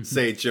never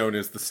say Joan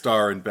is the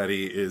star and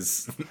Betty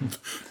is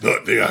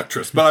the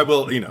actress, but I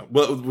will.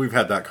 Well, we've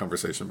had that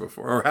conversation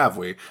before, or have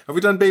we? Have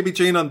we done Baby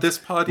Jane on this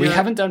pod yet? We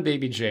haven't done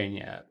Baby Jane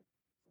yet.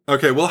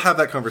 Okay, we'll have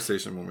that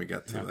converation when we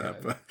get to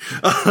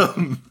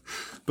that.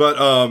 But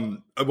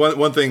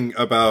one thing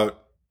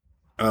about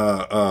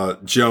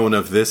Joan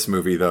of this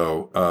movie,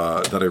 though,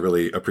 that I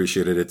really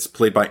appreciated, it's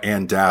played by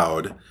Ann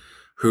Dowd,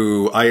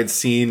 who I had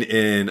seen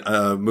in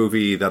a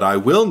movie that I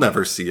will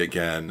never see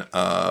again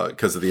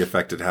because of the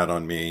effect it had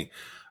on me.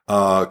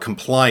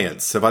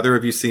 Compliance. Have either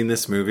of you seen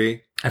this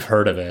movie? I've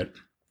heard of it.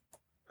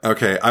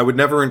 Okay, I would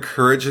never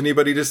encourage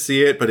anybody to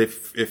see it, but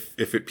if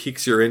it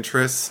piques your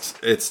interest,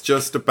 it's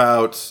just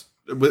about,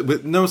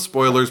 with no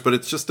spoilers, but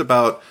it's just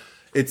about,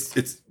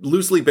 it's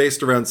loosely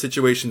based around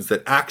situations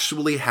that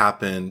actually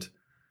happened,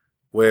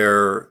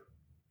 where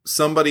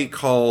somebody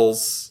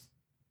calls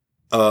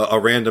a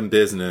random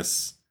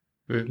business,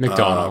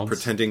 McDonald's,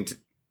 pretending to,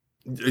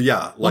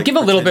 yeah, like, give a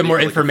little bit more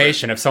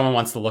information. If someone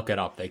wants to look it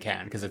up, they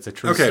can, because it's a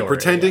true story.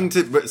 Okay,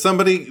 to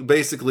somebody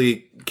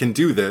basically can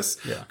do this.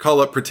 Yeah.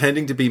 Call up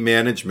pretending to be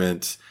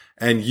management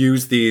and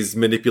use these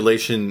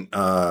manipulation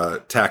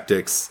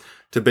tactics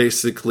to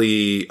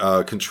basically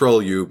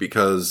control you,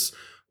 because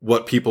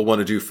what people want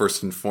to do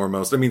first and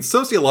foremost. I mean,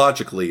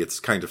 sociologically, it's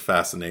kind of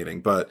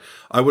fascinating, but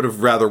I would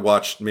have rather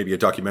watched maybe a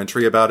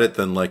documentary about it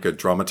than like a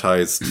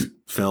dramatized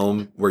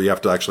film where you have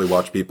to actually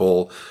watch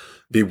people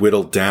be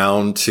whittled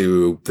down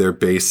to their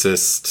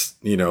basest,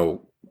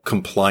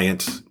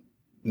 compliant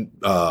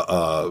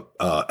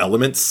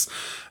elements,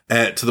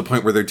 to the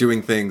point where they're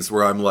doing things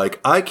where I'm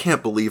like, I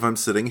can't believe I'm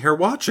sitting here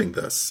watching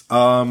this.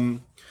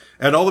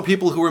 And all the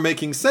people who were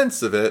making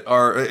sense of it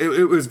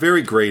it was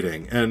very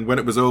grating. And when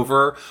it was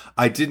over,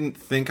 I didn't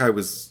think I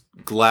was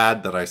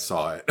glad that I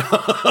saw it.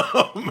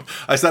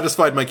 I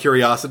satisfied my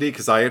curiosity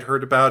because I had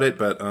heard about it,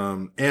 but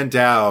Ann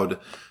Dowd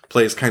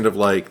plays kind of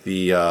like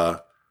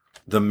the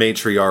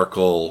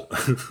matriarchal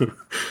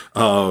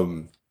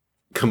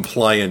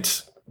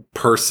compliant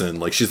person.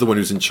 Like, she's the one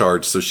who's in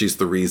charge, so she's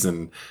the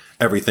reason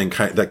everything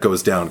that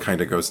goes down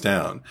kind of goes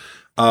down.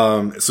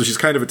 So she's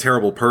kind of a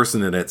terrible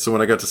person in it. So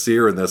when I got to see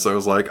her in this, I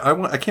was like,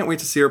 I can't wait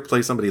to see her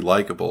play somebody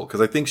likable. Cause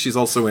I think she's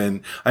also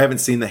I haven't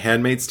seen The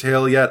Handmaid's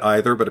Tale yet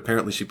either, but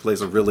apparently she plays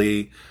a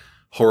really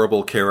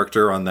horrible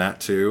character on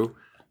that too.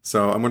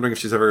 So I'm wondering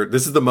if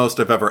this is the most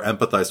I've ever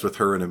empathized with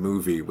her in a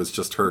movie, was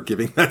just her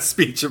giving that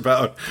speech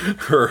about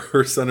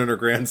her son and her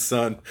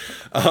grandson.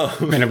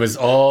 And it was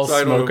all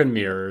smoke and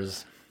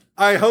mirrors.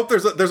 I hope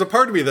there's a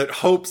part of me that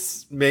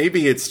hopes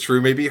maybe it's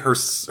true. Maybe her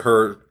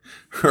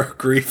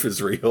grief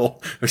is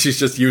real. She's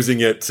just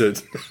using it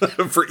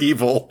for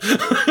evil.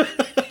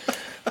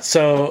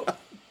 So,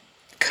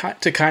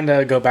 to kind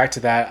of go back to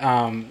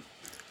that,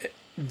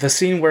 the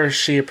scene where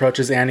she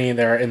approaches Annie,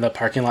 they're in the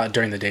parking lot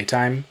during the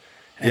daytime,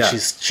 and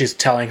she's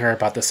telling her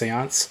about the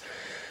seance.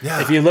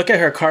 Yeah. If you look at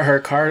her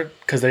car,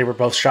 because they were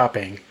both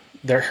shopping,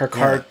 her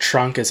car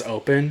trunk is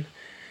open,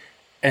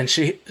 and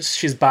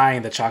she's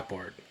buying the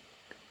chalkboard.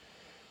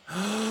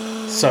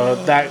 So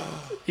that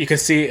you can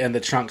see in the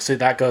trunk. So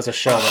that goes to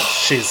show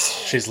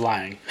that she's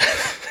lying.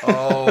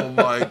 Oh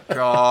my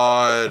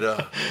god!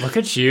 Look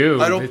at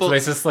you!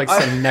 It's just like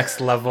some next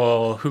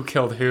level Who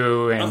Killed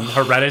Who and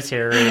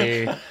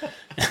Hereditary.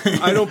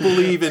 I don't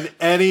believe in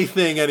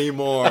anything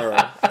anymore.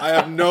 I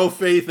have no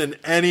faith in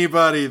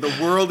anybody. The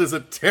world is a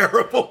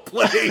terrible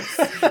place,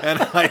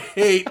 and I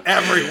hate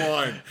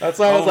everyone. That's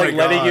why I was like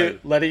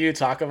letting you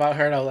talk about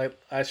her, and I was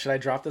like, should I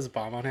drop this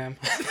bomb on him?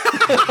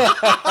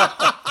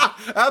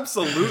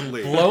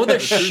 Absolutely. Blow the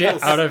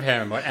shit out of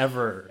him,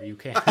 whatever you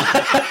can.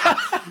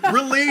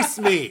 Release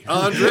me,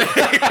 Andre.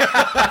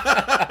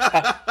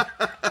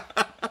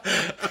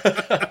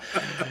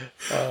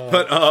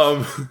 But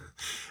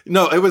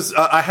no, it was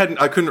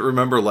I couldn't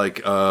remember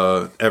like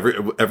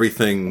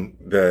everything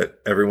that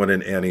everyone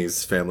in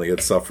Annie's family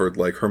had suffered,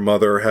 like her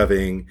mother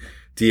having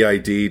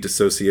DID,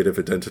 dissociative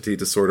identity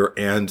disorder,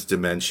 and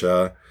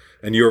dementia.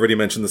 And you already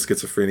mentioned the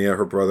schizophrenia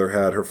her brother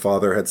had. Her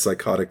father had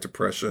psychotic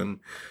depression.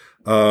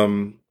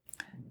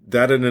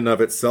 That in and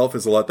of itself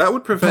is a lot. That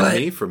would prevent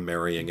me from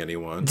marrying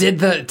anyone. Did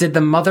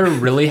the mother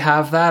really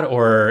have that,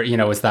 or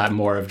is that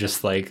more of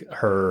just like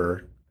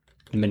her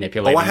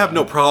manipulating? I have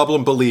no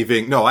problem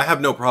believing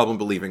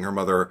her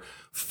mother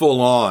full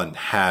on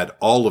had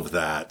all of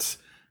that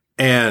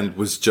and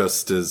was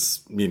just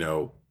as,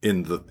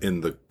 in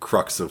the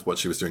crux of what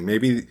she was doing.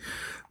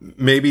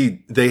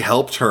 Maybe they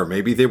helped her.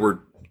 Maybe they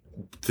were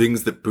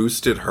things that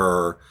boosted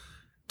her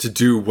to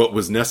do what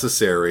was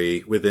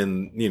necessary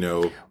within,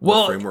 the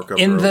framework of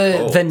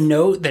her the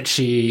note that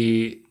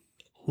she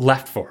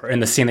left for her, in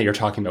the scene that you're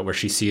talking about where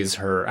she sees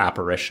her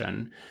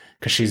apparition,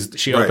 because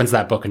she opens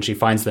that book and she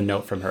finds the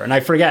note from her. And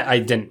I forget, I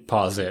didn't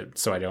pause it,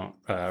 so I don't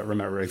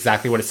remember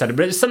exactly what it said,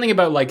 but it's something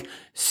about like,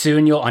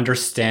 soon you'll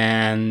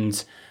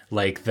understand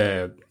like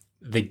the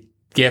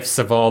gifts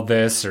of all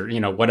this, or,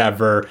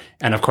 whatever.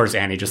 And of course,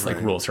 Annie just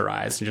like rolls her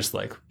eyes and just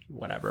like,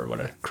 whatever,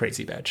 what a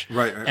crazy bitch.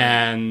 Right.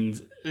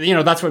 And,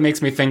 that's what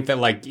makes me think that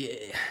like,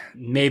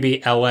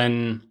 maybe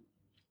Ellen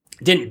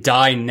didn't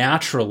die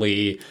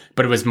naturally,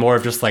 but it was more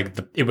of just like,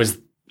 it was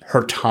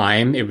her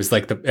time. It was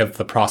like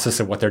the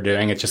process of what they're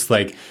doing. It's just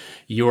like,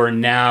 you're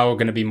now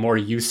going to be more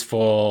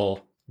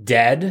useful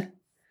dead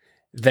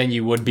than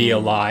you would be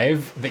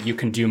alive, that you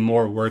can do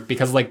more work.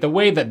 Because like the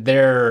way that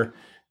they're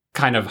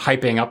kind of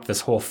hyping up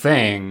this whole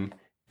thing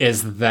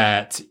is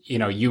that,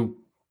 you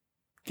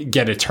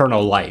get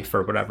eternal life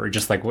or whatever,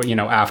 just like,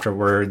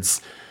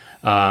 afterwards,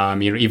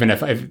 even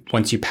if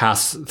once you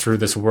pass through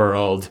this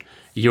world,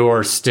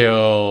 you're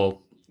still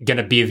going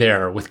to be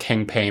there with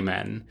King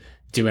Payman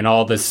doing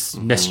all this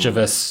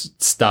mischievous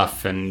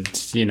stuff and,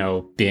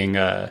 being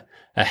a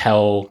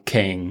hell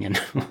king and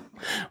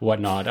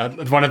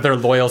whatnot, one of their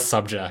loyal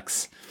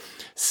subjects.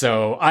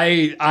 So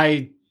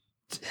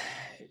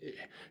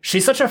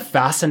she's such a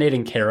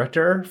fascinating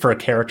character for a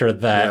character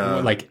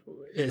that like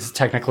is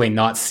technically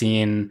not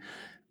seen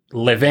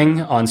living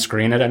on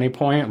screen at any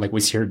point. Like we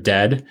see her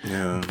dead,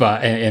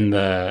 but in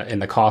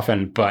the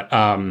coffin. But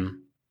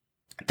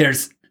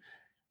there's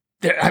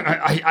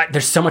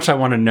so much I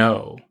want to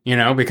know,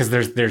 because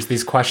there's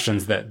these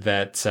questions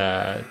that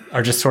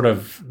are just sort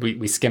of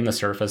we skim the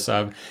surface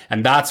of,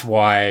 and that's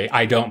why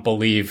I don't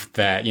believe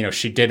that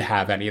she did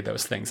have any of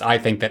those things. I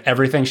think that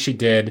everything she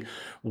did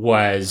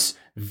was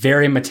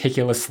very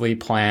meticulously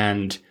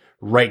planned,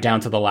 right down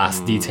to the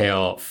last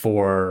detail,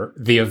 for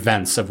the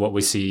events of what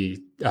we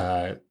see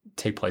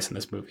take place in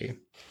this movie.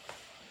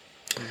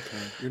 Okay.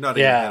 You're not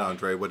in your head,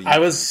 Andre. What do you I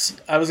was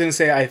going to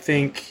say, I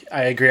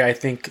agree. I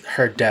think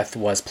her death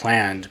was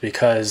planned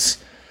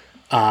because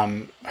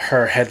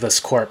her headless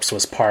corpse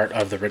was part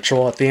of the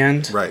ritual at the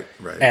end. Right.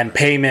 And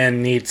Payman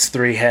needs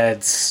 3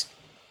 heads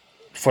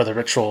for the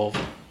ritual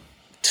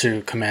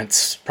to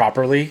commence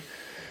properly,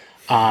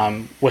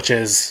 which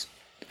is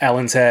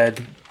Ellen's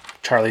head,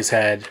 Charlie's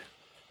head,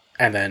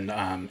 and then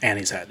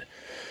Annie's head.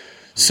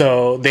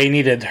 So they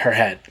needed her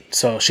head.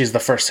 So she's the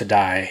first to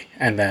die,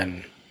 and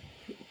then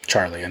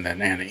Charlie, and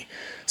then Annie.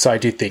 So I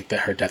do think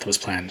that her death was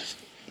planned.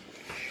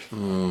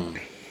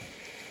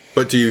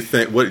 But do you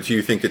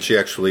think that she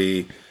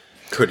actually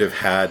could have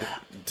had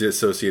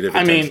dissociative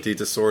identity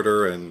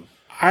disorder? And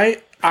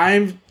I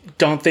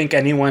don't think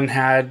anyone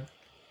had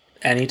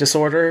any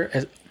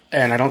disorder,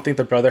 and I don't think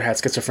the brother had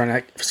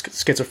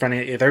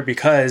schizophrenia either,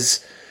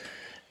 because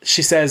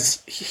she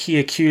says he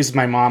accused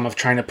my mom of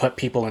trying to put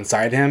people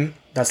inside him.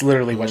 That's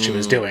literally what she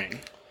was doing.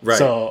 Right,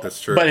 so,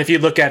 that's true. But if you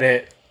look at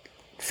it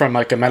from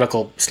like a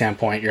medical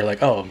standpoint, you're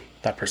like, oh,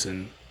 that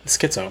person is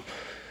schizo.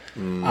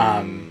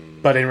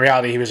 But in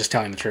reality, he was just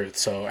telling the truth.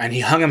 So, and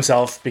he hung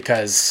himself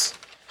because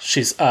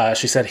she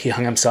said he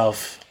hung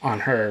himself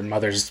on her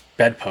mother's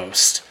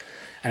bedpost,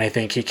 and I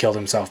think he killed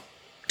himself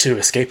to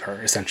escape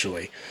her,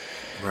 essentially.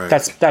 Right.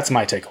 That's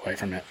my takeaway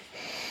from it.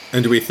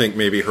 And do we think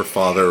maybe her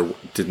father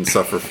didn't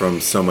suffer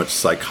from so much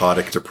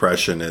psychotic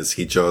depression as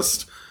he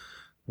just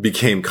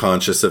became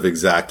conscious of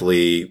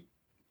exactly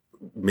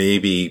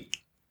maybe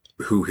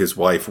who his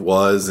wife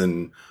was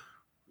and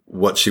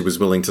what she was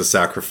willing to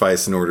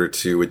sacrifice in order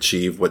to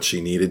achieve what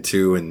she needed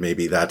to, and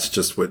maybe that's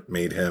just what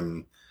made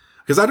him...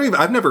 Because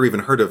I've never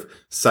even heard of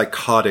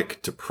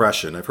psychotic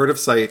depression. I've heard of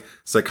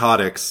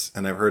psychotics,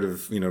 and I've heard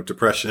of,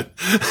 depression.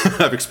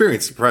 I've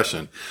experienced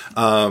depression.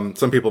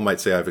 Some people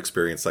might say I've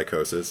experienced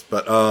psychosis,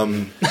 but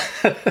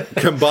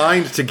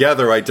combined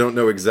together, I don't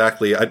know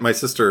exactly. My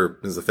sister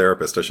is a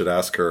therapist. I should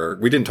ask her.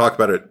 We didn't talk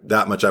about it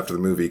that much after the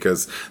movie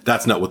because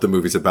that's not what the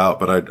movie's about.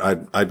 But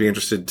I'd be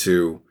interested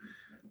to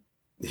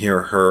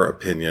hear her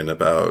opinion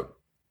about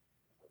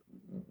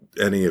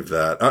any of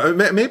that.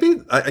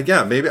 Maybe I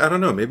don't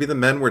know. Maybe the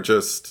men were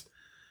just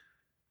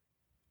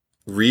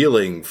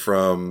reeling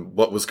from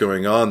what was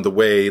going on, the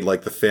way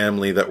like the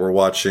family that we're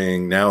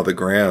watching now, the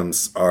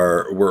Grahams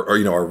are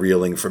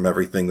reeling from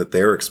everything that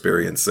they're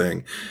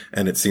experiencing,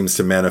 and it seems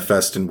to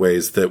manifest in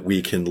ways that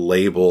we can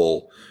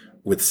label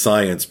with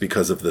science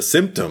because of the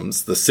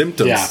symptoms. The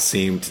symptoms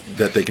seemed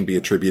that they can be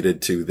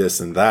attributed to this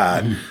and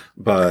that,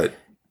 but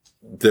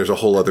there's a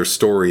whole other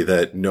story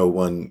that no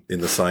one in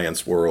the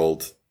science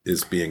world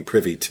is being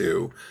privy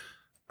to.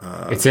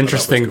 It's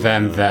interesting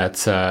then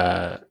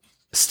that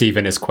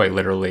Stephen is quite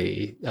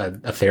literally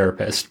a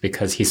therapist,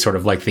 because he's sort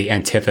of like the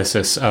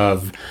antithesis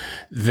of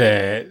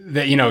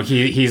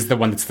he's the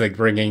one that's like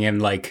bringing in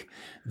like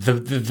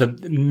the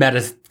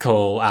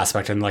medical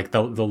aspect and like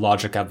the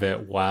logic of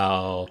it.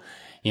 While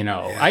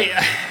I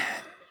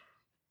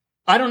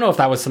don't know if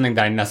that was something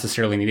that I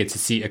necessarily needed to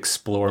see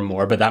explore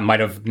more, but that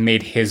might have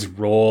made his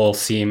role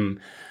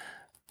seem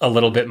a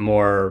little bit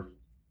more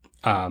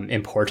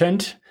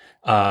important.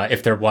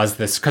 If there was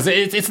this, because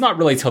it's not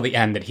really till the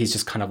end that he's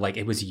just kind of like,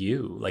 it was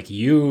you, like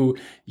you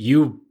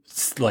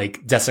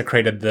like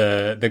desecrated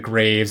the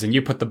graves and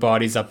you put the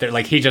bodies up there.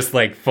 Like he just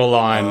like full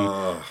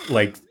on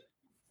like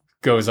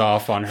goes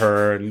off on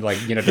her and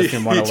like,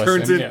 doesn't want to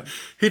listen.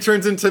 He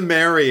turns into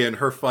Mary in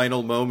her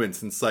final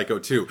moments in Psycho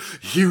 2.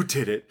 You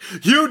did it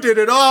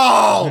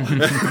all.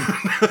 And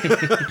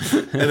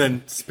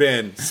then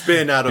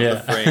spin out of the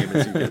frame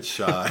as you get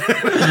shot.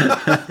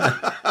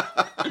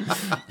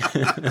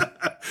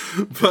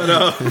 But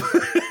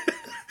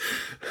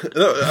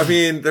I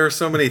mean, there are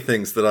so many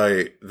things that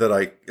I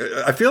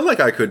feel like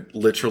I could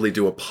literally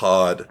do a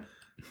pod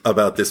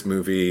about this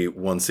movie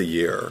once a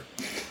year.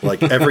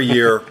 Like every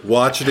year,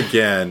 watch it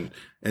again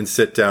and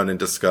sit down and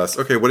discuss,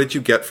 okay, what did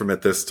you get from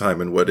it this time,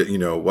 and what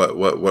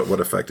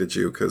affected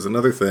you? Because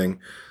another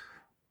thing,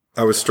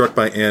 I was struck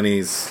by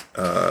Annie's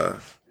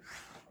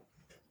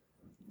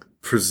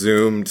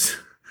presumed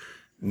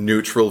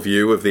neutral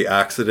view of the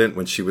accident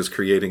when she was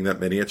creating that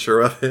miniature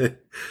of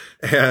it.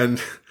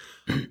 And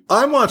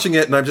I'm watching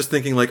it and I'm just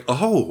thinking like,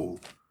 oh,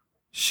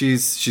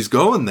 she's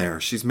going there.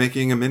 She's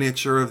making a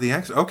miniature of the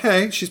accident.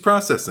 Okay, she's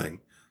processing.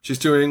 She's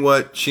doing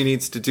what she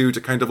needs to do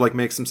to kind of like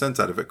make some sense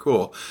out of it.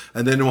 Cool.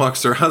 And then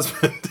walks her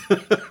husband.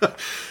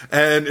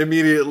 And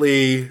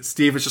immediately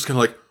Steve is just kind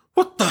of like,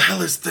 what the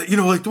hell is that?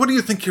 Like, what do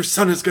you think your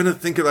son is going to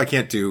think of? I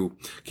can't do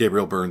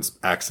Gabriel Byrne's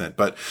accent,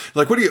 but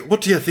like, what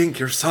do you think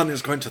your son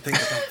is going to think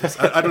about this?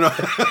 I don't know.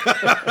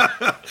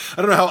 I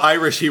don't know how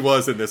Irish he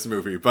was in this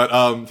movie, but,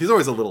 he's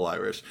always a little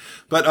Irish,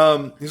 but,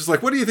 he's just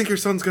like, what do you think your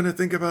son's going to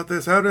think about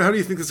this? How do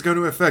you think this is going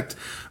to affect,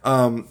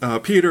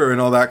 Peter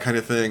and all that kind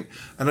of thing?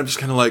 And I'm just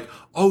kind of like,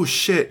 oh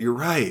shit, you're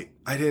right.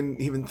 I didn't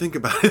even think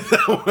about it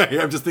that way.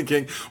 I'm just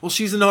thinking, well,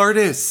 she's an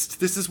artist.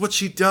 This is what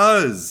she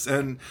does.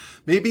 And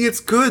maybe it's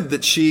good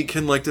that she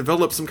can like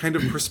develop some kind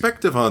of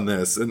perspective on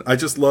this. And I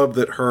just love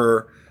that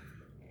her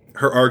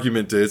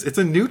argument is it's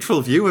a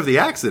neutral view of the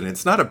accident.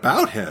 It's not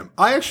about him.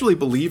 I actually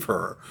believe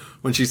her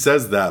when she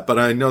says that, but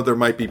I know there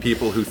might be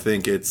people who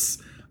think it's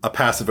a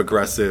passive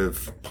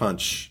aggressive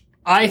punch.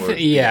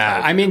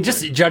 I mean,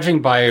 just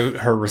judging by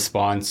her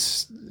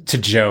response to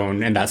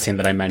Joan in that scene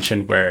that I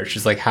mentioned, where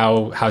she's like,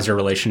 how's your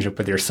relationship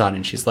with your son?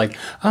 And she's like,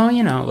 oh,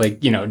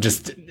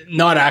 just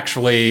not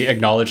actually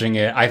acknowledging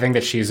it. I think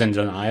that she's in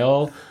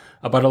denial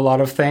about a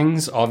lot of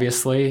things,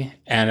 obviously.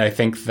 And I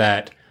think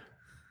that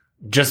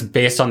just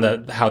based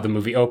on how the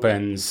movie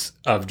opens,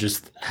 of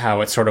just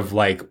how it's sort of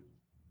like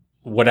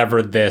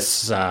whatever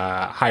this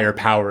higher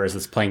power is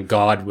that's playing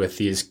God with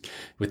these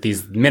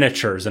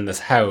miniatures in this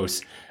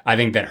house, I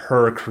think that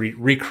her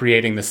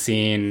recreating the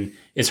scene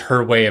is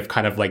her way of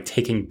kind of like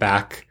taking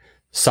back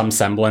some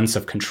semblance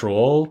of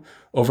control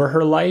over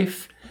her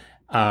life.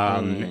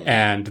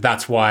 And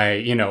that's why,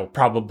 you know,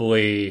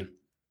 probably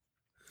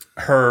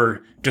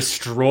her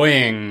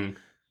destroying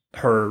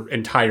her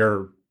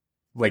entire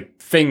like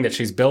thing that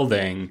she's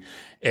building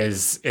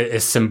is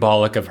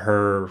symbolic of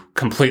her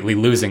completely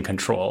losing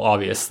control,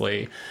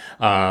 obviously.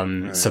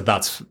 So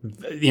that's,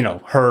 you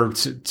know, her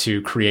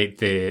to recreate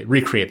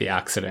the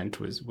accident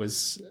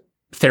was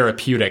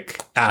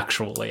therapeutic,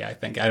 actually. I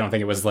don't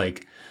think it was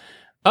like,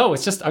 oh,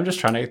 I'm just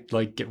trying to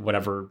like get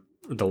whatever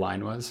the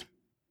line was.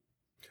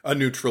 A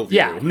neutral view.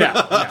 Yeah, no.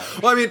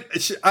 Well, I mean,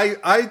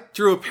 I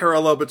drew a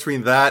parallel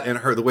between that and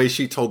her, the way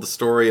she told the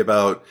story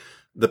about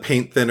the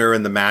paint thinner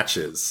and the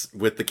matches,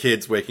 with the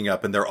kids waking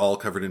up and they're all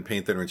covered in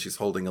paint thinner and she's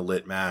holding a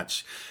lit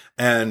match.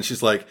 And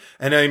she's like,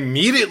 and I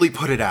immediately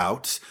put it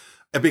out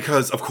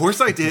because of course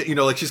I did, you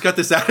know, like she's got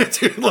this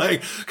attitude,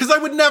 like, cause I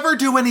would never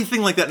do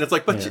anything like that. And it's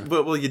like,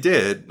 well, you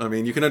did. I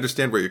mean, you can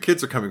understand where your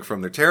kids are coming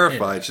from. They're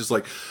terrified. Yeah. She's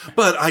like,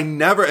 but I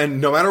never,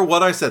 and no matter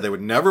what I said, they would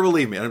never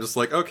believe me. And I'm just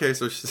like, okay,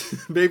 so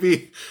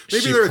maybe she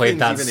there are played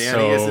things that even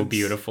Annie so isn't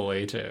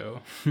beautifully too.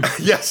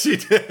 Yes, she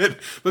did.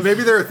 But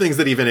maybe there are things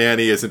that even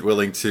Annie isn't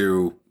willing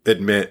to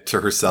admit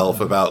to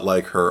herself about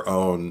like her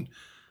own,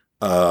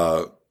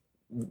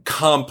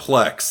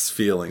 complex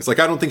feelings. Like,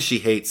 I don't think she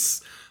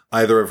hates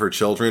either of her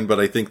children,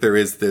 but I think there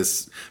is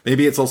this,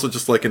 maybe it's also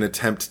just like an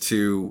attempt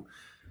to,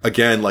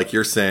 again, like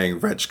you're saying,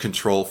 wrench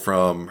control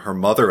from her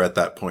mother at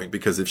that point,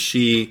 because if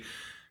she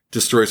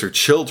destroys her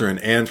children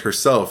and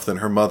herself, then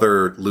her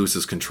mother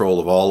loses control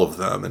of all of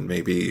them. And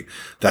maybe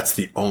that's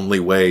the only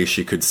way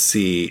she could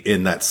see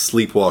in that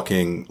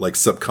sleepwalking, like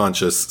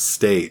subconscious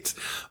state,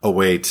 a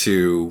way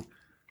to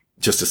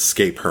just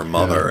escape her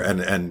mother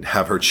and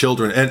have her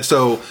children. And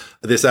so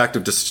this act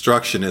of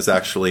destruction is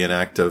actually an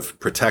act of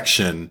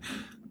protection,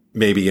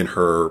 maybe in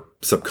her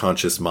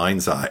subconscious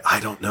mind's eye. I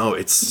don't know.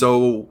 It's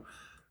so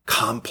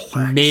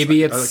complex.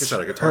 Maybe it's like I said,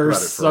 I could talk her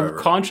about it forever.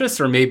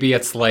 subconscious, or maybe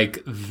it's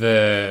like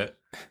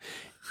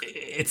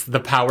it's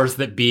the powers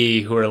that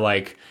be who are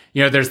like,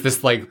 you know, there's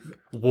this like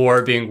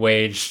war being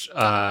waged in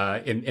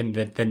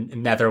the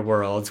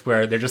netherworlds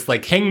where they're just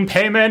like, King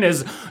Payman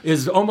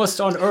is almost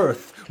on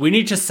Earth. We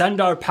need to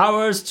send our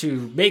powers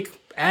to make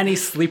Annie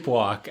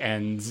sleepwalk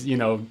and, you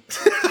know,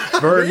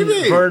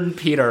 burn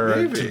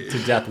Peter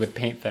to death with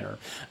paint thinner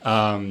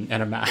and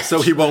a mask.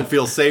 So he won't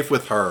feel safe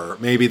with her.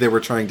 Maybe they were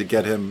trying to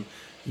get him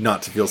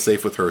not to feel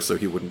safe with her so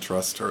he wouldn't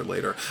trust her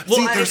later.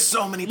 Well, there's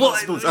so many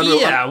possibilities.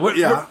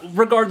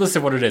 Regardless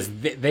of what it is,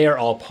 they are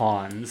all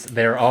pawns.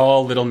 They're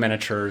all little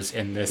miniatures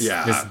in this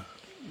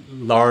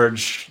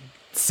large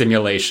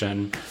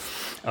simulation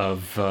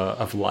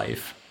of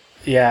life.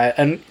 Yeah,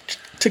 and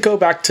to go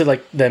back to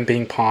like them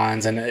being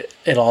pawns and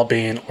it all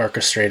being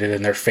orchestrated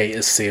and their fate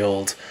is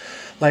sealed,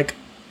 like,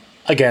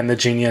 again, the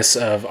genius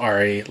of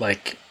Ari,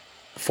 like,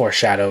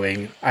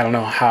 foreshadowing. I don't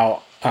know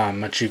how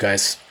much you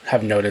guys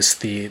have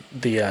noticed the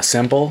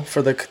symbol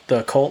for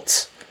the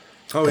cults.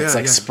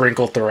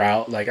 Sprinkled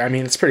throughout. Like, I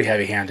mean, it's pretty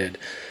heavy-handed,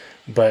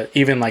 but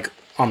even like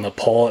on the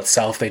pole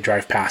itself, they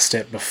drive past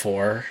it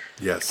before.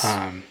 Yes.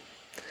 And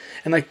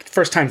like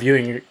first time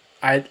viewing,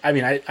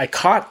 I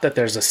caught that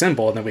there's a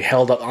symbol, and then we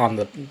held up on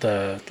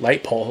the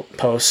light pole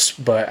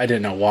post, but I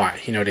didn't know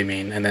why. You know what I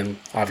mean? And then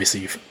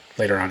obviously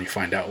later on you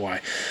find out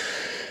why.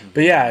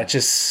 But yeah, it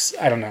just,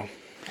 I don't know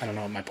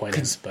what my point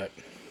is, but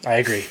I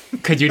agree.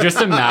 Could you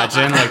just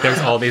imagine, like, there's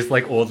all these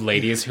like old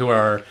ladies who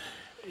are,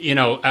 you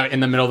know, out in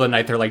the middle of the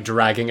night, they're like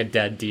dragging a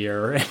dead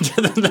deer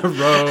into the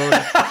road.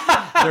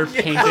 They're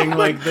painting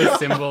like the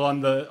symbol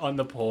on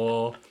the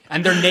pole,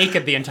 and they're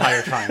naked the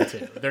entire time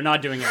too. They're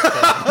not doing anything.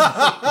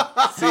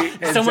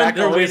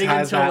 They're waiting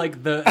until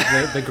like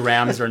the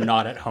Grahams are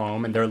not at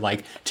home, and they're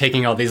like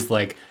taking all these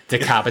like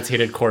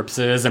decapitated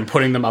corpses and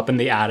putting them up in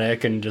the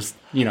attic and just,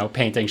 you know,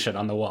 painting shit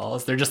on the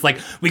walls. They're just like,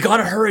 we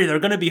gotta hurry. They're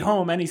gonna be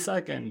home any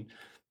second.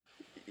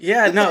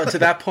 Yeah, no, to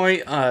that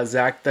point,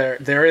 Zach,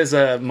 there is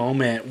a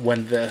moment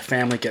when the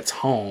family gets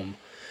home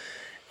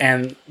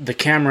and the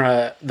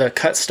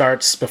cut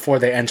starts before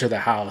they enter the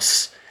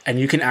house, and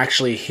you can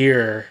actually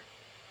hear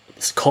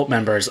cult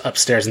members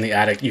upstairs in the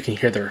attic. You can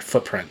hear their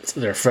footprints,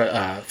 their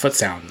foot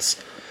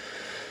sounds.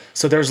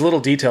 So there's little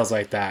details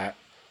like that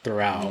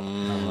throughout.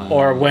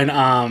 Or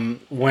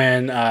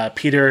when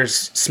Peter's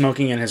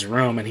smoking in his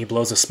room and he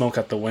blows the smoke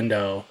out the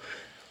window,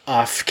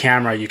 off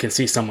camera you can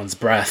see someone's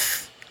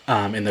breath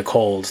in the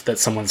cold, that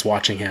someone's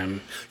watching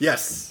him.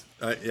 Yes.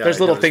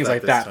 There's little things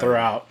like that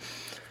throughout.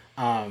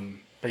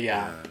 But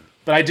yeah.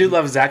 But I do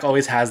love Zach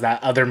always has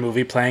that other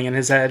movie playing in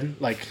his head,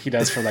 like he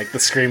does for like the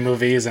Scream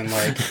movies and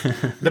like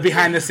the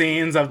behind the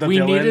scenes of the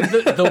villain. We needed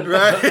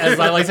the as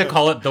I like to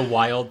call it, the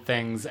Wild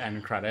Things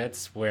end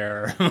credits,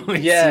 where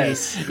we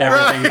see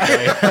everything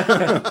play.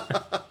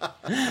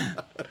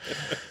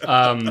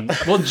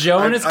 Well,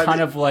 Joan is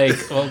kind of like,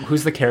 well,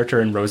 who's the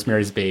character in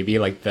Rosemary's Baby?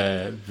 Like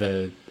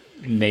the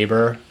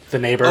neighbor. The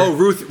neighbor. Oh,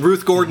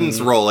 Ruth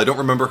Gordon's role. I don't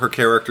remember her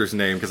character's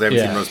name because I haven't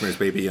seen Rosemary's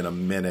Baby in a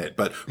minute.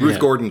 But Ruth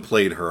Gordon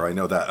played her. I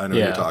know that. I know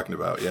who you're talking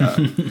about. Yeah,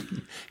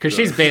 because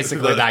she's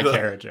basically that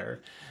character.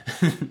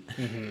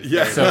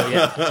 Yeah. So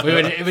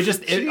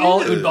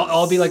it would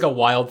all be like a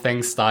Wild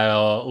Thing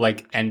style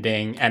like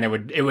ending, and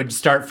it would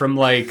start from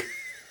like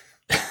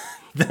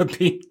the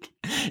peak.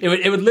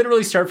 It would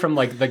literally start from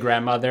like the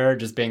grandmother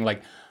just being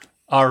like,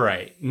 all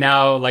right,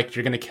 now like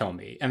you're gonna kill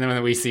me, and then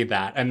when we see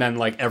that, and then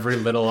like every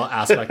little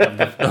aspect of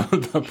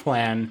the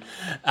plan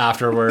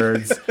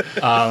afterwards.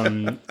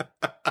 In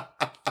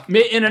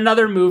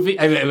another movie,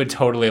 it would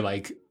totally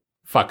like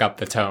fuck up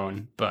the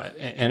tone, but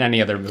in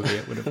any other movie,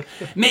 it would have.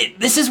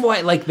 This is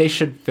why like they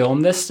should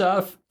film this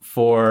stuff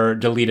for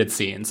deleted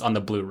scenes on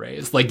the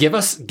Blu-rays. Like give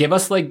us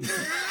like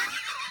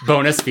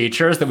bonus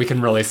features that we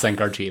can really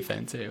sink our teeth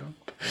into.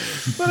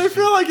 But I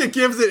feel like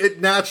it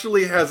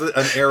naturally has an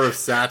air of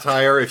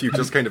satire if you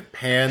just kind of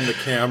pan the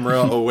camera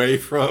away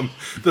from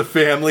the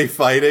family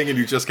fighting and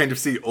you just kind of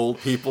see old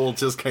people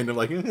just kind of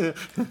like, or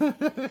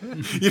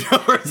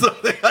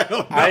something. I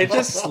don't know. I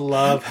just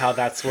love how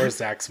that's where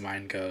Zach's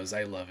mind goes.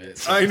 I love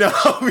it. I know.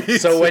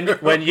 So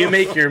when you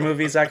make your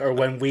movie, Zach, or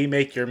when we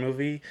make your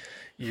movie,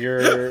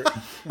 we're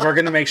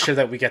gonna make sure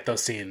that we get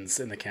those scenes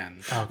in the can.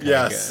 Okay,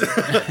 yes,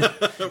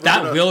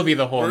 that will be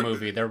the whole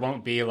movie. There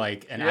won't be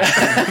like an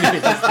action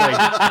movie. Just,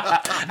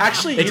 like,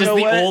 actually, it's just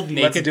the old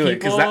naked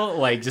people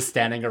like just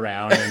standing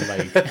around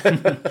and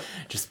like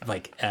just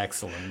like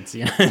excellent,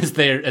 as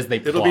they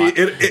plot.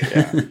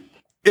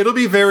 It'll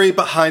be very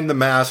Behind the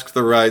Mask: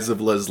 The Rise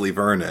of Leslie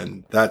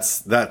Vernon.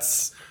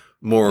 That's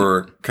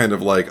more kind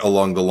of like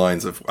along the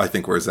lines of I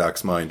think where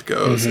Zach's mind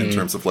goes in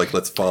terms of like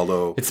let's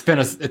follow. It's been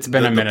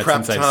a minute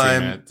since I've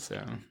seen it.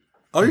 So.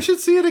 Oh, you should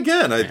see it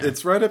again.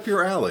 It's right up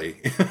your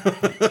alley.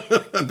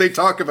 They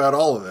talk about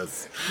all of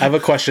this. I have a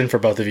question for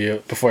both of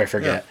you before I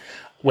forget. Yeah.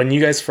 When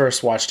you guys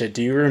first watched it,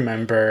 do you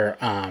remember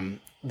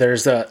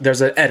there's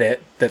an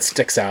edit that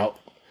sticks out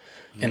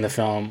in the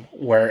film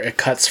where it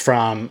cuts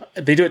from,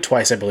 they do it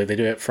twice, I believe. They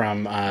do it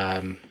from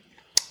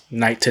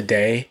night to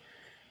day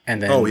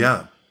and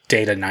then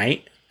day to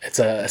night. It's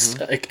a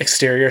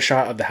exterior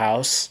shot of the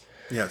house.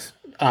 Yes.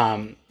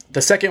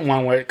 The second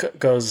one where it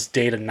goes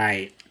day to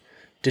night,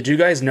 did you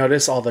guys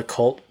notice all the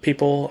cult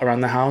people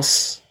around the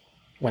house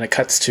when it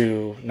cuts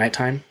to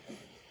nighttime?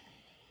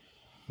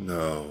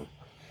 No.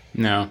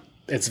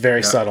 It's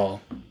very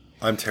subtle.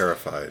 I'm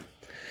terrified.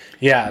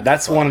 Yeah,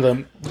 that's one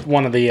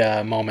of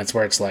the moments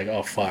where it's like,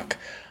 oh fuck.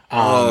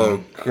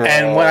 God.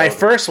 And when I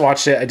first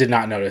watched it, I did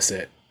not notice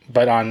it,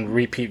 but on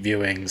repeat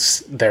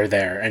viewings, they're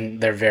there and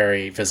they're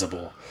very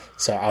visible.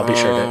 So I'll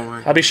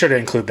be sure to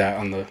include that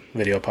on the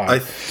video pod. I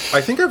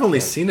think I've only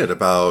seen it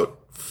about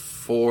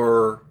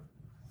 4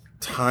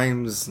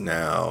 times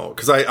now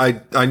because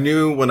I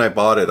knew when I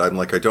bought it, I'm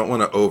like, I don't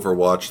want to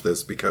overwatch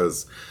this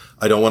because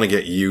I don't want to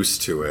get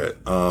used to it.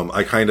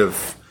 I kind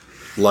of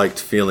liked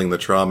feeling the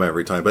trauma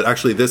every time, but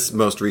actually this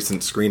most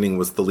recent screening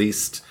was the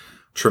least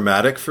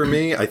traumatic for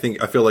me. I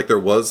feel like there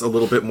was a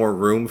little bit more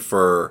room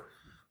for,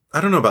 I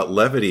don't know about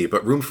levity,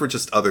 but room for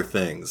just other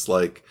things.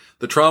 Like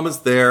the trauma's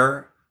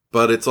there,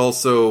 but it's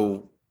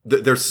also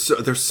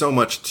there's so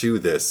much to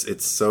this.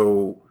 It's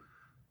so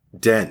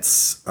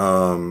dense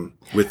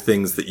with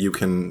things that you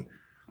can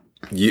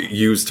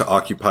use to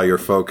occupy your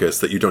focus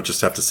that you don't just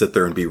have to sit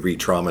there and be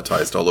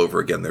re-traumatized all over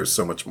again. There's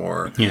so much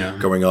more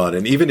going on.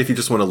 And even if you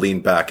just want to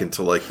lean back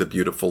into like the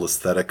beautiful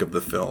aesthetic of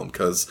the film,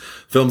 because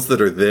films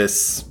that are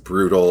this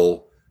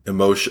brutal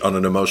on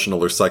an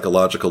emotional or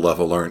psychological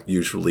level aren't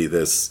usually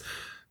this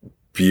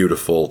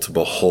beautiful to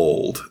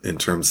behold in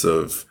terms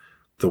of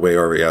the way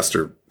Ari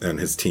Aster and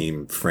his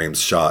team frames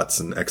shots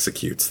and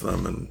executes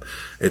them. And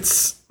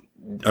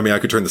I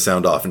could turn the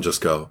sound off and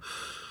just go,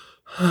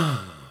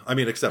 I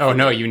mean, except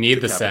for you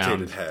need the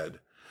sound. Head.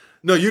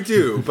 No, you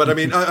do. But I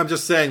mean, I'm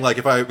just saying, like,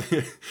 if I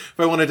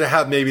wanted to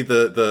have maybe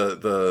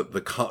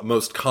the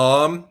most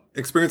calm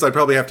experience, I'd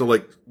probably have to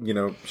like,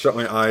 shut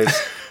my eyes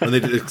when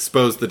they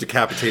expose the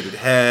decapitated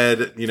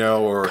head,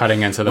 or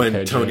cutting into the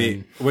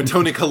pigeon. When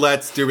Toni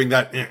Collette's doing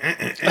that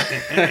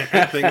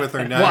thing with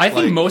her neck. Well, I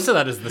think most of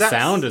that is the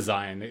sound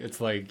design.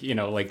 It's like,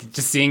 like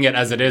just seeing it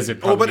as it is.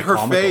 But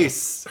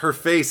her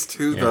face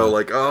too, though.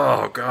 Like,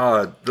 oh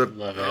god,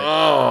 love it.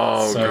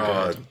 Oh so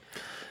god.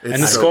 Good.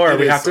 And the score,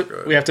 we have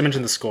to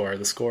mention the score.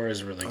 The score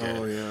is really good.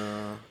 Oh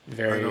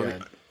yeah,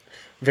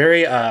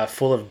 very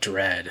full of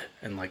dread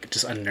and like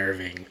just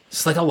unnerving.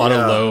 Just like a lot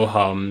of low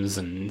hums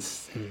and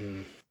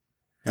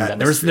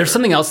there's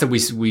something else that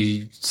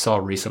we saw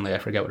recently. I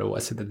forget what it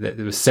was. That it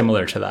was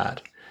similar to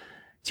that.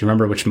 Do you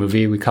remember which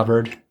movie we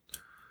covered?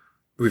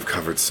 We've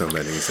covered so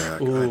many, Zach.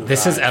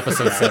 This is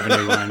episode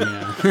 71.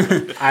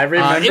 Yeah. I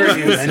remember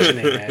you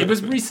mentioning it. It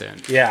was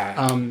recent.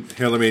 Yeah.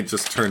 Here, let me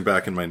just turn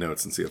back in my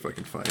notes and see if I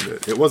can find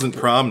it. It wasn't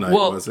prom night,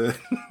 was it?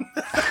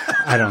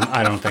 I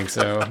don't think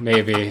so.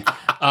 Maybe.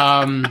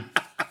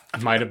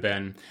 Might have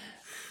been.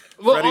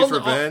 Well, Freddy's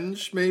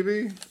Revenge,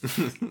 maybe?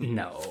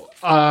 No.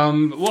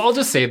 Well, I'll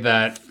just say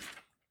that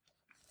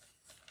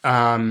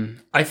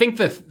I think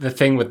the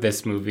thing with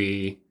this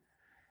movie,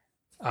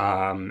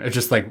 it's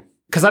just like,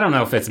 because I don't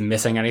know if it's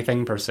missing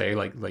anything per se,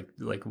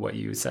 like what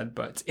you said,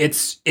 but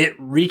it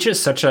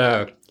reaches such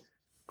a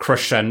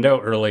crescendo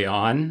early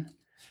on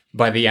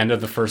by the end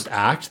of the first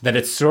act that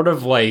it's sort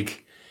of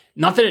like,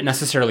 not that it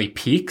necessarily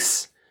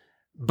peaks,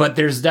 but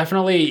there's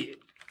definitely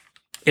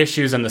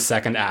issues in the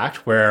second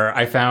act where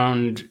I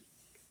found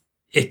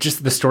it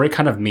just, the story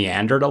kind of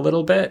meandered a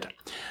little bit.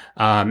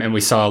 And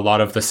we saw a lot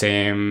of the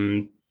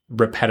same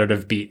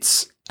repetitive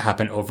beats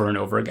happen over and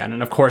over again.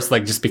 And of course,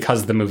 like, just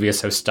because the movie is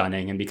so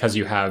stunning and because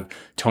you have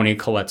Toni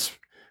Collette's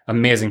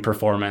amazing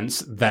performance,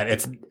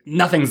 that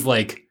nothing's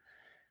like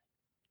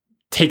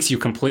takes you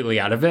completely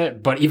out of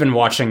it. But even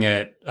watching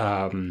it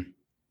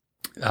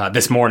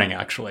this morning,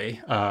 actually,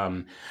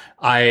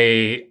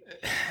 I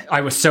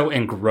was so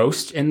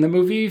engrossed in the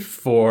movie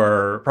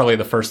for probably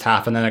the first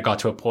half, and then it got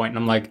to a point and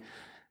I'm like,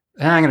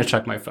 I'm going to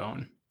check my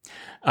phone.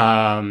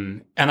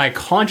 And I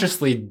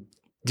consciously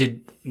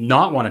did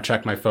not want to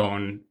check my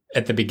phone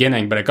at the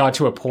beginning, but it got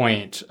to a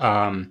point,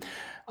 I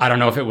don't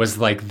know if it was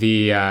like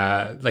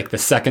the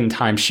second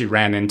time she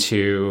ran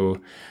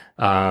into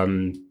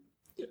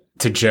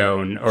to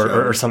Joan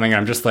or something.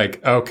 I'm just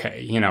like,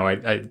 okay, you know,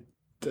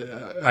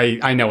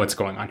 I know what's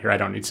going on here. I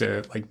don't need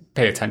to like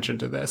pay attention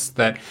to this.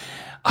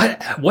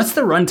 What's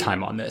the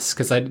runtime on this?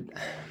 Because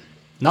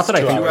not that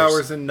I think 2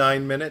 hours and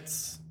 9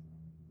 minutes.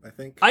 I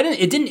think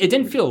it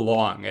didn't feel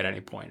long at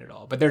any point at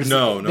all. But there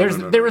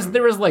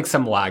was like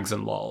some lags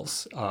and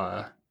lulls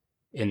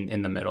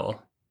in the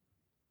middle.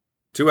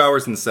 2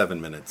 hours and 7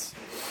 minutes.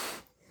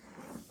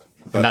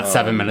 And that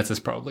 7 minutes is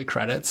probably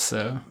credits.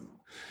 So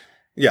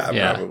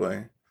yeah,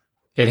 probably.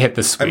 It hit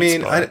the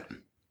sweet spot.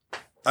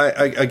 I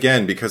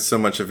again, because so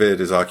much of it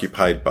is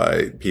occupied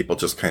by people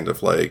just kind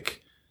of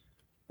like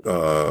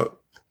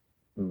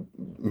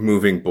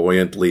moving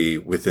buoyantly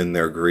within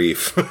their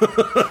grief.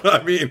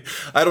 I mean,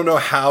 I don't know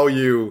how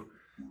you.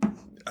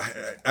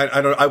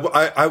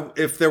 I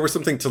if there was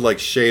something to like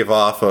shave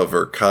off of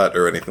or cut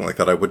or anything like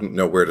that, I wouldn't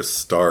know where to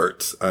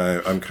start.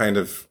 I'm kind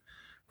of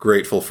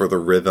grateful for the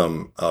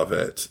rhythm of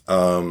it.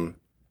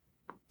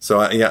 So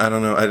I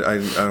don't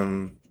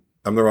know.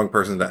 I'm the wrong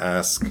person to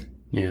ask.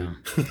 Yeah.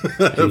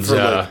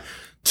 For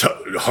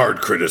hard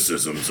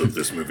criticisms of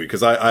this movie,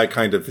 because I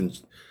kind of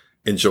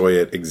enjoy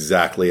it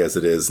exactly as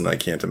it is, and I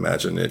can't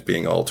imagine it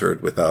being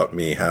altered without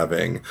me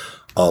having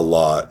a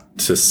lot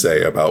to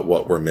say about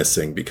what we're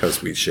missing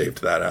because we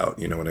shaved that out.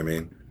 You know what I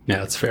mean? Yeah,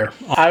 that's fair.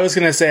 I was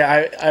gonna say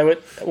I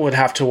would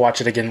have to watch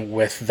it again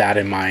with that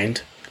in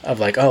mind, of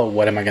like, oh,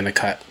 what am I gonna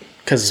cut?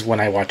 Because when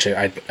I watch it,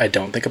 I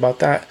don't think about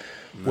that,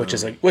 which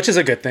is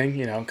a good thing,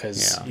 you know,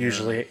 because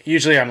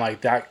usually I'm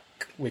like, that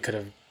we could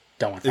have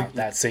done without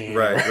that scene,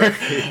 right.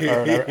 or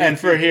whatever. And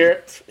for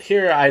here,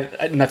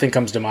 I nothing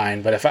comes to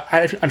mind. But if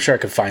I'm sure I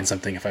could find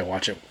something if I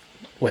watch it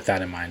with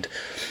that in mind.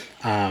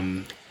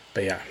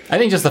 But yeah, I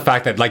think just the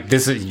fact that like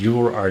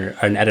you are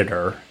an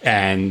editor,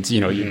 and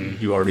you know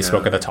you already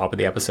spoke at the top of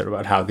the episode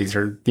about how these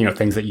are, you know,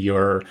 things that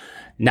you're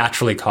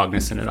naturally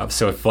cognizant of.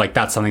 So if like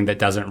that's something that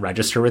doesn't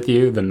register with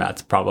you, then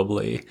that's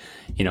probably,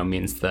 you know,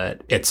 means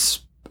that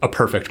it's a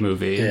perfect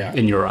movie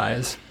in your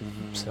eyes.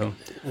 Mm-hmm. So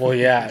well,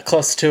 yeah,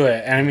 close to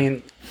it. And I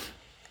mean,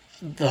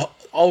 the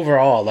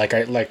overall, like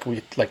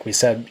we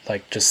said,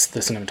 like just the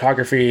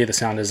cinematography, the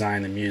sound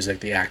design, the music,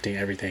 the acting,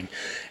 everything.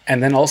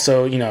 And then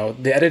also, you know,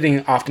 the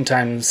editing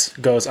oftentimes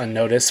goes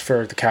unnoticed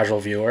for the casual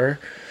viewer,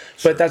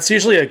 but that's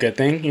usually a good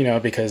thing, you know,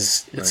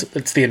 because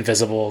it's the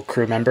invisible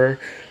crew member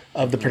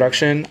of the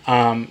production.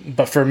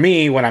 But for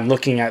me, when I'm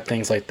looking at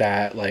things like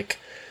that, like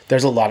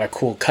there's a lot of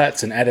cool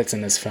cuts and edits in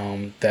this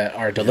film that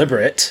are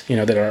deliberate, you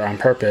know, that are on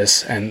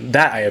purpose, and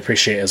that I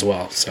appreciate as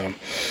well. So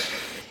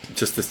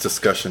just this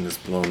discussion has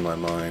blown my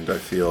mind. I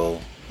feel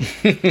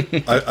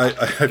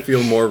I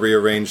feel more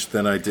rearranged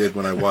than I did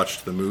when I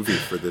watched the movie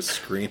for this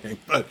screening.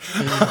 But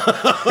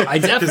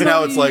because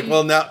now it's like,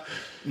 well, now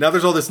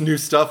there's all this new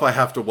stuff I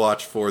have to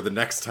watch for the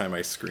next time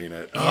I screen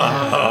it.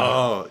 Yeah.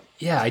 Oh.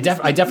 Yeah, I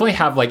definitely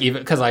have, like,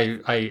 even because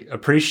I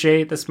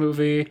appreciate this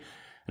movie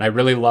and I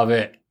really love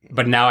it,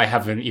 but now I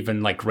have an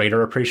even like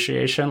greater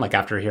appreciation, like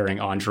after hearing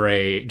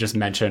Andre just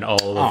mention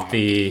all of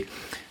the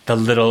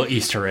little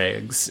Easter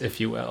eggs, if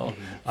you will.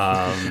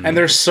 And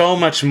there's so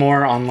much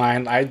more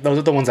online. Those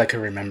are the ones I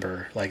can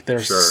remember. Like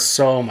there's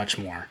so much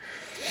more.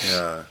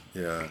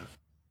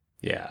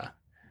 Yeah.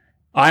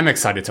 I'm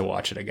excited to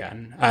watch it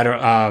again. I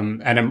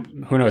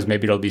don't. Who knows?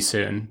 Maybe it'll be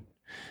soon.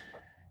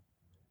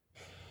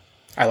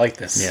 I like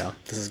this. Yeah,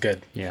 this is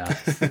good. Yeah,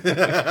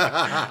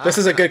 this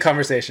is a good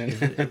conversation.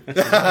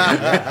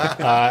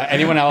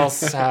 Anyone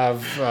else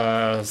have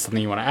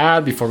something you want to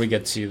add before we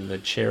get to the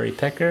cherry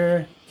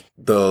picker?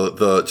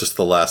 Just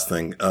the last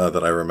thing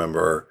that I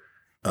remember,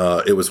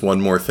 it was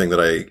one more thing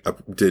that I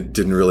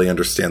didn't really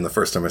understand the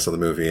first time I saw the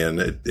movie, and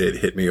it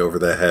hit me over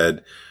the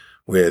head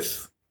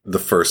with the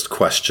first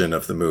question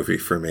of the movie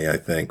for me, I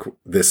think,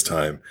 this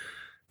time.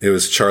 it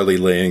was Charlie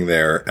laying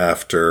there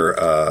after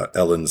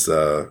Ellen's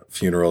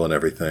funeral and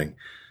everything,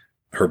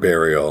 her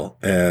burial,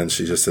 and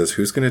she just says,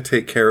 "Who's going to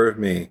take care of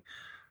me?"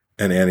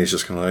 And Annie's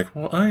just kind of like,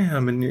 "Well, I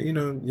am,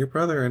 and your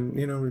brother,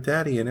 and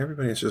Daddy, and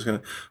everybody's just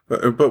gonna."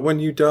 But when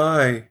you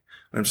die,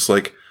 I'm just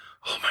like,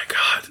 "Oh my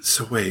God!"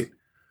 So wait,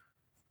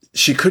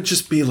 she could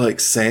just be like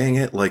saying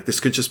it, like this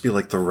could just be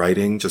like the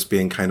writing, just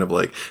being kind of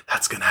like,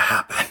 "That's gonna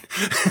happen."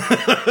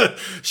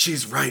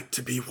 She's right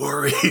to be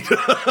worried,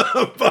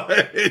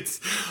 but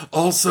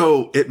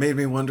also it made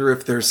me wonder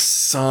if there's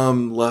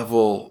some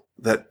level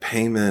that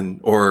Payman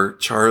or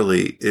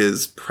Charlie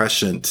is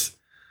prescient.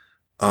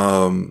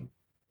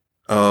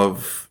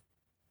 Of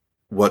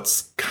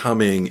what's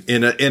coming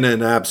in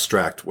an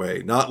abstract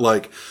way, not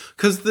like,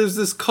 because there's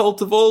this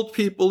cult of old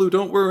people who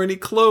don't wear any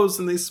clothes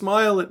and they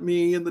smile at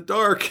me in the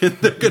dark and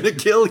they're going to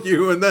kill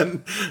you. And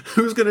then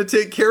who's going to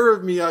take care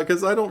of me?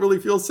 Because I don't really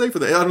feel safe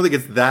with it. I don't think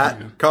it's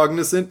that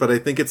cognizant, but I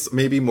think it's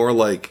maybe more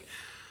like,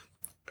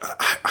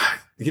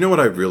 you know what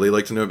I'd really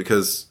like to know,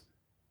 because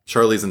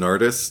Charlie's an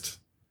artist.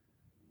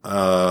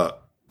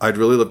 I'd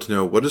really love to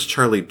know, what does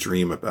Charlie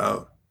dream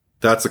about?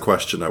 That's a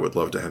question I would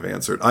love to have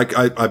answered. I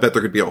bet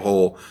there could be a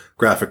whole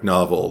graphic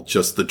novel,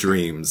 just the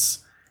dreams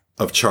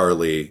of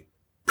Charlie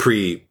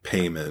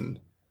pre-Payman.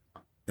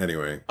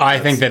 Anyway, I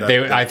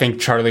think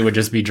Charlie would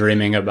just be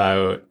dreaming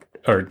about,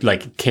 or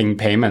like King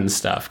Payman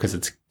stuff, because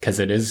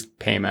it is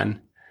Payman.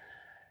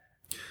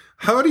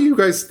 How do you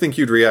guys think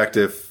you'd react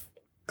if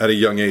at a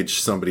young age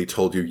somebody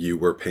told you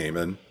were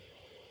Payman?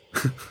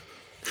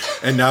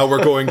 And now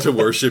we're going to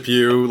worship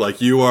you like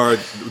you are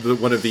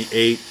one of the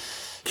 8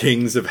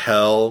 kings of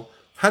hell.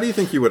 How do you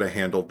think you would have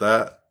handled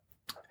that?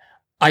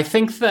 I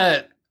think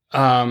that,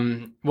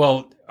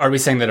 well, are we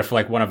saying that if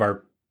like one of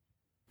our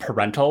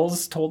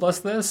parentals told us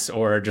this,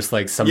 or just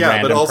like some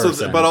random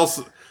person? but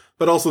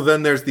also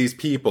then there's these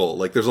people,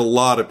 like there's a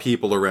lot of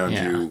people around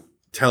you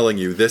telling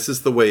you this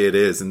is the way it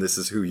is and this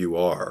is who you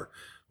are.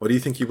 What do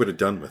you think you would have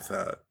done with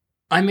that?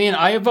 I mean,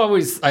 I've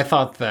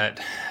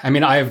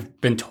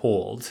been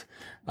told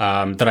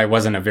that I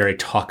wasn't a very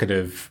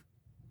talkative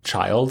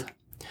child.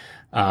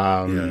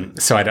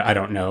 So I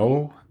don't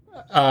know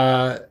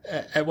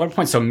at what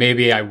point. So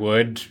maybe I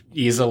would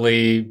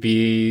easily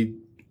be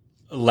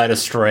led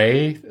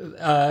astray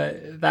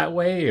that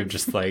way, of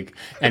just like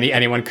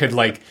anyone could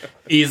like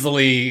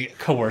easily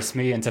coerce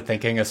me into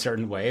thinking a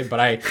certain way. But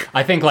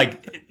I think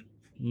like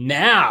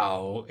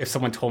now, if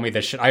someone told me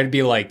this shit, I'd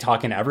be like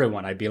talking to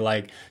everyone. I'd be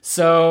like,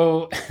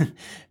 so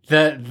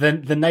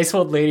the nice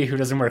old lady who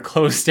doesn't wear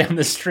clothes down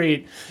the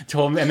street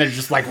told me, and they're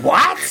just like,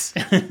 what?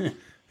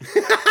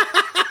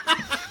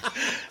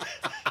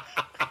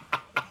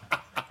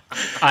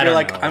 You're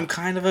like, I'm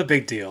kind of a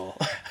big deal.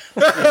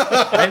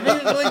 I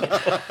mean,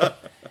 like,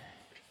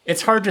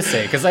 it's hard to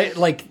say, because I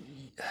like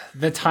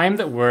the time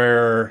that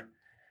we're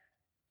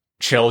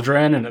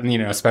children, and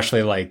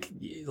especially like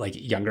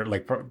younger,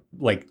 like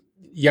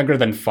younger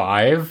than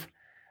 5.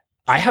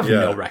 I have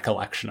no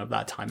recollection of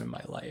that time in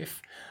my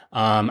life.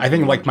 I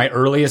think like my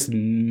earliest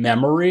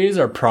memories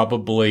are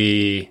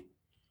probably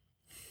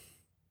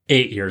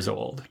 8 years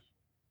old.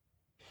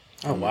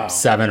 Oh wow,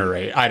 7 or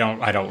 8. I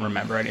don't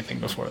remember anything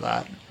before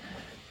that.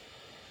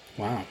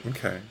 Wow.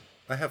 Okay.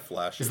 I have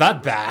flashes. Is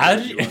that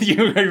bad?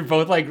 You're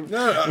both like...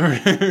 No.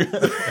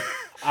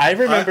 I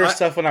remember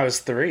stuff when I was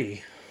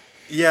 3.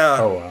 Yeah.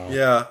 Oh, wow.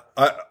 Yeah.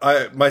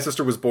 My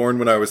sister was born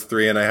when I was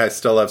 3, and I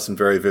still have some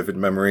very vivid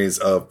memories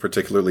of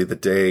particularly the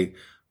day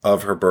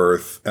of her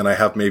birth. And I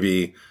have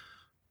maybe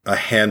a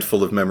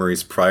handful of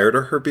memories prior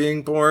to her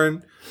being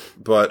born.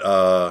 But,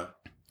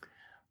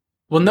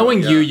 well,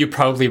 knowing you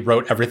probably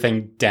wrote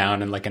everything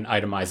down in like an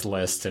itemized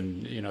list,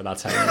 and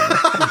that's how you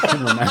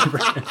can remember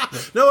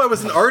it. No, I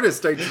was an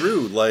artist. I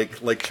drew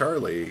like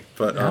Charlie.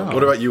 But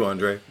what about you,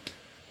 Andre?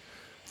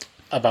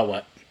 About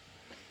what?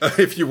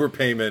 If you were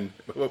Payman,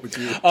 what would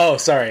you? Oh,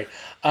 sorry.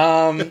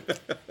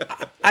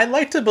 I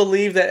like to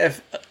believe that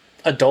if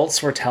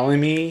adults were telling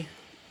me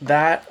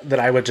that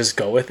I would just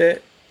go with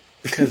it,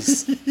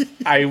 because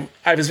I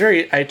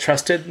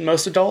trusted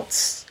most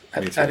adults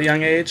at a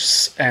young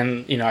age,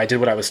 and I did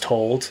what I was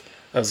told.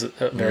 I was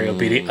a very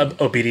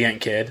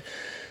obedient kid.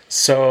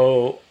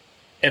 So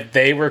if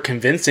they were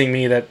convincing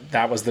me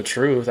that was the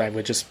truth, I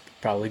would just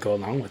probably go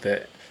along with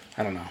it.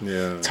 I don't know.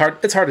 Yeah. It's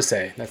hard to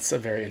say. That's a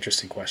very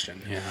interesting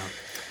question. Yeah.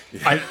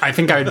 I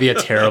think I would be a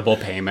terrible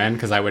Payman,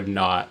 because I would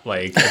not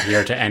like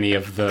adhere to any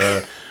of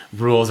the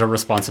rules or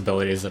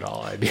responsibilities at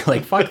all. I'd be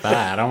like, fuck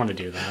that. I don't want to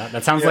do that.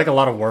 That sounds like a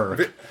lot of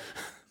work.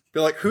 Be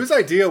like, whose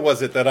idea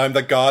was it that I'm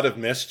the god of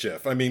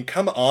mischief? I mean,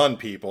 come on,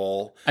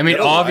 people. I mean,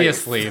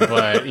 obviously, but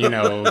like,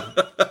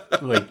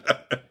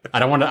 I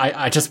don't want to.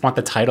 I just want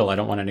the title. I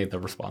don't want any of the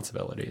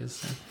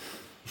responsibilities.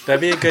 That'd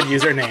be a good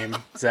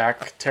username,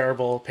 Zach.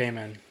 Terrible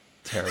Payman.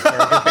 Terrible.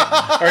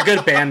 Or a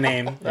good band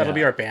name. That'll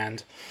be our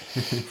band.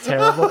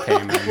 Terrible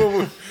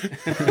Payman.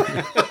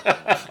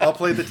 I'll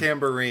play the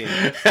tambourine,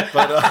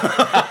 but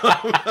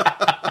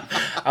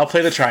I'll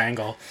play the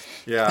triangle.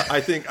 Yeah, I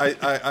think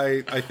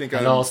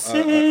and I'll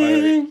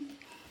sing.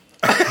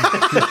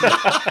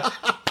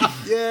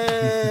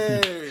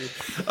 Yay!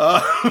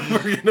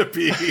 We're gonna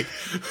be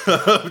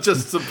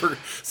just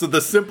so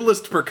the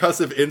simplest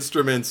percussive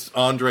instruments.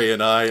 Andre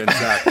and I and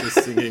Zach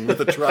just singing with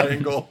a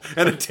triangle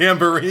and a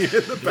tambourine in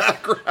the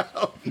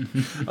background.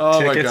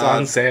 Oh my Tickets god!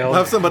 on sale. We'll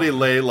have somebody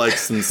lay like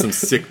some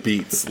sick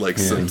beats, like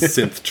some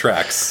synth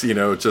tracks,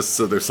 just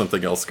so there's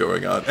something else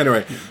going on.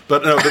 Anyway,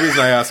 but no, the reason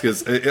I ask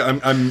is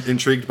I'm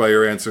intrigued by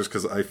your answers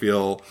because I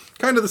feel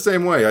kind of the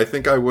same way. I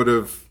think I would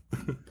have.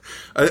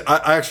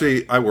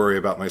 I worry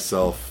about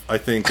myself. I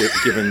think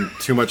given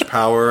too much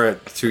power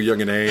at too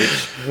young an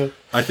age,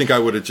 I think I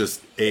would have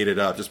just ate it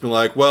up. Just been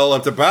like, well,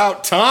 it's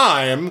about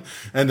time.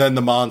 And then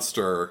the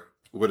monster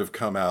would have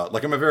come out.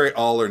 Like, I'm a very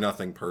all or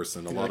nothing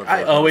person.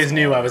 I always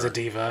knew I was a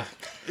diva.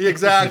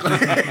 Exactly.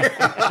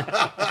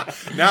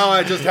 Now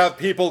I just have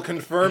people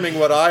confirming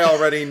what I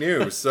already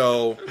knew.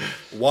 So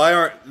why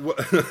aren't...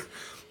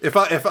 If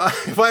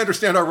I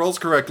understand our roles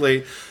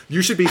correctly,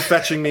 you should be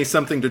fetching me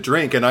something to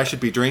drink, and I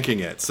should be drinking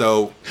it.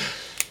 So,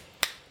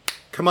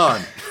 come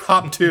on,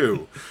 hop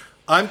 2.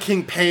 I'm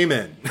King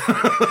Payman.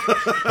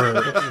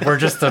 We're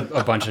just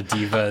a bunch of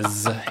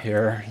divas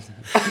here.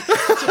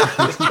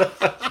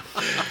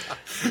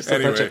 A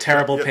bunch of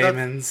terrible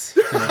payments.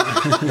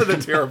 The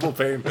terrible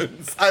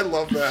payments. I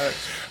love that.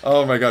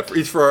 Oh my god,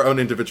 each for our own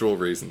individual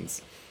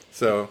reasons.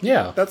 So,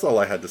 yeah, that's all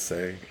I had to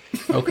say.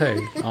 Okay,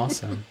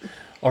 awesome.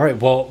 All right,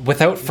 well,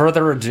 without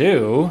further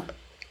ado,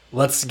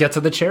 let's get to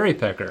the cherry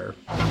picker.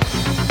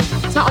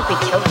 It's not like we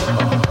killed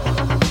people.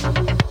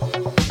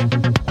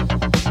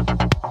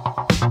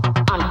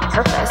 On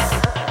purpose.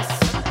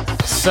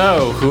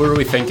 So, who are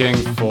we thinking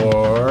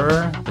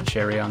for the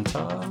cherry on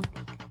top?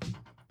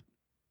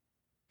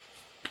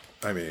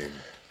 I mean...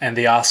 And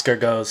the Oscar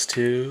goes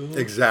to...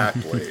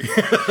 Exactly.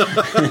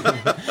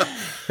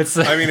 It's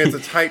a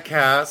tight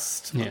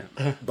cast, yeah.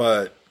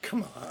 But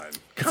come on.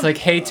 It's like,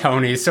 hey,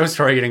 Tony, so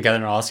sorry you didn't get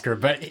an Oscar,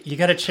 but you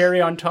got a cherry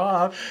on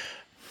top.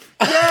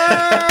 Yay!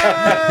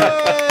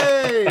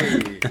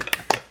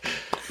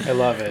 I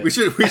love it. We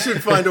should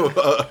find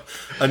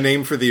a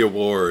name for the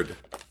award.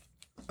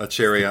 A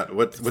cherry on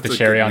what's the a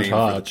cherry good on name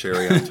top? For the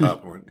cherry on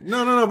top award?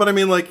 No. But I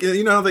mean, like,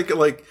 you know how they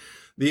like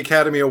the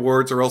Academy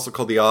Awards are also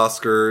called the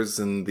Oscars,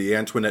 and the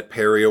Antoinette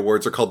Perry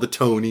Awards are called the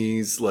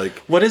Tonys. Like,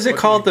 what is it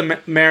called? The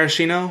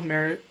Maraschino?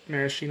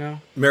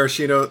 Maraschino?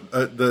 Maraschino.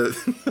 The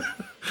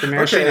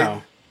Maraschino.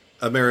 Okay.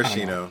 A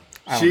maraschino.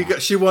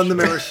 She won the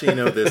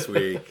maraschino this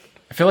week.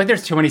 I feel like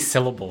there's too many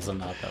syllables in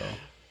that, though.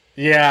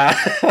 Yeah.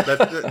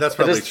 That's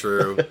probably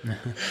true.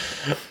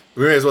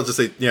 We may as well just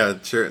say,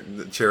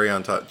 cherry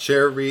on top.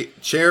 Cherry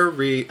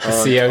on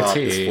top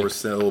is 4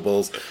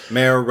 syllables.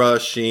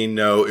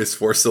 Maraschino is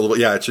 4 syllables.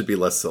 Yeah, it should be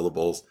less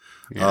syllables.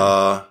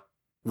 Yeah.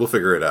 We'll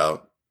figure it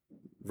out.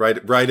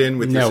 Write in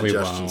with your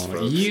suggestions,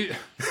 folks.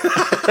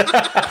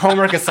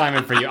 Homework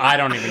assignment for you. I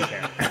don't even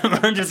care.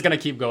 I'm just going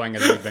to keep going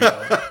as we've been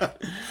going.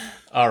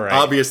 All right.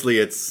 Obviously,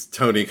 it's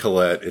Toni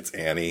Collette. It's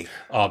Annie.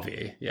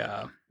 Obvi,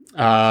 yeah.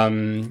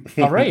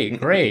 All right,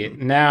 great.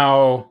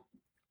 Now,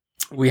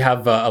 we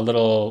have a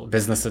little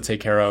business to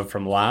take care of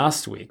from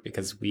last week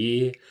because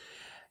we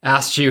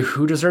asked you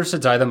who deserves to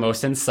die the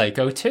most in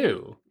Psycho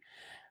 2.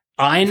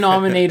 I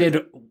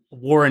nominated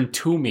Warren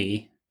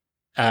Toomey,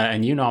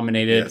 and you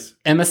nominated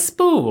Emma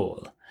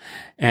Spool.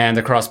 And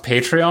across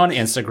Patreon,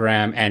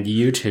 Instagram, and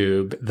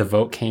YouTube, the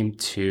vote came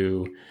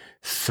to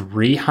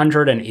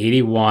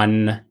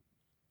 381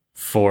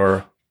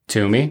 for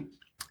Toomey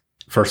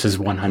versus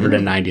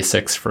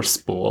 196 for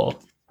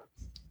Spool.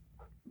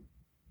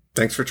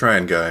 Thanks for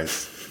trying,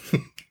 guys.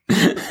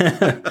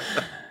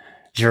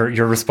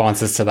 Your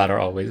responses to that are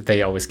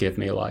always give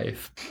me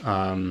life.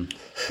 But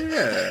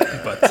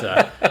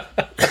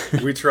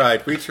we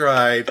tried, but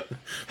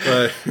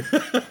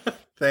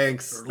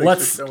thanks.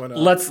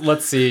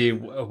 Let's see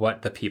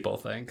what the people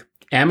think.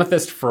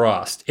 Amethyst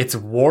Frost. It's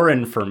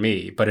Warren for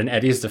me, but in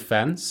Eddie's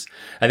defense,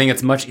 I think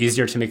it's much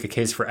easier to make a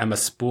case for Emma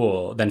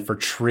Spool than for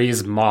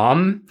Tree's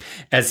mom,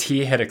 as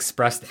he had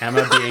expressed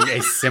Emma being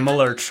a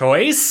similar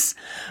choice.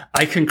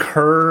 I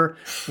concur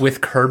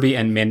with Kirby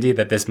and Mindy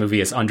that this movie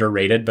is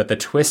underrated, but the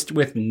twist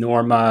with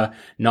Norma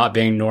not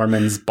being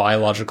Norman's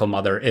biological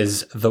mother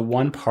is the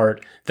one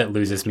part that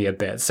loses me a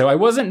bit. So I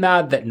wasn't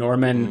mad that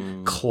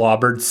Norman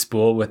clobbered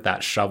Spool with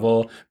that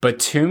shovel, but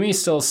Toomey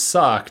still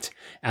sucked.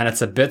 And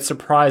it's a bit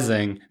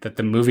surprising that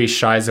the movie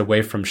shies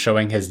away from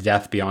showing his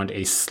death beyond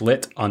a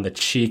slit on the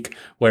cheek,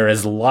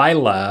 whereas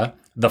Lila,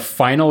 the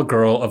final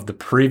girl of the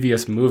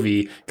previous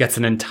movie, gets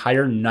an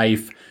entire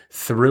knife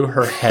through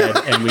her head,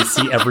 and we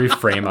see every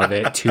frame of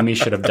it. Toomey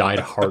should have died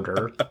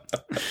harder.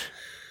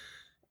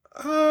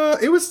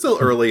 It was still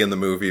early in the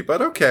movie,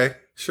 but okay,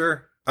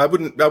 sure. I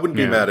wouldn't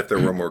be mad if there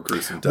were more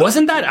gruesome deaths.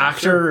 Wasn't that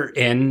actor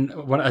in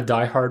a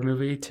Die Hard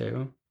movie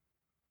too?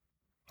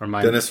 Or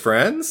Dennis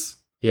Franz?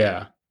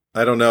 Yeah.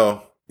 I don't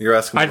know. You're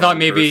asking. I thought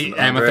maybe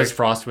Amethyst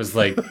Frost was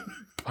like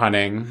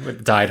punning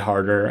with Died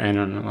Harder. I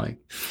don't know, like.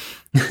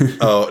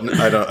 Oh,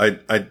 I don't.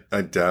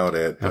 I doubt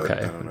it. But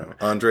okay. I don't know.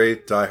 Andre,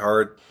 Die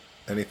Hard,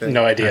 Anything?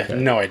 No idea. Okay.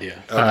 No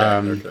idea.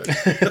 Okay.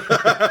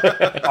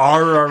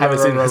 Haven't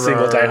seen a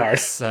single Die Hard.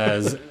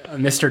 Says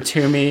Mr.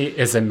 Toomey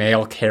is a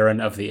male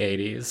Karen of the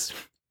 80s.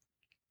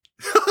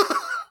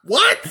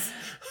 What?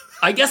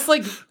 I guess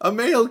like A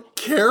male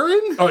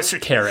Karen? oh, it's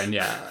Karen,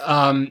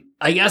 yeah.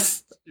 I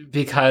guess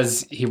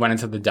because he went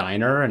into the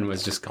diner and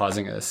was just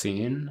causing a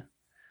scene.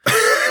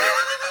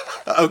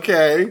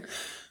 Okay.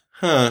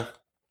 Huh.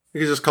 You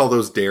could just call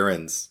those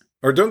Darrens.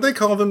 Or don't they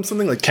call them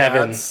something like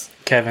Kevin. cats?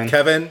 Kevin.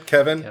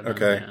 Kevin?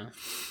 Okay. Yeah.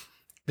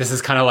 This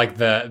is kind of like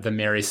the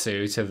Mary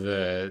Sue to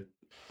the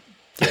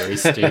Gary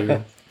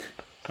Stew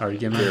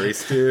argument. Gary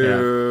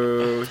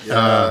Stew.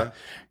 Yeah.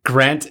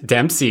 Grant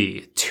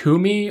Dempsey,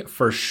 Toomey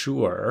for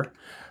sure.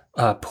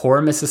 Poor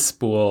Mrs.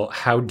 Spool,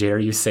 how dare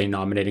you say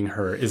nominating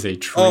her is a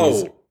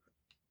treason.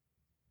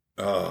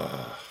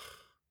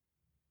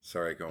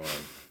 Sorry, go on.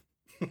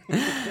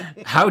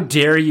 How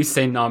dare you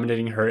say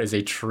nominating her is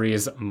a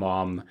Tree's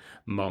mom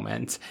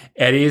moment.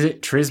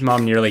 Tree's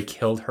mom nearly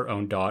killed her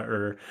own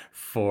daughter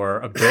for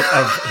a bit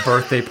of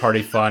birthday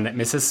party fun.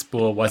 Mrs.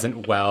 Spool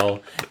wasn't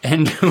well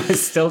and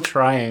was still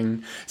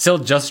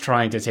just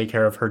trying to take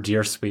care of her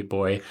dear sweet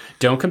boy.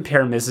 Don't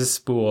compare Mrs.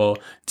 Spool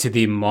to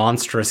the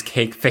monstrous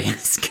cake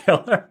face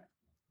killer.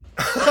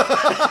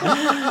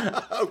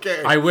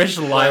 Okay. I wish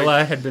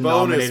Lila had been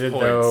bonus nominated,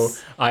 points. though.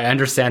 I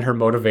understand her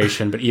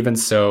motivation, but even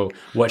so,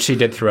 what she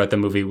did throughout the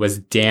movie was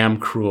damn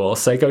cruel.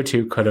 Psycho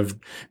 2 could have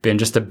been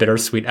just a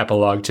bittersweet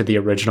epilogue to the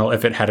original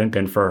if it hadn't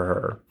been for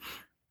her.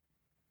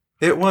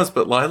 It was,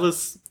 but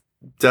Lila's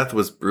death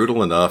was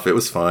brutal enough. It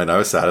was fine. I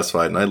was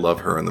satisfied, and I love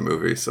her in the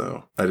movie,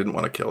 so I didn't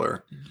want to kill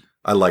her.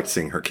 I liked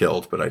seeing her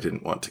killed, but I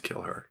didn't want to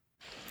kill her.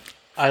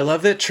 I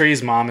love that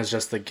Tree's mom is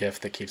just the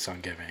gift that keeps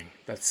on giving.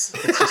 It's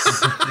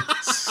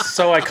just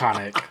so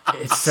iconic.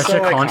 It's such So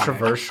a iconic.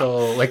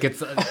 controversial, like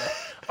it's,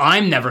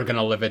 I'm never going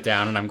to live it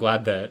down, and I'm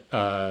glad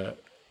that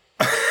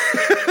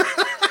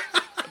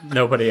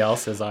nobody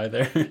else is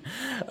either.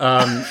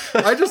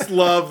 I just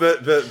love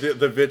that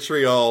the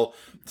vitriol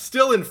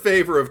still in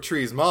favor of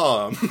Tree's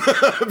mom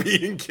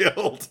being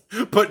killed,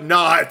 but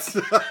not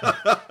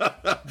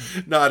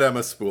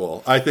Emma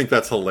Spool. I think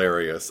that's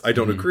hilarious. I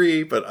don't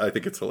agree, but I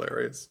think it's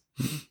hilarious.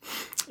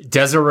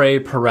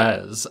 Desiree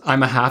Perez. I'm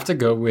gonna have to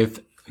go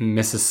with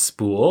Mrs.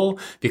 Spool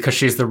because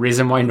she's the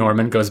reason why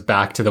Norman goes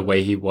back to the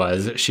way he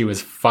was. She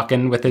was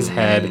fucking with his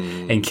head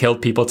and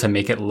killed people to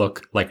make it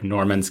look like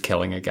Norman's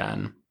killing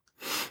again.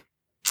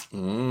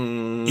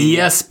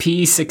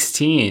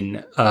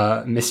 ESP16,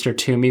 Mr.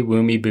 Toomey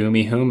Woomy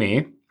Boomy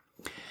Hoomy.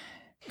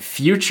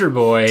 Future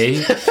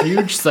Boy,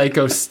 huge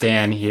Psycho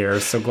stan here.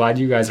 So glad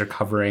you guys are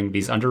covering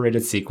these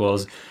underrated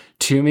sequels.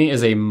 Toomey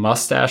is a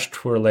mustache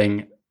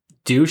twirling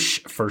douche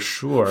for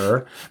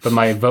sure, but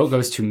my vote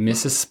goes to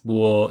Mrs.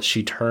 Spool.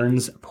 She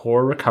turns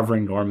poor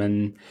recovering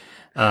Norman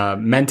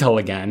mental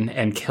again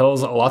and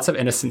kills lots of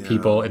innocent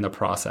people in the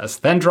process,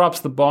 then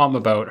drops the bomb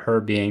about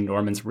her being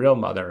Norman's real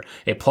mother,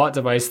 a plot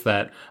device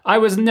that I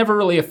was never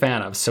really a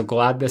fan of, so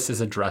glad this is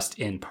addressed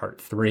in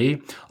part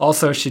 3.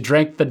 Also, she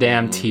drank the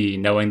damn tea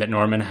knowing that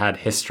Norman had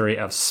history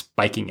of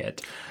spiking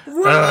it.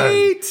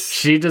 Right!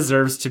 She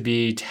deserves to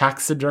be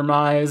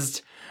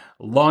taxidermized.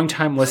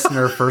 Long-time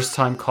listener,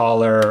 first-time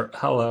caller,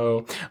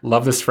 hello.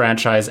 Love this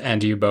franchise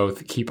and you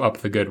both. Keep up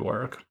the good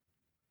work.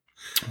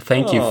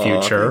 Thank you,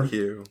 Future. Thank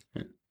you.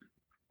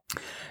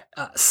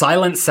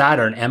 Silent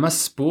Saturn, Emma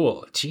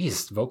Spool.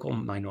 Jeez, vocal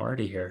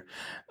minority here.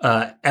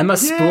 Emma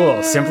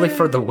Spool, simply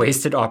for the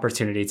wasted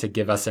opportunity to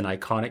give us an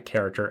iconic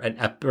character, and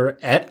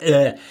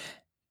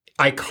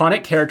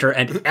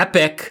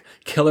epic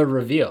killer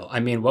reveal. I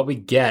mean, what we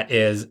get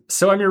is,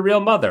 so I'm your real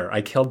mother.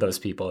 I killed those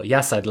people.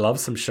 Yes, I'd love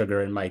some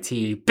sugar in my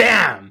tea.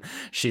 Bam!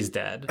 She's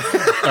dead.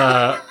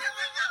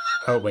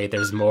 Oh, wait,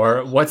 there's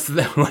more. What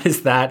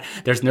is that?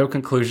 There's no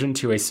conclusion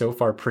to a so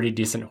far pretty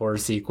decent horror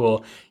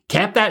sequel.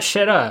 Camp that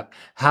shit up.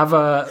 Have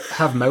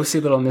mousy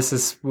little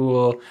Mrs.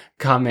 Spool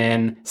come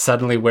in,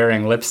 suddenly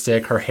wearing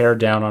lipstick, her hair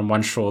down on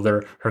one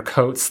shoulder, her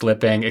coat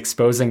slipping,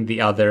 exposing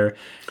the other.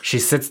 She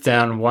sits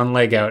down, one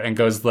leg out, and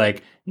goes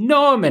like,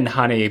 Norman,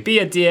 honey, be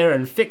a dear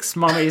and fix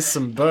mommy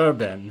some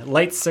bourbon.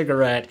 Light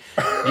cigarette.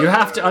 You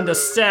have to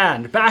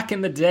understand, back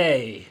in the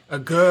day, a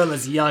girl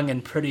as young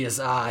and pretty as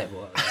I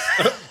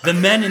was, the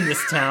men in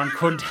this town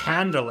couldn't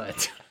handle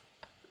it.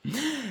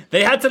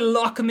 They had to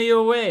lock me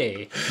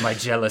away. My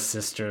jealous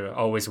sister,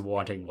 always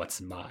wanting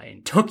what's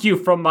mine, took you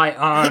from my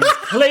arms,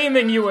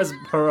 claiming you as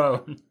her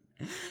own.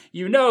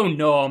 You know,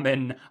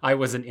 Norman, I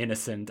was an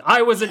innocent.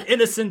 I was an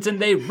innocent,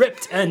 and they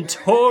ripped and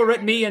tore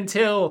at me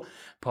until...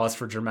 Pause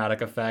for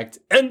dramatic effect.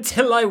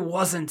 Until I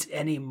wasn't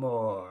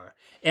anymore.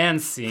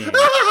 And scene.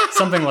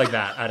 Something like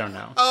that. I don't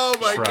know. Oh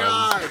my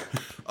God.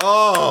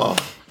 Oh.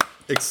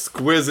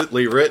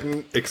 Exquisitely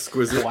written,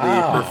 exquisitely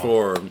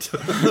performed.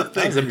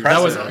 That was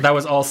impressive. That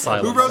was all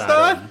Silent Who wrote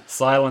Saturn. that?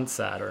 Silent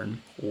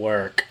Saturn.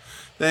 Work.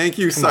 Thank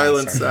you,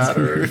 Silent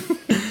Saturn.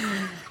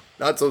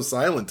 Not so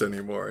silent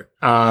anymore.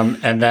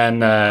 And then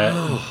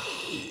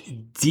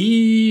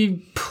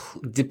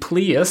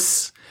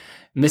Depleus,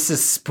 Mrs.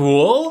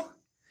 Spool,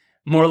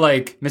 more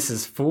like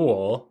Mrs.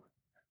 Fool.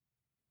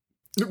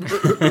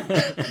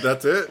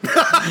 That's it.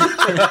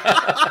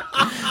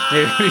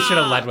 Maybe we should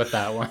have led with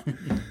that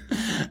one.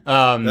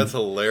 That's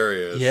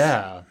hilarious.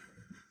 Yeah.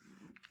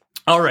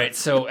 All right.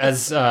 So,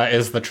 as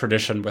is the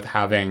tradition with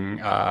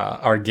having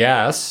our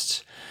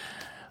guest,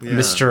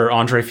 Mr.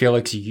 Andre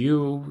Felix,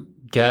 you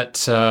get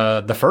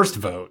the first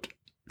vote.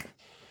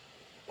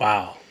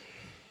 Wow.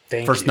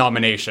 First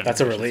nomination.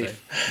 That's a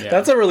relief. Yeah.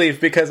 That's a relief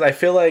because I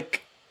feel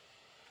like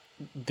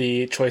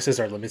the choices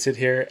are limited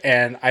here,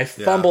 and I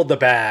fumbled the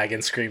bag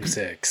in Scream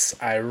 6.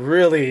 I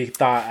really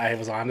thought I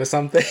was onto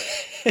something.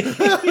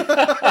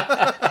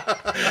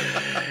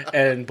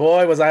 And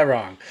boy, was I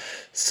wrong.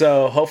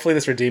 So hopefully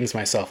this redeems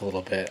myself a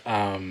little bit.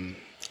 I'm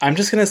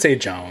just going to say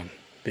Joan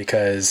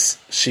because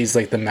she's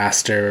like the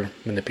master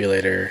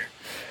manipulator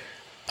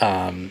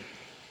in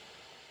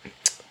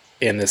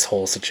this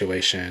whole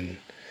situation.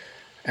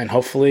 And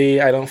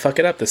hopefully I don't fuck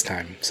it up this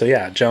time. So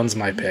yeah, Joan's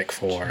my pick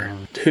for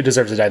who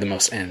deserves to die the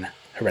most in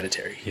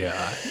Hereditary.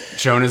 Yeah,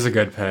 Joan is a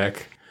good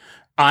pick.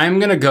 I'm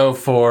going to go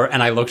for,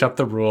 and I looked up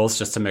the rules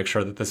just to make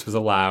sure that this was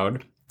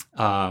allowed.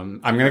 I'm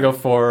going to go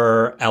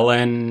for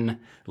Ellen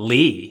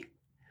Lee,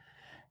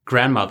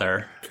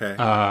 grandmother,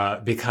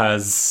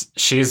 because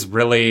she's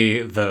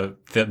really the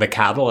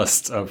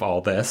catalyst of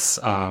all this.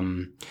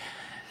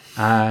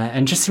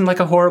 And just seemed like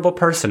a horrible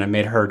person and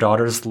made her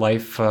daughter's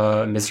life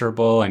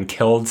miserable and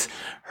killed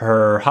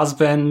her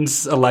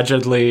husband,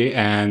 allegedly,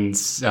 and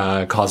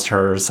caused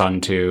her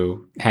son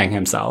to hang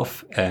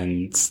himself,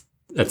 and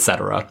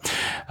etc.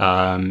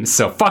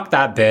 So fuck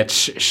that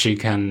bitch.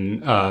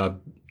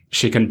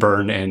 She can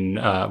burn in,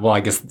 well, I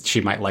guess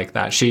she might like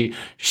that. She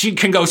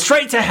can go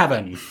straight to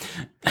heaven.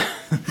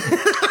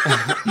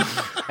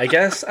 I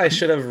guess I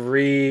should have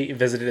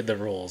revisited the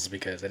rules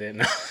because I didn't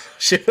know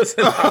she was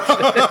an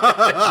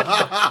option.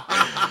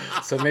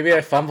 So maybe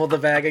I fumbled the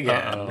bag again.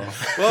 Uh-oh.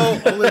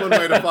 Well, only one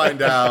way to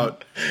find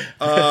out.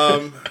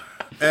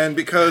 And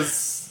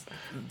because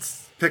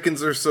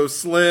pickings are so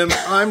slim,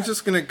 I'm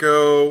just going to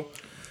go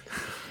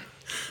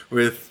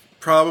with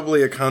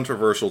probably a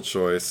controversial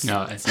choice.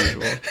 No, as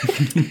usual.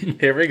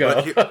 Here we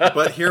go.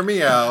 But hear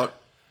me out.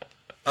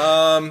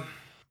 I'm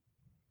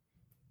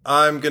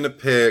going to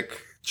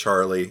pick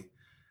Charlie.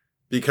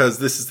 Because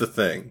this is the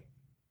thing.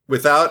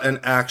 Without an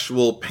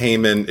actual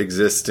payment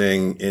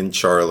existing in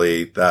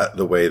Charlie, that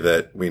the way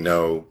that we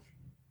know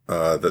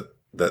that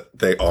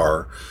they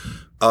are,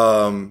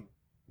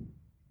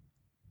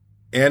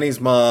 Annie's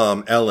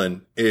mom,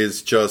 Ellen,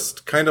 is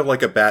just kind of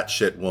like a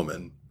batshit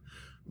woman.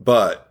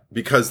 But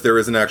because there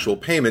is an actual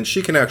payment,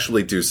 she can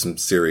actually do some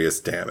serious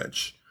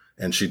damage.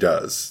 And she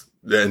does.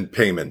 And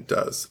payment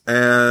does.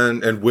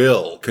 And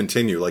will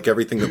continue. Like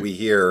everything that we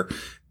hear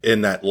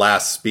in that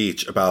last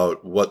speech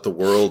about what the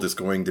world is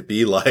going to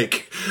be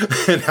like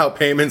and how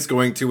payment's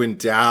going to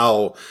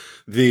endow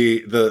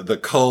the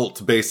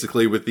cult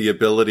basically with the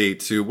ability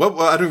to,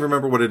 I don't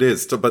remember what it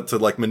is, but to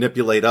like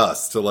manipulate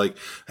us, to like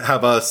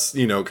have us,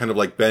 kind of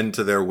like bend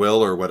to their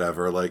will or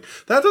whatever. Like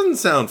that doesn't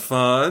sound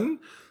fun.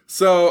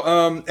 So,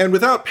 and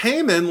without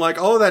payment, like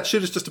all of that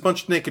shit is just a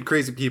bunch of naked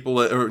crazy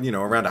people,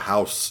 around a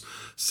house.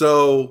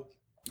 So,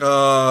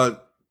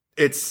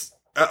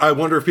 I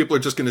wonder if people are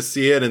just going to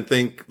see it and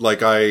think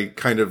like I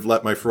kind of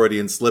let my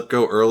Freudian slip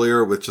go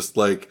earlier with just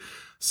like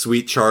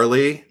sweet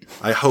Charlie.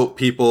 I hope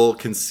people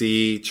can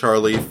see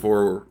Charlie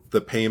for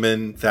the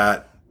payment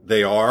that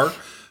they are.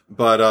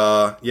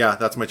 But yeah,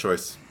 that's my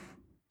choice.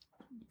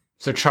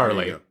 So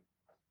Charlie.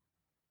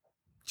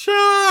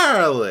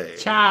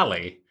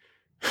 Charlie.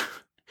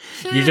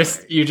 You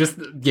just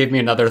gave me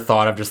another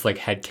thought of just like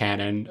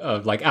headcanon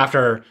of like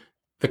after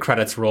the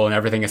credits roll and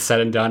everything is said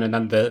and done, and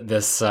then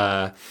this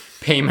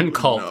payment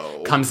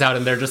cult comes out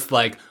and they're just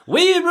like,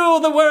 "We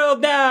rule the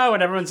world now,"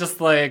 and everyone's just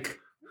like,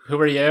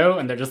 "Who are you?"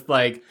 And they're just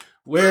like,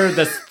 "We're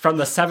from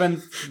the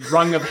seventh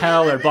rung of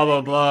hell," or blah blah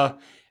blah.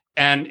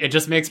 And it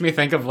just makes me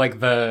think of like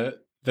the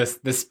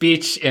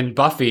speech in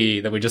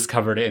Buffy that we just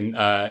covered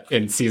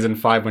in season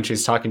 5 when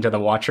she's talking to the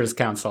Watchers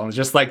Council. And it's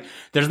just like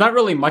there's not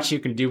really much you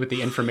can do with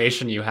the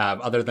information you have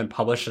other than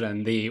publish it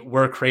in the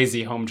We're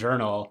Crazy Home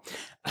Journal.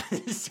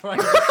 So I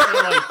just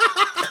feel like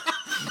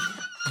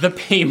the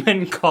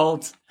payment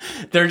cult,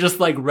 they're just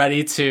like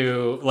ready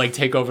to like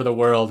take over the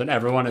world, and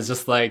everyone is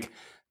just like,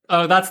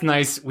 "Oh, that's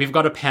nice. We've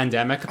got a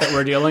pandemic that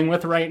we're dealing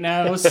with right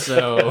now,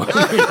 so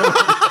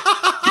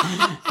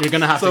you're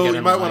gonna have to get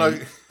in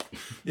line."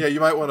 You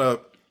might want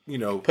to,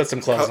 put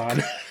some clothes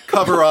on,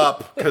 cover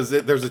up because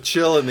there's a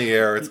chill in the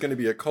air. It's going to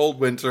be a cold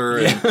winter,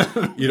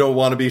 and you don't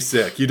want to be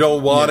sick. You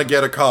don't want to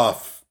get a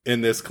cough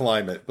in this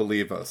climate.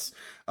 Believe us.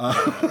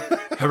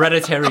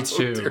 Hereditary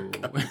 2.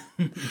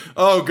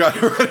 Oh god,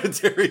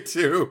 Hereditary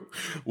 2.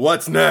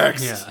 What's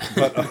next? Yeah.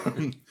 But,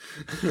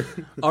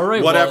 all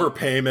right. Whatever,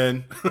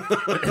 payment.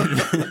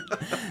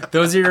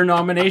 Those are your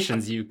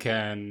nominations. You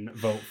can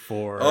vote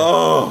for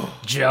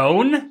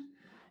Joan.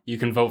 You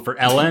can vote for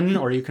Ellen,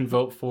 or you can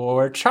vote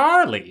for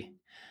Charlie.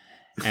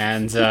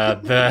 And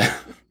the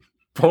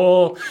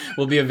poll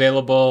will be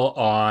available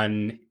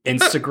on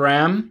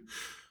Instagram.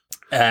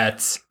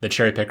 at the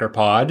Cherry Picker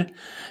Pod.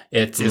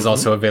 It is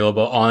also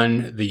available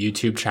on the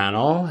YouTube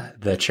channel,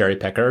 The Cherry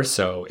Picker.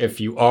 So if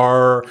you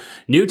are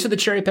new to The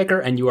Cherry Picker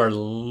and you are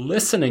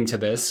listening to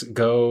this,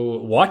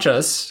 go watch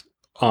us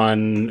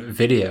on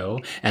video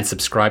and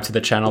subscribe to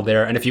the channel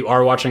there. And if you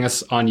are watching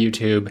us on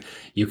YouTube,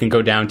 you can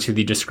go down to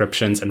the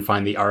descriptions and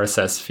find the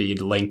RSS feed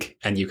link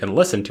and you can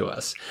listen to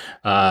us.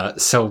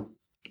 So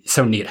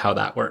neat how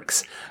that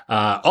works.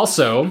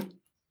 Also,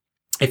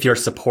 if you're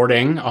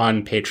supporting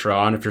on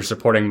Patreon, if you're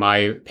supporting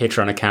my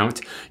Patreon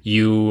account,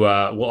 you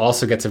will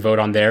also get to vote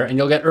on there, and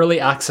you'll get early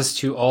access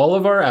to all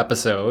of our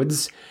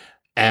episodes.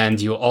 And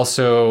you'll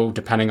also,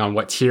 depending on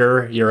what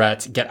tier you're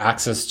at, get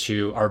access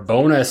to our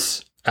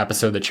bonus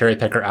episode, The Cherry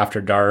Picker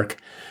After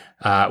Dark,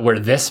 where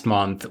this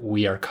month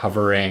we are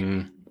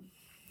covering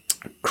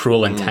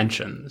Cruel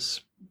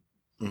Intentions.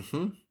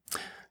 Mm-hmm.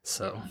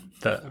 So,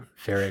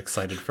 very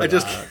excited for that.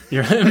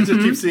 I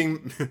just keep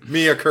seeing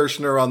Mia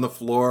Kirshner on the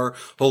floor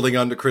holding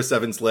onto Chris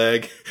Evans'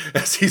 leg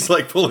as he's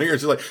like pulling her.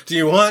 She's like, "Do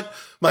you want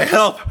my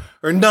help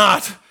or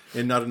not?"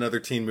 In Not Another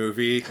Teen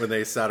Movie, when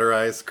they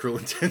satirize Cruel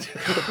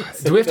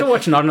Intentions. Do we have to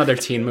watch Not Another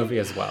Teen Movie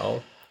as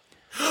well?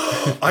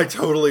 I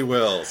totally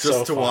will,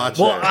 just to watch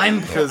it. Well,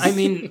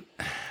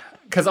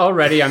 because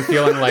already I'm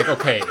feeling like,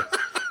 okay,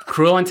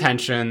 Cruel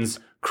Intentions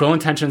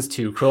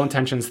 2, Cruel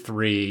Intentions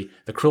 3,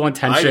 the Cruel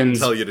Intentions I didn't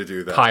tell you to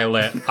do that.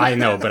 Pilot. I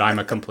know, but I'm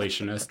a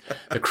completionist.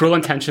 The Cruel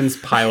Intentions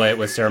pilot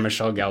with Sarah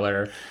Michelle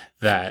Gellar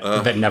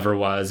that never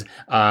was.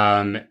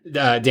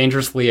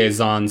 Dangerous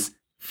Liaisons,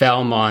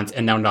 Falmont,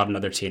 and now Not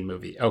Another Teen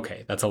Movie.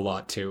 Okay, that's a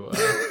lot to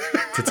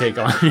take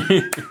on.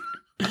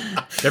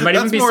 There might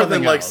even be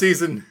something else.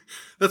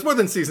 That's more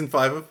than season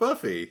 5 of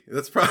Buffy.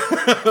 That's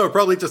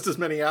probably just as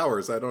many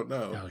hours. I don't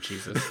know. Oh,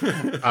 Jesus.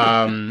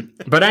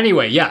 But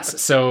anyway, yes.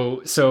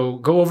 So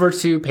go over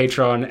to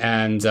Patreon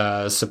and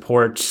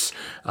support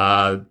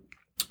the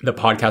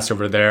podcast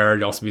over there.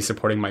 You'll also be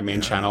supporting my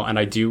main channel. And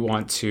I do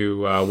want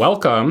to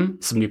welcome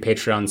some new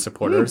Patreon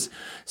supporters.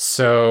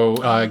 So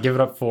give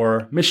it up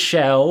for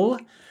Michelle,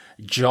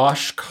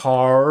 Josh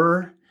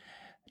Carr,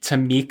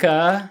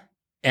 Tamika,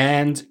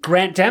 and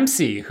Grant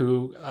Dempsey,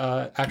 who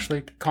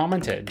actually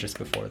commented just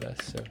before this.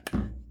 So,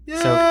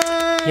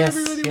 yes,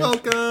 everybody,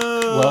 welcome.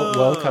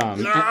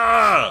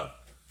 Welcome.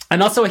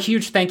 And also a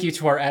huge thank you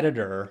to our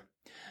editor,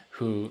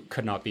 who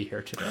could not be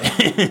here today.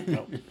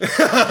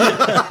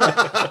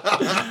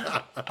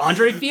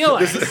 Andre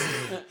Felix.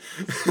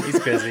 He's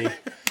busy.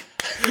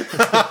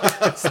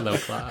 Slow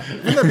clap.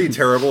 Wouldn't that be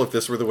terrible if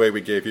this were the way we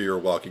gave you your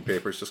walking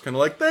papers? Just kind of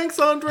like, thanks,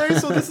 Andre,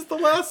 so this is the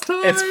last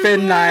time. It's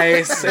been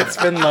nice. It's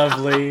been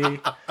lovely.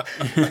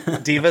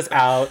 Diva's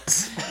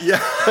out. Yeah.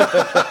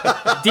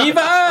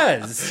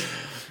 Divas!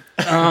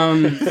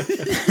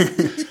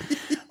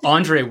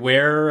 Andre,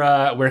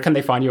 where can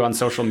they find you on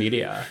social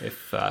media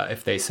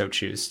if they so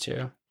choose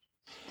to?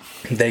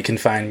 They can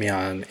find me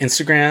on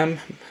Instagram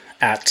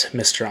at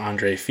Mr.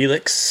 Andre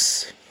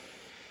Felix.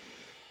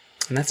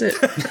 And that's it.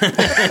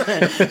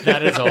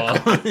 That is all.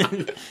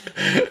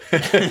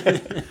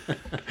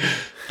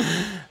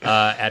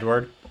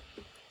 Edward?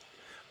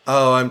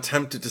 Oh, I'm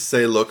tempted to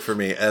say look for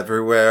me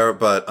everywhere,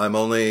 but I'm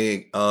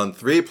only on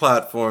 3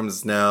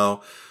 platforms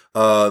now.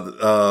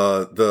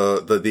 The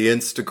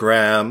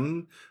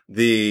Instagram,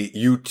 the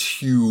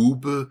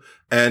YouTube,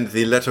 and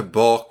the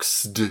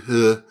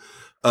Letterboxd.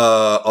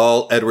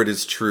 All Edward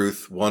is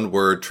Truth, one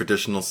word,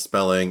 traditional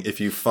spelling. If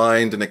you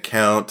find an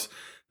account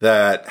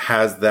that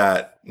has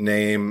that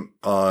name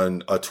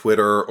on a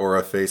Twitter or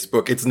a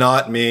Facebook, it's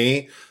not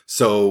me,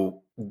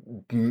 so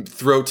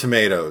throw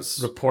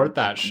tomatoes. Report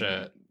that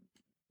shit.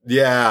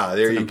 Yeah,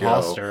 there you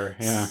imposter.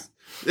 Go.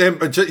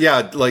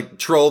 Yeah, like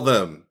troll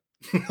them.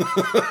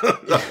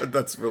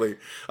 That's really,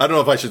 I don't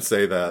know if I should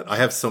say that. I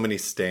have so many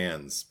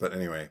stans, but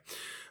anyway.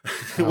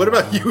 What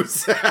about you,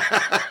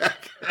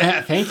 Zach?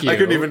 Thank you. I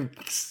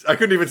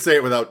couldn't even say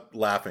it without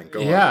laughing.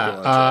 Go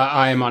on,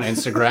 I'm on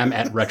Instagram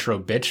at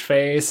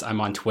RetroBitchface.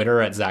 I'm on Twitter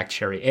at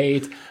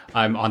ZachCherry8.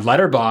 I'm on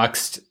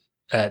Letterboxd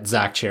at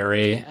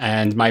ZachCherry,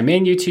 and my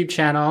main YouTube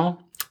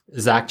channel,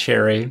 Zach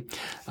Cherry,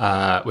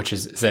 which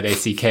is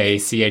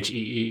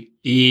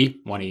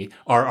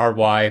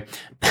ZACKCHEE1ERRY.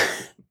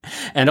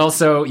 And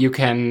also you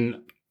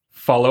can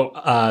follow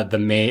I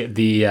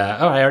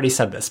already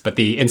said this, but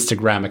the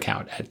Instagram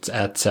account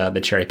at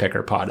the Cherry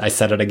Picker Pod. I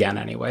said it again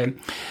anyway.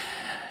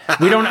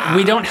 We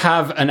don't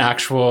have an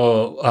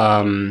actual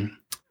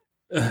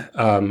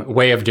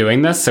way of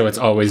doing this, so it's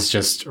always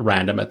just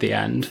random at the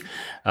end,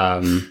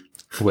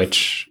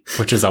 which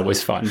is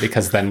always fun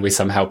because then we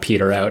somehow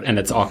peter out and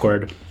it's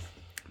awkward.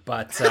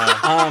 But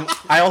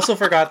I also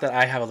forgot that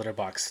I have a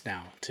Letterboxd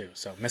now too.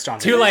 So Mr.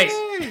 Andre. Too late.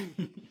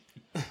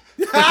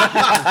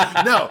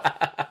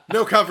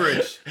 No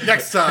coverage.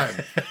 Next time.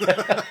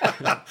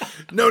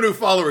 No new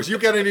followers. You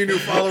get any new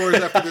followers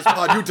after this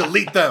pod, you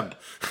delete them.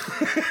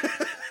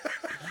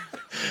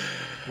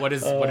 What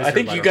is I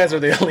think you guys are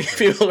the only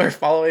people who are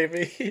following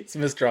me. It's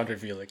Mr. Andre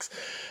Felix.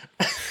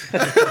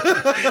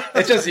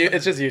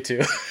 It's just you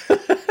two.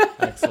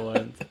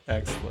 Excellent.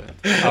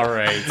 All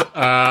right.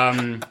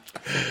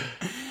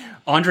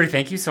 Andre,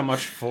 thank you so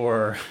much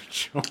for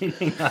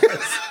joining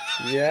us.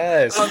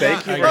 Yes,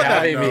 thank you for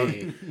having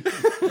me.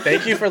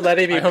 Thank you for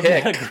letting me I hope you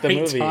pick had a the great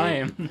movie.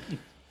 time.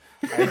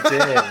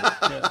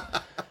 I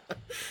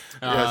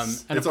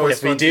Yes, and it's of always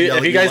course, fun to yell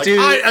if at you guys like,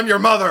 do- I am your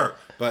mother.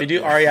 But did. If you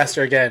do Ari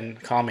Aster again,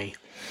 call me.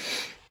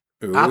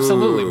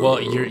 Absolutely. Ooh. Well,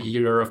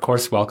 you're of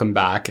course welcome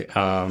back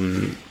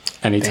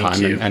anytime,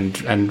 Thank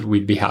you. and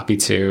we'd be happy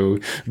to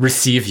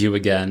receive you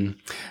again,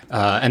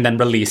 and then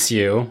release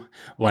you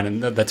when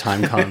the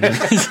time comes.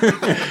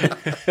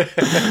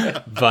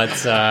 But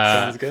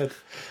Sounds good.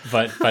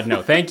 but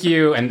no, thank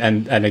you, and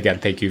again,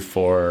 thank you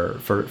for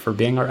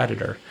being our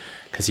editor,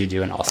 because you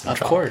do an awesome Of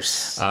job.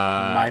 course,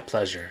 my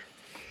pleasure.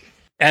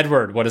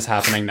 Edward, what is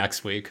happening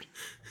next week?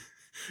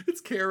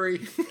 It's Carrie.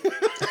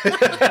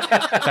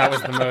 That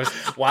was the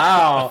most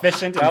Wow,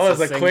 efficient. that and was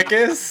the succinct-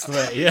 quickest.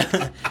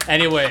 Yeah.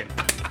 Anyway,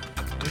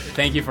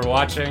 thank you for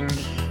watching.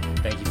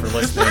 Thank you for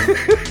listening.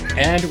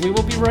 And we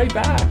will be right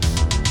back.